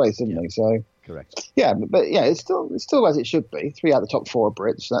first race, didn't he? So correct. Yeah, but yeah, it's still as it should be. 3 out of the top 4 are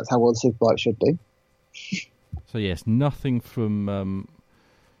Brits. So that's how World Superbike should be. So yes, nothing from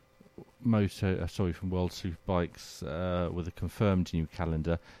from World Superbikes with a confirmed new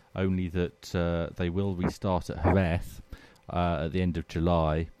calendar. Only that they will restart at Jerez at the end of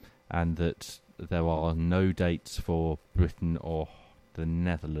July, and that there are no dates for Britain or the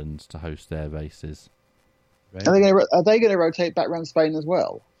Netherlands to host their races. Right. Are they going to rotate back around Spain as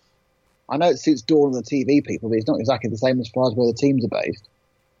well? I know it suits Dawn and the TV people, but it's not exactly the same as far as where the teams are based.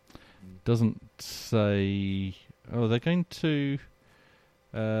 Doesn't say. Oh, they're going to.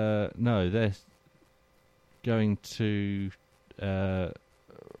 No, they're going to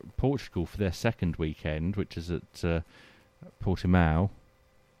Portugal for their second weekend, which is at Portimao.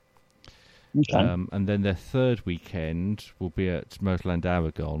 Okay. And then their third weekend will be at Motorland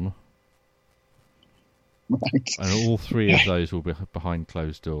Aragon. Right. And all 3 of those will be behind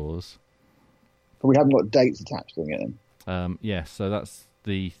closed doors. But we haven't got dates attached to them yet. Yes, so that's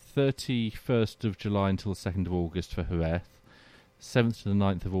the 31st of July until the 2nd of August for Jerez, 7th to the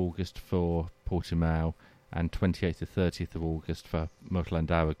 9th of August for Portimao, and 28th to 30th of August for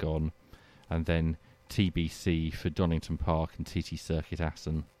Motorland Aragon, and then TBC for Donington Park and TT Circuit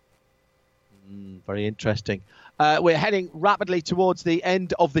Assen. Very interesting. We're heading rapidly towards the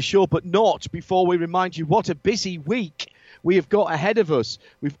end of the show, but not before we remind you what a busy week we have got ahead of us.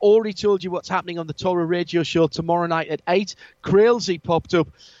 We've already told you what's happening on the Toro Radio Show tomorrow night at 8. Crailsey popped up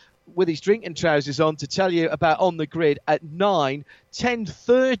with his drinking trousers on to tell you about On the Grid at 9,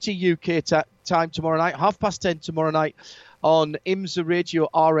 10:30 UK time tomorrow night, 10:30 tomorrow night on IMSA Radio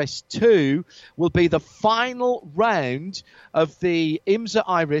RS2 will be the final round of the IMSA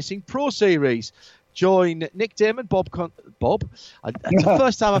iRacing Pro Series. Join Nick Damon, Bob, it's the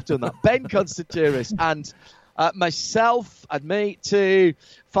first time I've done that, Ben Constantinis and myself and me to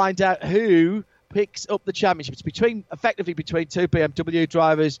find out who picks up the championships effectively between 2 BMW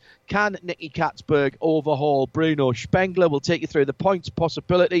drivers. Can Nicky Katzberg overhaul Bruno Spengler? We'll take you through the points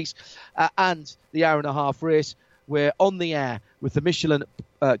possibilities and the hour-and-a-half race. We're on the air with the Michelin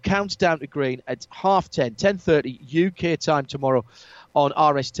Countdown to Green at 10:30, 10:30 UK time tomorrow on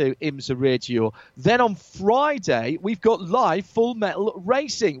RS2 IMSA Radio. Then on Friday, we've got live Full Metal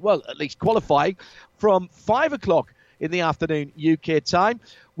Racing. Well, at least qualifying from 5 o'clock in the afternoon UK time.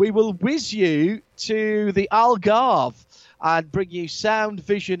 We will whiz you to the Algarve and bring you sound,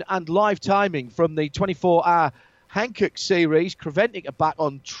 vision and live timing from the 24-hour Hankook Series. Creventic are back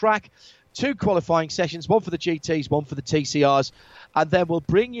on track. 2 qualifying sessions, one for the GTs, one for the TCRs, and then we'll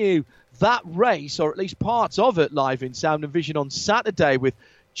bring you that race, or at least parts of it, live in Sound and Vision on Saturday with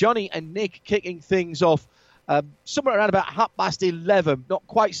Johnny and Nick kicking things off somewhere around about 11:30. Not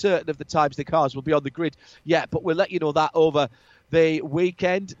quite certain of the times the cars will be on the grid yet, but we'll let you know that over the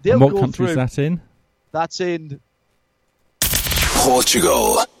weekend. And what country is that in? That's in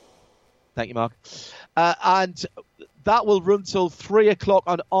Portugal. Thank you, Mark. And that will run till 3 o'clock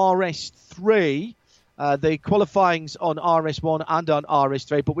on RS3. The qualifying's on RS1 and on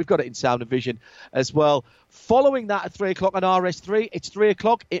RS3, but we've got it in Sound and Vision as well. Following that at 3 o'clock on RS3, it's 3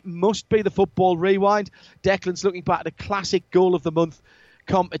 o'clock. It must be the Football Rewind. Declan's looking back at a classic Goal of the Month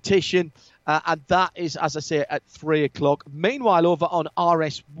competition, and that is, as I say, at 3 o'clock. Meanwhile, over on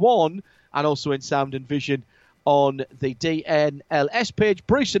RS1 and also in Sound and Vision on the DNLS page,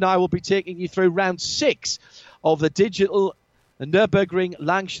 Bruce and I will be taking you through round 6 of the digital Nürburgring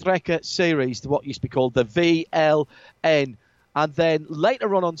Langstrecke Series, what used to be called the VLN. And then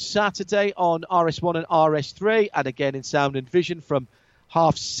later on Saturday on RS1 and RS3, and again in Sound and Vision from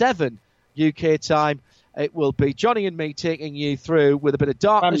 7:30 UK time, it will be Johnny and me taking you through with a bit of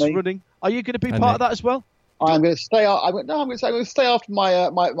darkness running. Are you going to be part of that as well? I'm going to stay. I'm going to stay after my.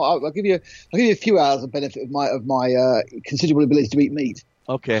 I'll give you a few hours of benefit of my considerable ability to eat meat.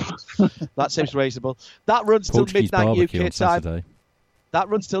 Okay, that seems reasonable. That runs till midnight UK time. That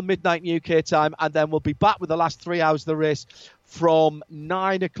runs till midnight UK time, and then we'll be back with the last 3 hours of the race from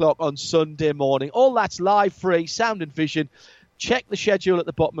 9 o'clock on Sunday morning. All that's live, free, Sound and Vision. Check the schedule at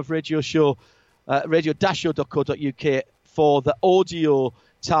the bottom of Radio Show radio-show.co.uk for the audio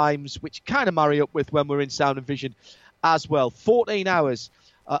times, which kind of marry up with when we're in sound and vision as well. 14 hours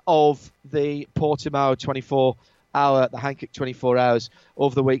of the Portimao 24-hour, the Hankook 24 hours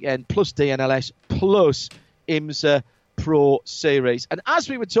over the weekend, plus DNLS, plus IMSA Pro Series. And as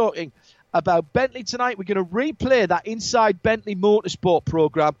we were talking about Bentley tonight, we're going to replay that Inside Bentley Motorsport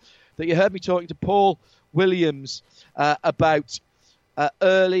programme that you heard me talking to Paul Williams about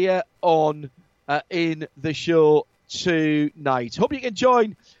earlier on in the show tonight. Hope you can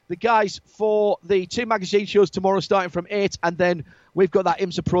join the guys for the 2 magazine shows tomorrow starting from 8, and then we've got that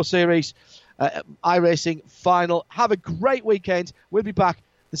IMSA Pro Series iRacing final. Have a great weekend. We'll be back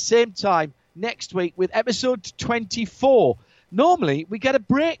the same time next week with episode 24. Normally we get a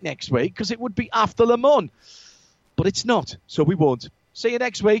break next week because it would be after Le Mans, but it's not, so we won't. See you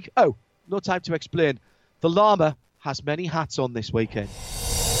next week. Oh, no time to explain. The llama has many hats on this weekend.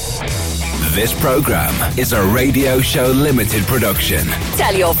 This program is a Radio Show Limited production.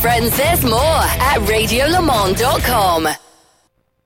 Tell your friends there's more at radiolemans.com.